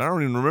published, but I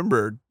don't even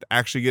remember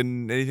actually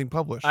getting anything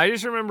published. I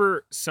just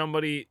remember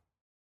somebody.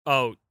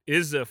 Oh, it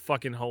is a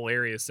fucking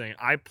hilarious thing.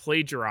 I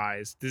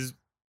plagiarized.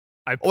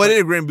 I did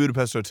a Grand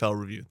Budapest Hotel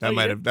review. That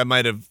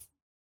might have.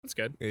 That's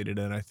good. Aided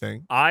in, I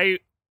think. I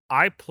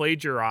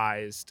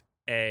plagiarized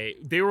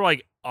they were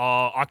like,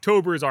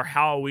 October is our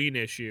Halloween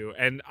issue,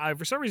 and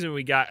for some reason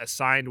we got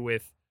assigned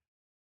with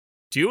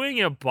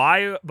doing a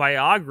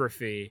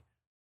biography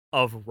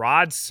of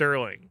Rod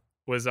Serling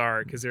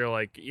because they're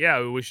like,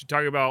 yeah, we should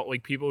talk about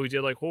like people who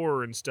did like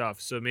horror and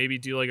stuff, so maybe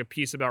do like a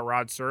piece about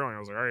Rod Serling. I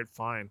was like, all right,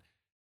 fine.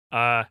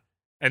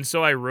 And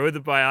so I wrote the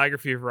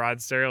biography of Rod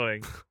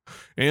Serling.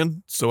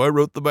 And so I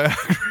wrote the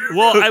biography.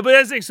 Well, but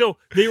that's the thing. So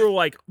they were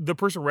like, the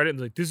person read it and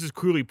was like, this is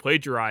clearly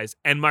plagiarized.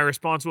 And my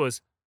response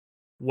was,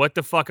 what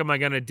the fuck am I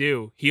going to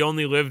do? He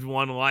only lived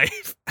one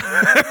life.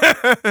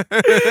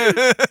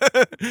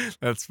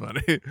 That's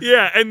funny.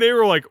 Yeah. And they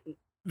were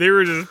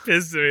just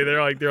pissed at me.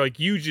 They're like,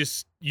 you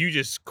just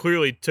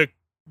clearly took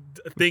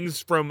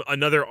things from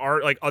other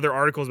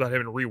articles about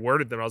him and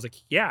reworded them. I was like,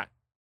 yeah.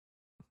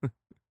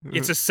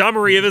 It's a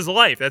summary of his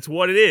life. That's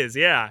what it is.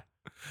 Yeah.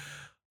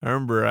 I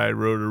remember I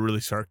wrote a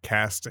really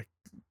sarcastic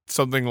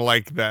something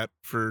like that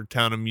for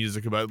Town of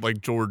Music about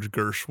like George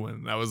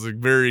Gershwin. That was like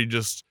very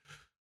just.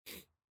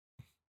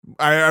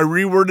 I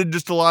reworded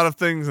just a lot of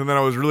things, and then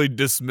I was really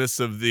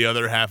dismissive of the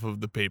other half of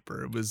the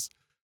paper.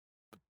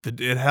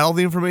 It had all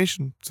the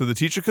information, so the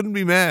teacher couldn't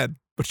be mad,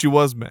 but she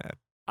was mad.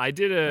 I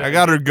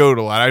got her goat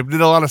a lot. I did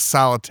a lot of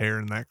solitaire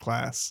in that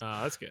class.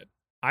 Oh, that's good.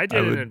 I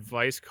did an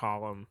advice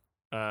column.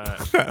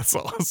 That's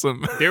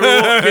awesome.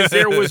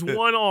 There was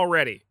one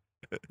already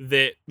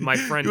that my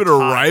friend. You had a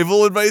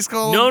rival advice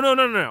column?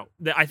 No.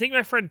 I think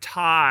my friend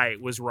Ty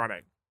was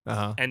running,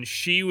 and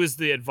she was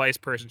the advice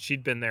person.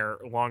 She'd been there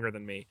longer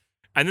than me.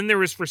 And then there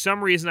was, for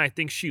some reason, I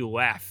think she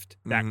left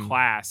that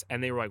class,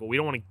 and they were like, well, we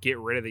don't want to get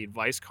rid of the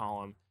advice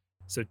column.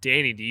 So,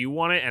 Danny, do you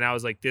want it? And I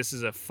was like, this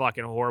is a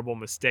fucking horrible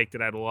mistake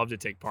that I'd love to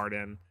take part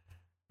in.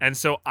 And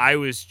so I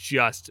was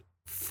just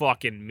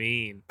fucking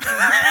mean.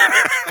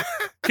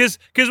 Because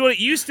what it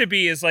used to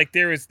be is like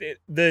there was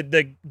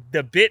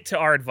the bit to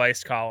our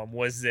advice column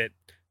was that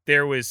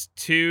there was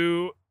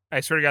two. I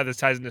swear to God, this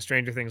ties into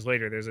Stranger Things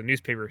later. There's a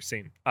newspaper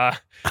scene.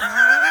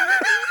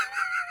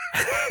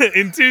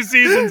 In 2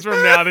 seasons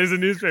from now, there's a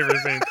newspaper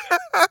scene.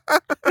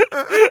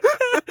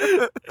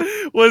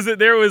 Was that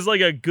there was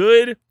like a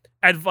good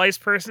advice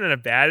person and a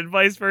bad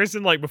advice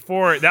person? Like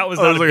before, that was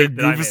not like a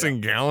Goofus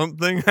and Gallant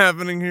thing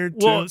happening here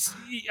too. Well,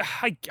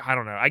 I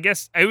don't know. I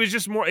guess it was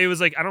just more. It was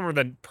like I don't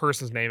remember the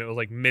person's name. It was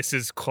like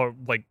Mrs.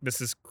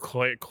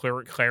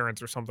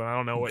 Clarence or something. I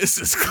don't know what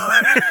Mrs.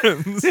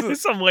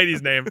 Clarence. Some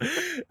lady's name,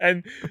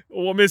 and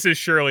Mrs.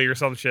 Shirley or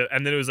some shit.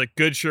 And then it was like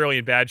Good Shirley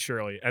and Bad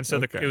Shirley, and so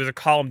it was a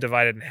column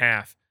divided in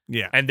half.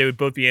 Yeah, and they would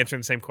both be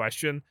answering the same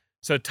question.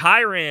 So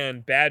Ty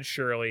ran Bad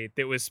Shirley.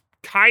 That was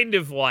kind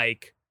of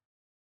like,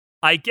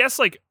 I guess,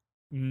 like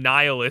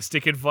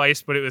nihilistic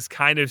advice, but it was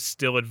kind of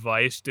still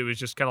advice. It was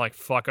just kind of like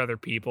fuck other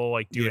people,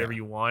 like do whatever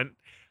you want.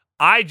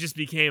 I just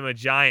became a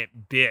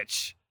giant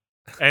bitch.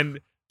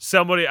 And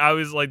I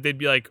was like, they'd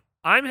be like,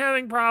 I'm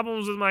having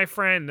problems with my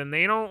friend and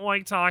they don't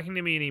like talking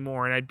to me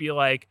anymore. And I'd be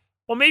like,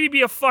 well, maybe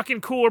be a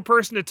fucking cooler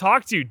person to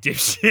talk to,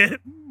 dipshit.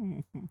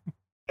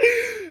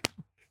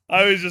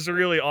 I was just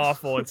really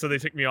awful, and so they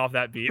took me off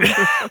that beat.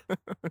 I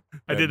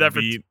did that for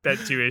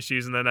 2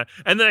 issues, and then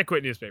I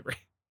quit newspaper.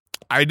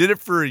 I did it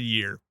for a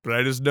year, but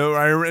I just know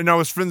and I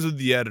was friends with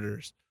the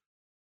editors.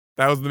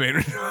 That was the main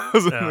reason I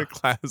was in the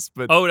class.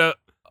 But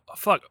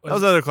fuck, that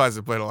was another class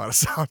that played a lot of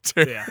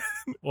solitaire. Yeah.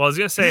 Well, I was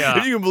gonna say,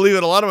 if you can believe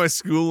it, a lot of my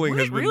schooling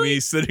has been me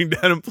sitting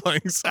down and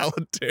playing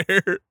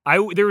solitaire.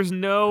 There was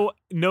no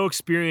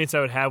experience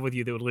I would have with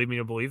you that would lead me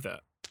to believe that.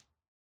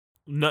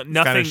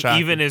 Nothing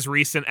even as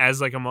recent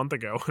as like a month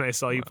ago when I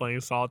saw you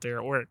playing solitaire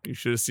at work. You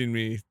should have seen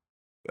me.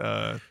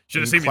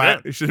 Should have seen me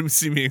then. You should have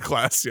seen me in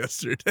class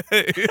yesterday.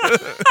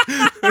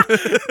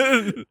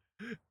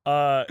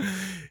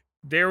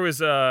 There was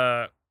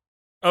so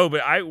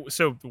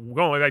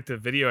going way back to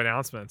video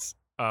announcements.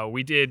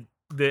 We did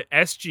the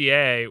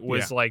SGA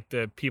was like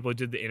the people who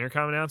did the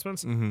intercom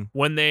announcements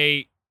when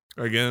they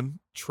again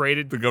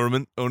traded the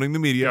government owning the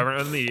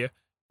media.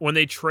 when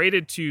they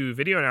traded to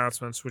video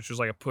announcements, which was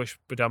like a push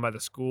done by the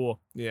school,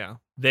 Yeah.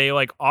 they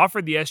like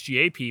offered the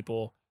SGA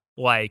people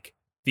like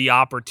the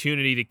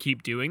opportunity to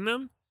keep doing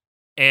them.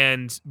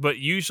 But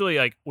usually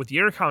like with the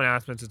intercom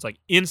announcements, it's like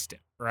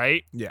instant,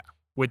 right? Yeah.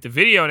 With the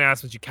video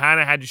announcements, you kind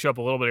of had to show up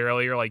a little bit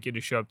earlier. Like you had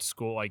to show up to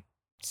school like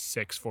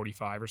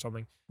 6:45 or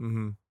something.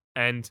 Mm-hmm.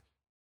 And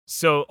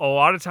so a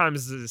lot of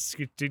times the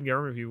student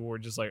government people were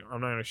just like,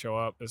 I'm not going to show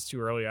up. It's too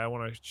early. I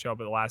want to show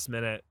up at the last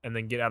minute and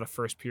then get out of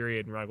first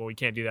period. And we're like, well, we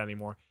can't do that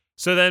anymore.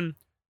 So then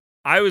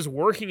I was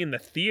working in the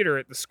theater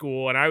at the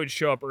school and I would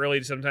show up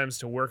early sometimes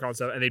to work on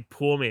stuff and they'd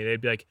pull me.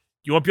 They'd be like,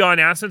 you want to be on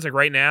announcements like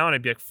right now? And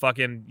I'd be like,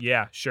 fucking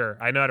yeah, sure.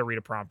 I know how to read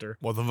a prompter.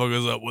 What the fuck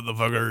is up with the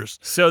fuckers?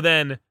 So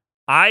then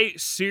I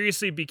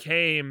seriously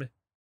became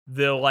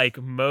the like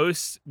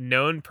most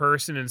known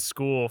person in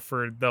school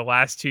for the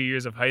last 2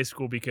 years of high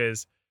school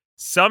because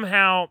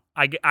somehow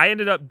I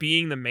ended up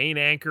being the main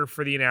anchor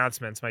for the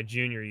announcements my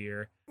junior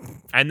year.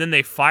 And then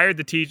they fired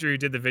the teacher who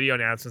did the video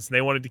announcements and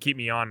they wanted to keep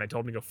me on. And I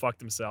told them to go fuck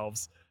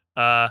themselves.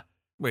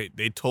 Wait,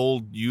 they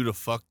told you to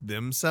fuck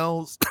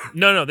themselves?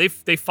 No, they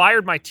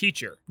fired my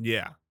teacher.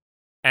 Yeah.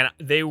 And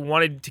they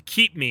wanted to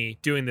keep me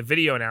doing the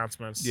video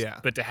announcements, yeah,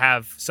 but to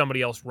have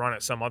somebody else run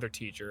it, some other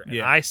teacher. And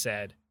yeah. I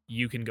said,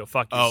 you can go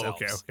fuck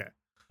yourselves. Oh, okay.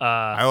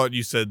 I thought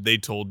you said they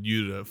told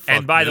you to fuck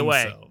And by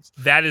themselves.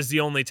 the way, that is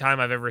the only time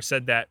I've ever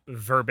said that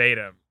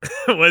verbatim.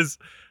 Was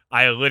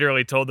I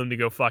literally told them to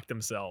go fuck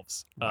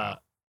themselves, wow.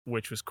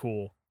 Which was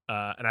cool.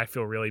 And I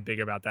feel really big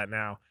about that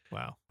now.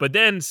 Wow. But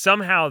then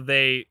somehow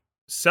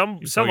some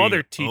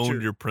other teacher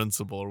owned your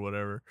principal or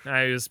whatever.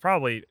 I was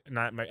probably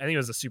not I think it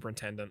was the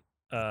superintendent.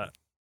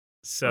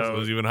 So it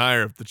was even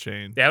higher up the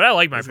chain. Yeah, but I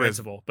like my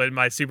principal, but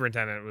my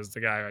superintendent was the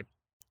guy I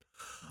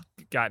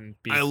gotten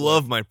beat. I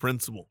love my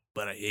principal,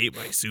 but I hate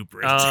my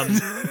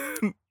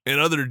superintendent. And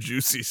other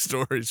juicy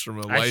stories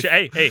from my life.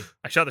 Hey,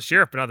 I shot the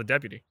sheriff, but not the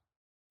deputy.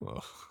 Oh.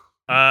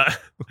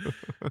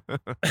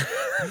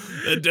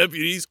 The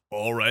deputy's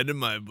all right in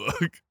my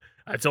book.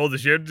 I told the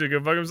sheriff to go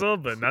fuck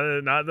himself, but not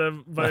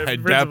the I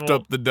principal. dapped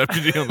up the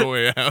deputy on the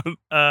way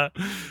out.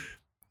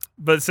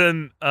 But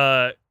then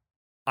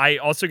I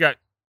also got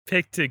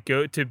picked to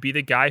go to be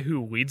the guy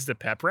who leads the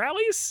pep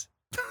rallies.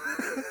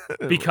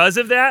 Because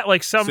of that,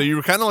 like so you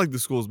were kind of like the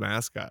school's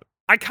mascot.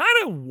 I kind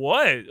of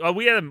was.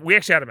 We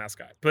actually had a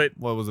mascot, but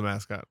what was the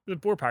mascot? The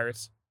Boar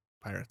Pirates.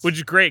 Pirates, which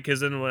is great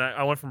because then when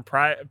I went from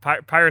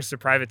pirates to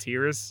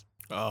privateers.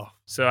 Oh,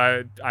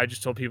 so I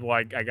just told people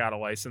I got a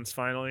license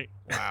finally.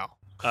 Wow.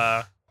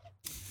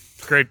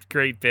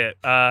 Great bit.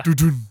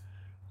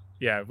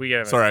 Yeah, we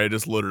get. Sorry, I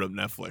just loaded up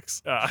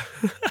Netflix.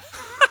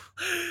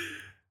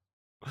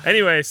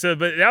 Anyway,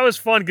 but that was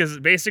fun because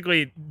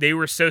basically they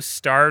were so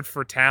starved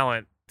for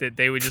talent that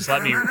they would just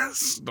let me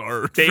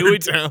starved.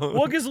 Talent.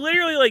 Well, because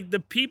literally, like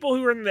the people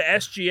who were in the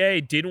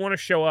SGA didn't want to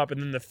show up,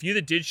 and then the few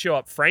that did show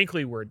up,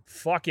 frankly, were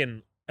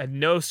fucking had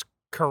no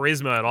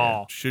charisma at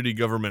all. Shitty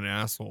government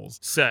assholes.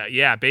 So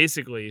yeah,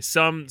 basically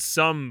some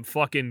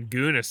fucking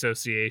goon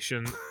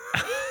association.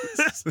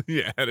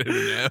 Yeah, I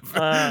didn't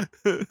have.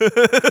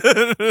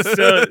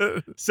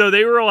 So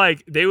they were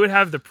like, they would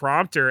have the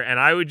prompter, and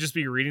I would just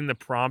be reading the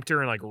prompter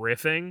and like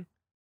riffing,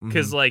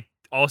 because like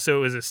also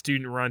it was a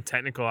student-run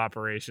technical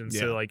operation,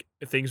 so like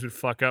things would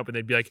fuck up, and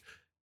they'd be like,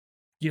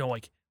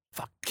 like,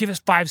 fuck, give us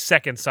 5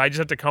 seconds. So I just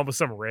have to come up with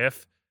some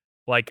riff.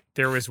 Like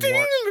there was one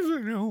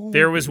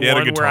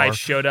where I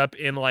showed up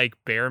in like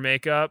bear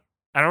makeup.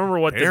 I don't remember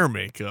what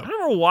makeup. I don't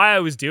remember why I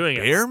was doing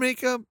it. Bear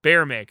makeup.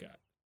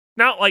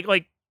 Not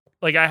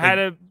like I had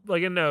a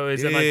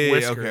nose and like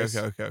whiskers.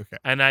 Okay.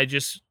 And I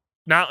just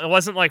it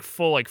wasn't like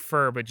full like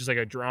fur, but just like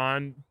a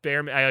drawn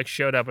bear. I like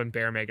showed up in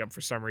bear makeup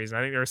for some reason.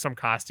 I think there was some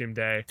costume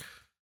day,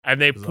 and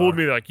they pulled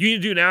me like, you need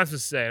to do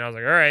announcements today, and I was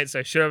like, all right. So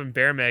I showed up in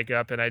bear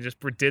makeup, and I just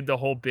did the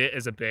whole bit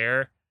as a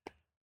bear.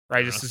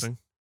 Right,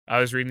 I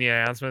was reading the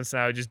announcements,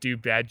 and I would just do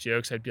bad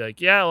jokes. I'd be like,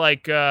 yeah,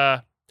 like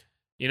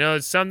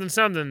it's something,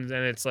 and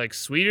it's like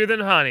sweeter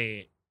than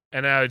honey.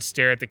 And I would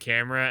stare at the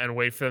camera and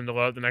wait for them to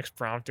load up the next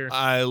prompter.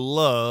 I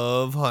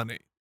love honey.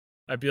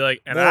 I'd be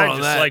like, and I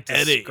just like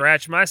to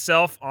scratch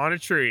myself on a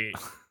tree.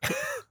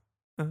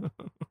 I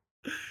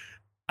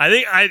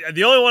think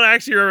the only one I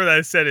actually remember that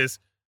I said is,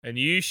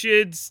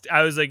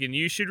 I was like, and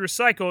you should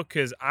recycle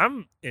because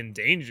I'm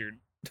endangered.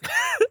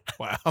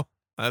 Wow.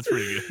 That's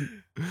pretty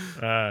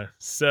good.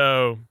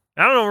 So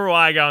I don't know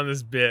why I got on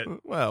this bit.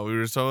 Well, we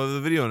were talking about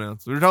the video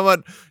announcements. We were talking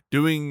about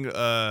doing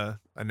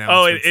announcements.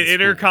 Oh, an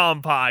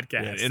intercom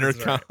podcast. Yeah,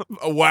 intercom. Right.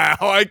 Oh, wow,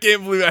 I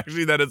can't believe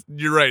actually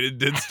you're right. It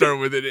did start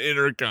with an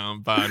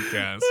intercom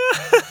podcast.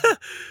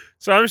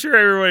 So I'm sure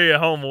everybody at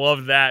home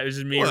loved that. It was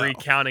just me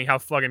recounting how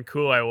fucking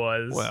cool I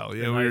was. Well,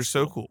 yeah, we were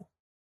so cool.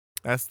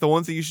 That's the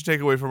one thing you should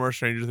take away from our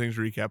Stranger Things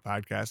recap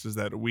podcast is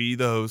that we,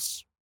 the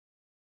hosts,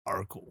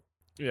 are cool.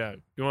 Yeah.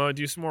 You want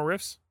to do some more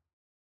riffs?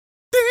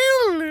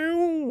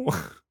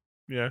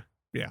 Yeah.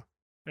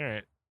 All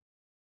right.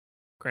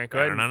 Grant, go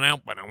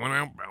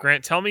ahead.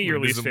 Grant, tell me your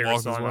least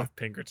favorite song off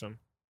Pinkerton.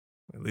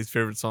 My least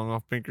favorite song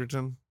off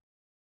Pinkerton?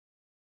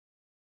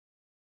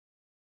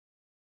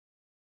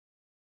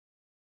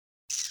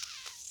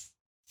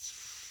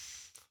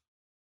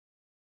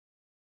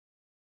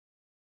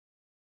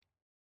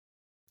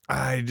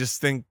 I just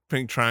think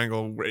Pink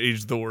Triangle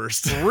aged the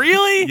worst.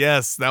 Really?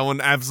 Yes, that one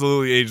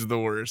absolutely aged the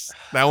worst.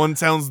 That one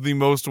sounds the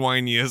most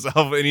whiniest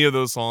of any of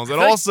those songs. And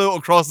also,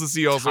 Across the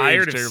Sea also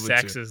aged terribly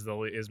Tired of Sex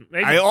too. is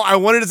maybe. I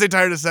wanted to say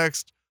Tired of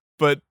Sex,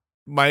 but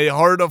in my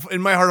heart of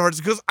hearts,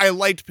 because I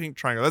liked Pink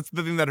Triangle. That's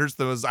the thing that hurts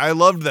the most. I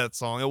loved that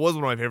song. It was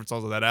one of my favorite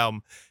songs of that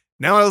album.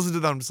 Now I listen to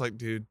that, I'm just like,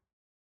 dude,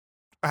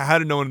 how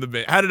did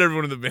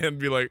everyone in the band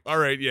be like, all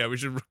right, yeah, we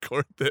should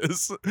record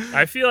this?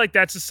 I feel like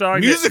that's a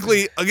song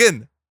musically,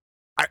 again,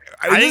 I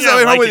think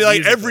I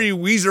like every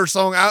Weezer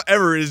song out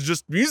ever is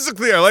just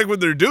musically, I like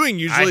what they're doing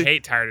usually. I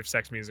hate Tired of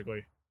Sex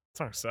musically. That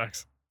song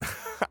sucks.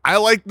 I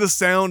like the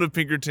sound of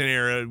Pinkerton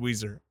era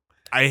Weezer.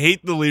 I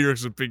hate the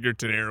lyrics of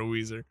Pinkerton era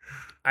Weezer.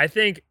 I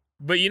think,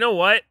 but you know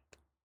what?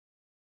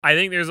 I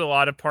think there's a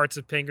lot of parts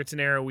of Pinkerton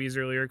era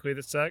Weezer lyrically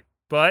that suck,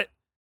 but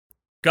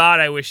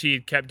God, I wish he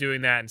kept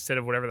doing that instead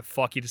of whatever the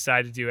fuck he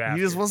decided to do after.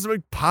 He just wants to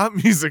make pop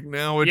music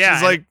now, which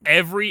is like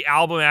every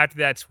album after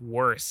that's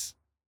worse.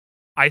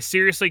 I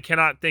seriously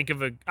cannot think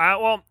of I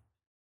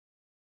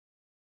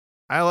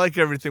like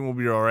Everything Will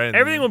Be All Right.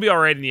 Everything Will Be All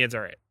Right in the end's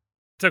all right.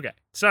 It's okay.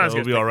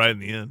 It'll be all right in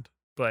the end.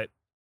 But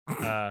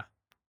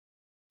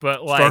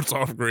like starts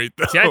off great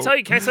though. Can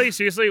I tell you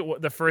seriously?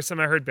 The first time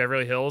I heard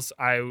Beverly Hills,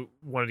 I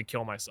wanted to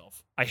kill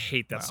myself. I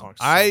hate that song.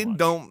 So I much.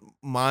 don't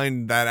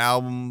mind that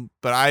album,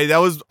 but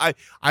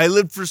I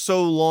lived for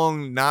so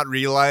long not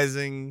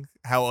realizing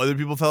how other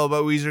people felt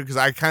about Weezer because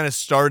I kind of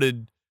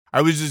started.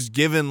 I was just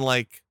given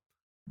like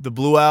the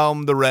Blue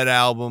Album, the Red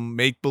Album,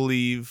 Make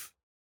Believe.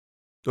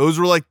 Those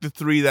were like the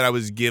three that I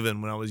was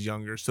given when I was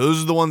younger. So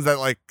those are the ones that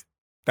like.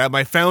 That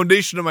my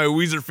foundation of my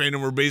Weezer fandom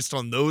were based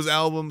on those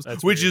albums,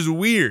 which is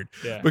weird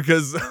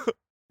because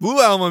Blue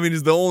Album, I mean,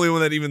 is the only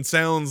one that even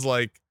sounds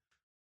like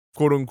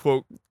quote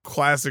unquote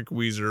classic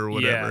Weezer or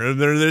whatever. And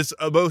there's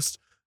most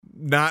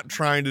not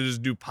trying to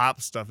just do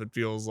pop stuff. It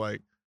feels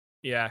like,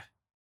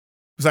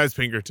 besides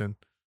Pinkerton,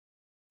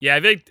 I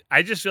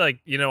just feel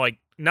like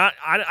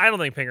I don't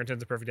think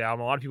Pinkerton's a perfect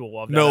album. A lot of people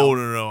love that.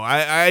 No.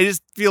 I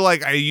just feel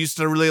like I used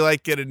to really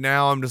like it, and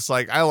now I'm just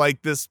like I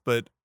like this,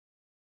 but.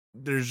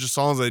 There's just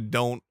songs I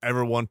don't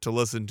ever want to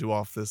listen to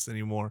off this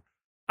anymore.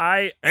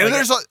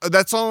 There's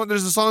a song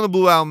on the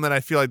Blue Album that I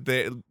feel like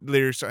the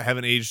lyrics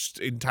haven't aged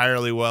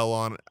entirely well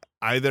on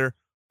either.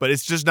 But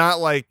it's just not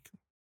like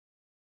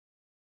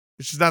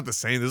it's just not the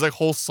same. There's like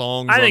whole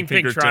songs. I think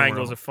Pink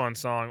Triangle is a fun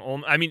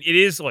song. I mean, it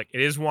is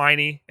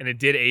whiny and it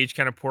did age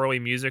kind of poorly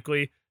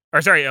lyrically.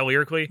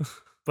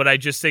 But I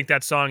just think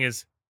that song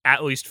is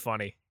at least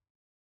funny.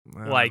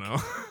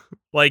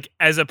 Like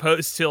as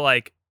opposed to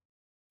like.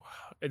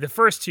 The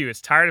first two,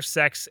 it's Tired of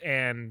Sex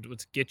and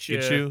what's Get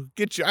You.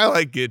 Get You. I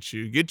like Get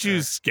You. Get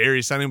You's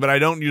scary sounding, but I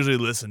don't usually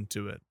listen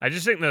to it. I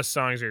just think those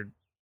songs are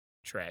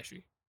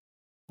trashy.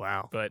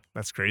 Wow. But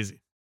that's crazy.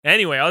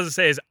 Anyway, all I was going to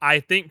say is I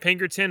think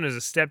Pinkerton is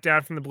a step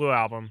down from the Blue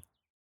Album.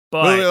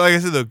 But like I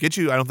said, though, Get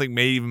You, I don't think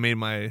even made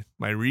my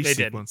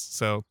re-sequence.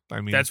 So,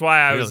 I mean. That's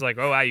why I was like,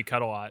 oh, wow, you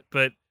cut a lot.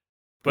 But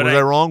was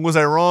I wrong? Was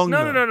I wrong?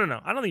 No. I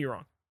don't think you're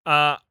wrong.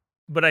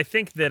 But I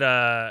think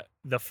that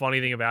the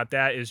funny thing about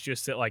that is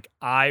just that, like,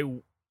 I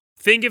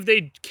think if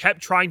they kept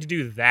trying to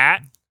do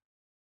that,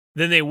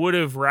 then they would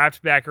have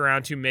wrapped back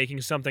around to making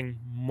something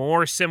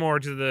more similar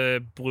to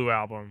the Blue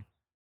Album,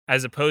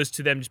 as opposed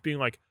to them just being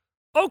like,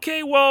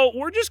 okay, well,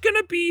 we're just going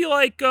to be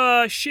like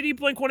shitty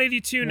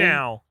Blink-182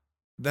 now.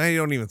 They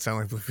don't even sound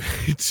like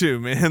Blink-182,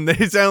 man.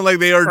 They sound like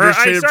they are just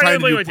straight up trying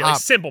to do pop.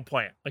 Like Simple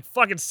Plan. Like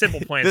fucking Simple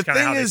Plan is kind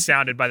of how they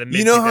sounded by the mid-2000s.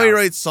 You know how he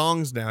writes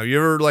songs now? You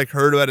ever like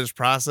heard about his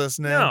process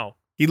now? No.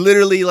 He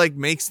literally like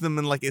makes them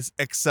in like his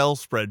Excel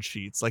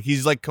spreadsheets. Like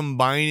he's like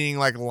combining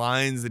like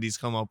lines that he's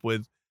come up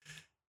with.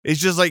 It's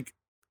just like,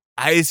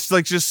 it's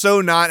like just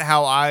so not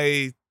how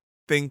I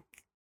think.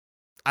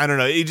 I don't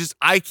know.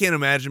 I can't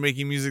imagine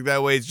making music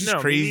that way. It's just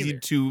crazy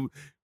to.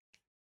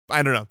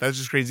 I don't know. That's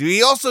just crazy.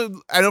 He also,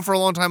 I know for a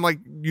long time, like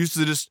used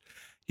to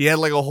he had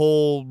like a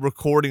whole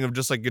recording of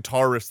just like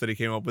guitar riffs that he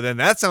came up with, and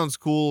that sounds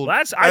cool.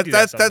 That's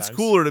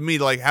cooler to me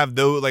to like have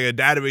those like a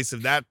database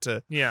of that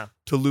to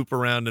loop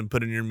around and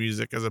put in your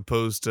music as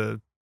opposed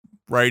to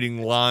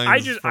writing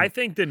lines. I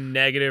think the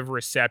negative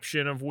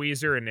reception of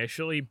Weezer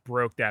initially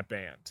broke that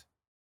band,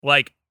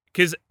 like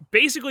because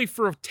basically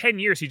for 10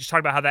 years he just talked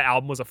about how that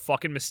album was a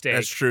fucking mistake.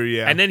 That's true,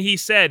 yeah. And then he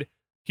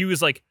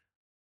was like,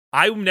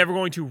 I'm never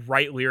going to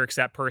write lyrics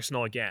that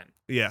personal again.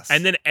 Yes.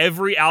 And then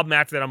every album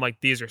after that, I'm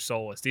like, these are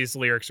soulless. These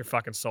lyrics are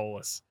fucking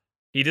soulless.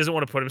 He doesn't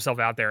want to put himself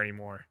out there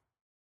anymore.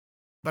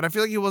 But I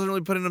feel like he wasn't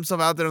really putting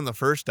himself out there on the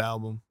first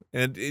album.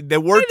 And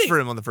it worked for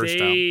him on the first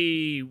album.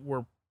 They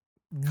were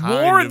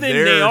more than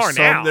they are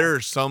now. There are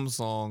some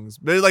songs.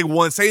 There's like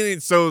one, Saying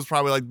It So is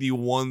probably like the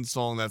one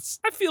song that's.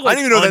 I feel like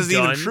I don't even know if that's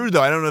even true,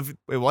 though. I don't know if.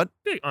 Wait, what?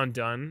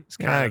 Undone.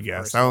 I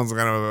guess. That one's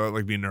kind of about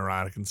like being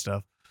neurotic and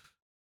stuff.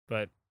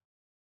 But.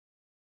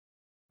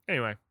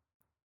 Anyway,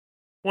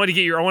 I want to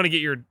get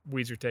your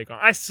Weezer take on.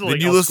 I still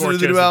think El Scorcho is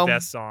the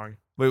best song.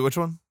 Wait, which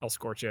one? El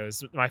Scorcho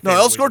is my favorite. No,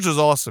 El Scorcho is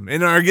awesome,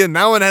 and again,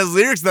 that one has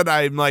lyrics that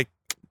I'm like,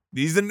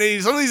 some of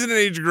these didn't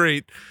age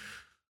great.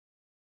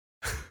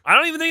 I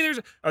don't even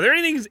think are there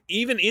any things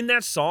even in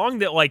that song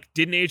that like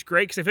didn't age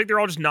great? Because I think they're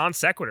all just non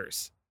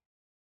sequiturs.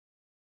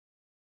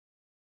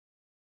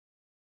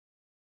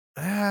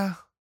 Yeah.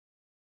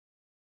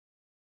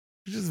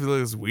 I just feel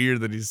like it's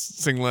weird that he's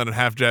singing out a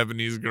half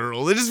Japanese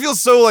girl. It just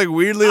feels so like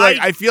weirdly like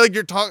I feel like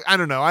you're talking. I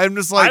don't know. I'm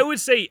just like I would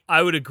say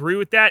I would agree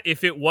with that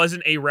if it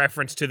wasn't a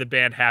reference to the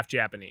band Half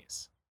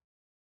Japanese.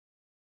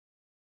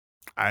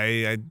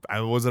 I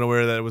wasn't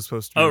aware that it was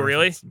supposed to be. Oh,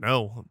 really?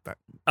 No.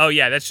 Oh,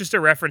 yeah. That's just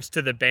a reference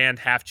to the band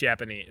Half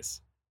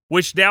Japanese.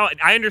 Which now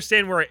I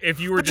understand where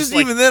if you were but just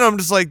like, even then, I'm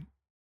just like,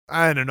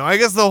 I don't know. I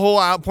guess the whole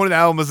point of the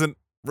album isn't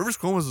Rivers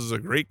Cuomo's is a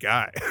great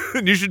guy,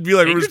 and you should be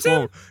like Rivers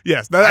Cuomo.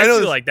 Yes, I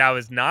know. Feel like that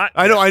was not.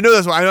 I know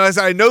that's why.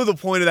 I know the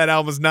point of that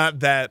album is not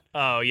that.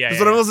 Oh yeah. Because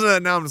when I'm listening to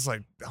that now, I'm just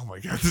like, oh my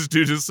god, this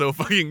dude is so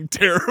fucking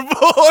terrible.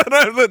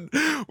 And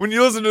when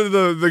you listen to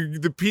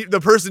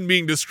the person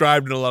being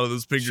described in a lot of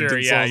those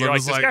Pinkerton songs, I'm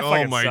just like,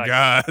 oh my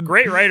god,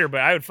 great writer, but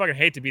I would fucking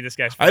hate to be this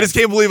guy's friend. I just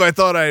can't believe I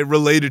thought I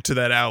related to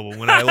that album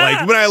when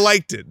I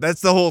liked it.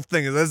 That's the whole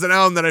thing. That's an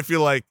album that I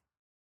feel like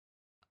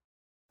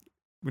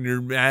when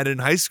you're mad in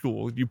high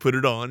school, you put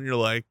it on, and you're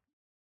like,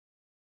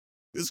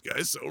 this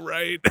guy's so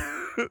right.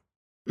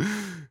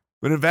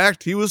 When in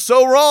fact, he was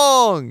so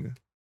wrong.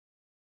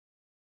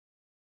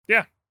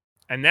 Yeah.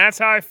 And that's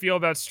how I feel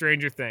about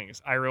Stranger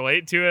Things. I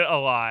relate to it a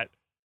lot.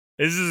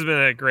 This has been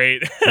a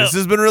great... This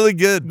has been really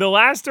good. The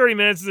last 30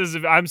 minutes is...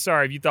 I'm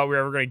sorry if you thought we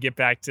were ever going to get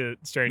back to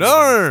Stranger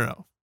Things.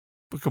 No.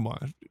 But come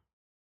on.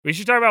 We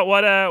should talk about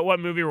what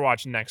movie we're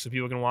watching next so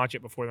people can watch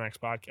it before the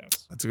next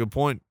podcast. That's a good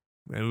point.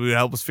 Maybe it would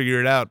help us figure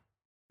it out.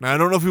 Now, I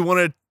don't know if you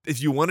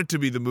want it to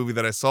be the movie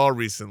that I saw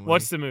recently.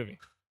 What's the movie?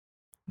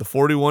 The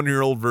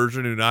 41-year-old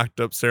virgin who knocked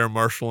up Sarah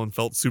Marshall and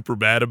felt super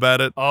bad about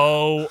it.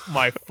 Oh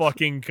my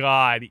fucking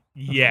god.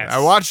 Yes. I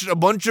watched a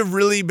bunch of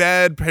really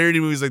bad parody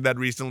movies like that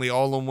recently,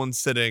 all in one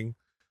sitting.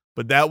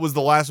 But that was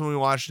the last one we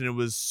watched, and it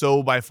was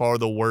so by far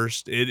the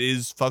worst. It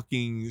is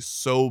fucking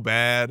so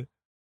bad.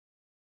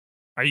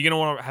 Are you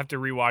going to have to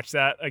rewatch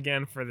that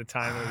again for the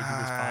time that we do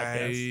this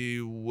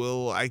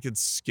podcast? I could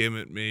skim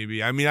it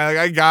maybe. I mean,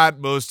 I got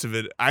most of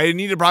it. I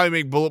need to probably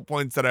make bullet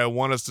points that I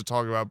want us to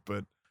talk about,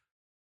 but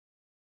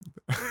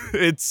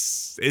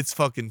it's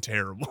fucking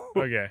terrible.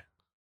 Okay.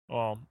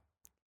 Well,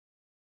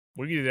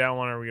 we could do that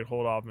one, or we could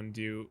hold off and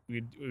do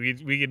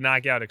we could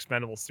knock out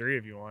Expendables 3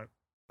 if you want.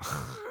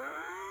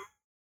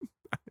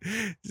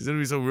 It's gonna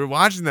be so weird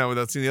watching that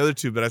without seeing the other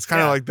two, but it's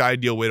kind of like the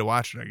ideal way to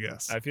watch it, I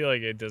guess. I feel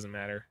like it doesn't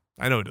matter.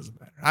 I know it doesn't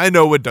matter. I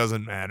know it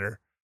doesn't matter.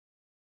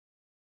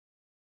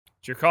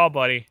 It's your call,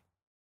 buddy.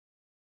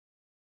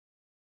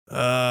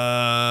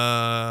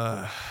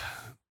 Or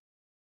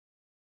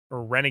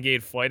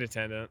Renegade Flight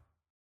Attendant.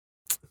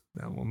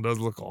 That one does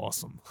look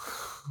awesome.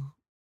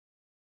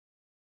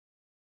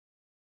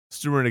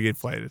 Let's do Renegade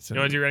Flight Attendant. You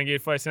want to do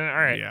Renegade Flight Attendant?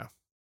 All right. Yeah.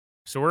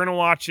 So we're going to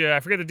watch,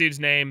 I forget the dude's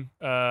name,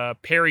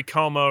 Perry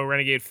Como,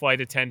 Renegade Flight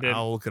Attendant.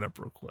 I'll look it up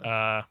real quick.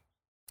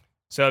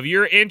 So if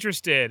you're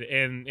interested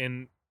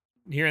in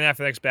hearing that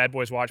for the next Bad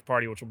Boys Watch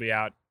Party, which will be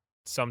out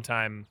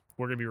sometime,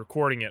 we're going to be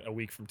recording it a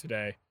week from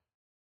today.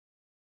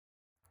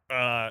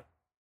 What's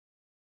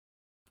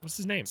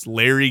his name? It's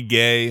Larry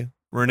Gay,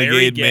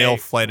 Renegade Male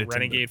Flight Attendant.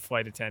 Renegade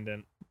Flight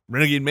Attendant.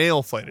 Renegade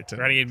Male Flight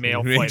Attendant. Renegade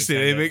Male Flight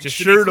Attendant. Make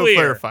sure to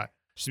clarify.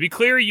 Just to be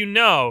clear,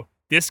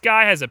 this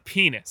guy has a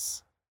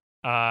penis.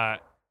 And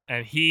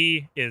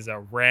he is a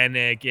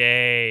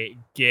renegade.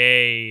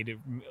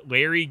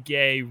 Larry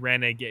Gay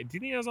Renegade. Do you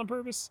think that was on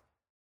purpose?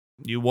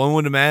 One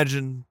would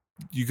imagine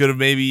you could have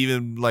maybe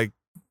even they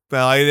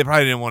probably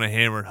didn't want to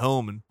hammer it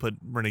home and put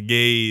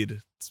Renegade,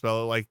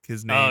 spell it like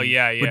his name. Oh,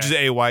 yeah. Which is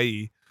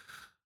A-Y-E.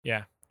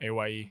 Yeah,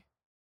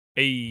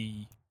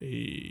 A-Y-E.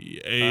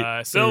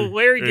 So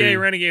Larry Gay,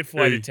 Renegade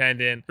Flight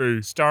Attendant,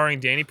 starring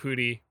Danny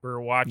Pudi. We're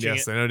watching it.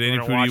 Yes, I know Danny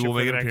Pudi will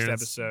make an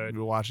appearance. Episode.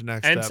 We'll watch it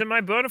next And to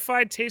my bona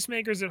fide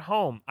tastemakers at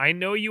home, I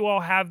know you all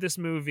have this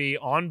movie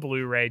on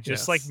Blu-ray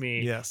just like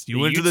me. Yes, you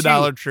went to the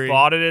Dollar Tree.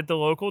 Bought it at the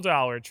local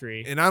Dollar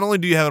Tree. And not only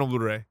do you have it on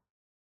Blu-ray,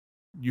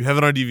 you have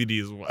it on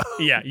DVD as well.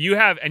 Yeah, you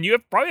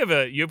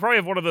probably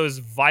have one of those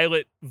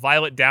violet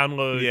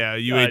download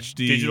UHD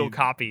digital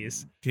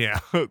copies. Yeah.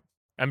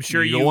 I'm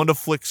sure you go on to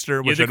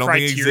Flickster, which I don't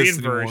think exists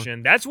anymore.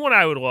 Version. That's one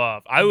I would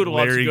love. I would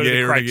love to go to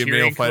the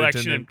Criterion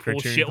collection and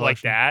pull shit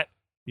like that.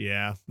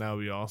 Yeah, that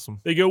would be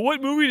awesome. They go,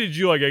 "What movie did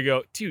you like?" I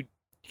go, "Dude,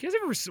 you guys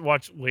ever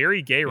watch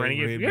Larry Gay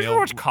Renegade? You guys ever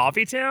watch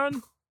Coffee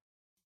Town?"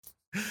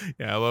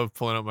 Yeah, I love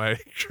pulling up my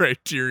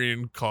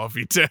Criterion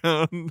Coffee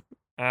Town.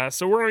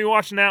 So we're gonna be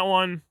watching that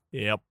one.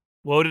 Yep.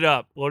 Load it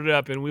up,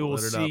 and we will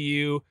see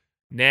you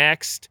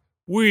next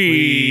week.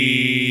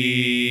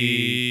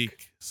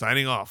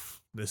 Signing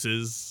off. This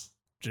is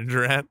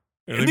Ginger Rat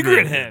and the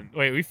Grid Hen.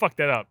 Wait, we fucked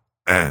that up.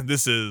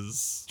 This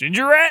is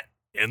Ginger Rat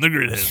and the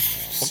Grid Hen.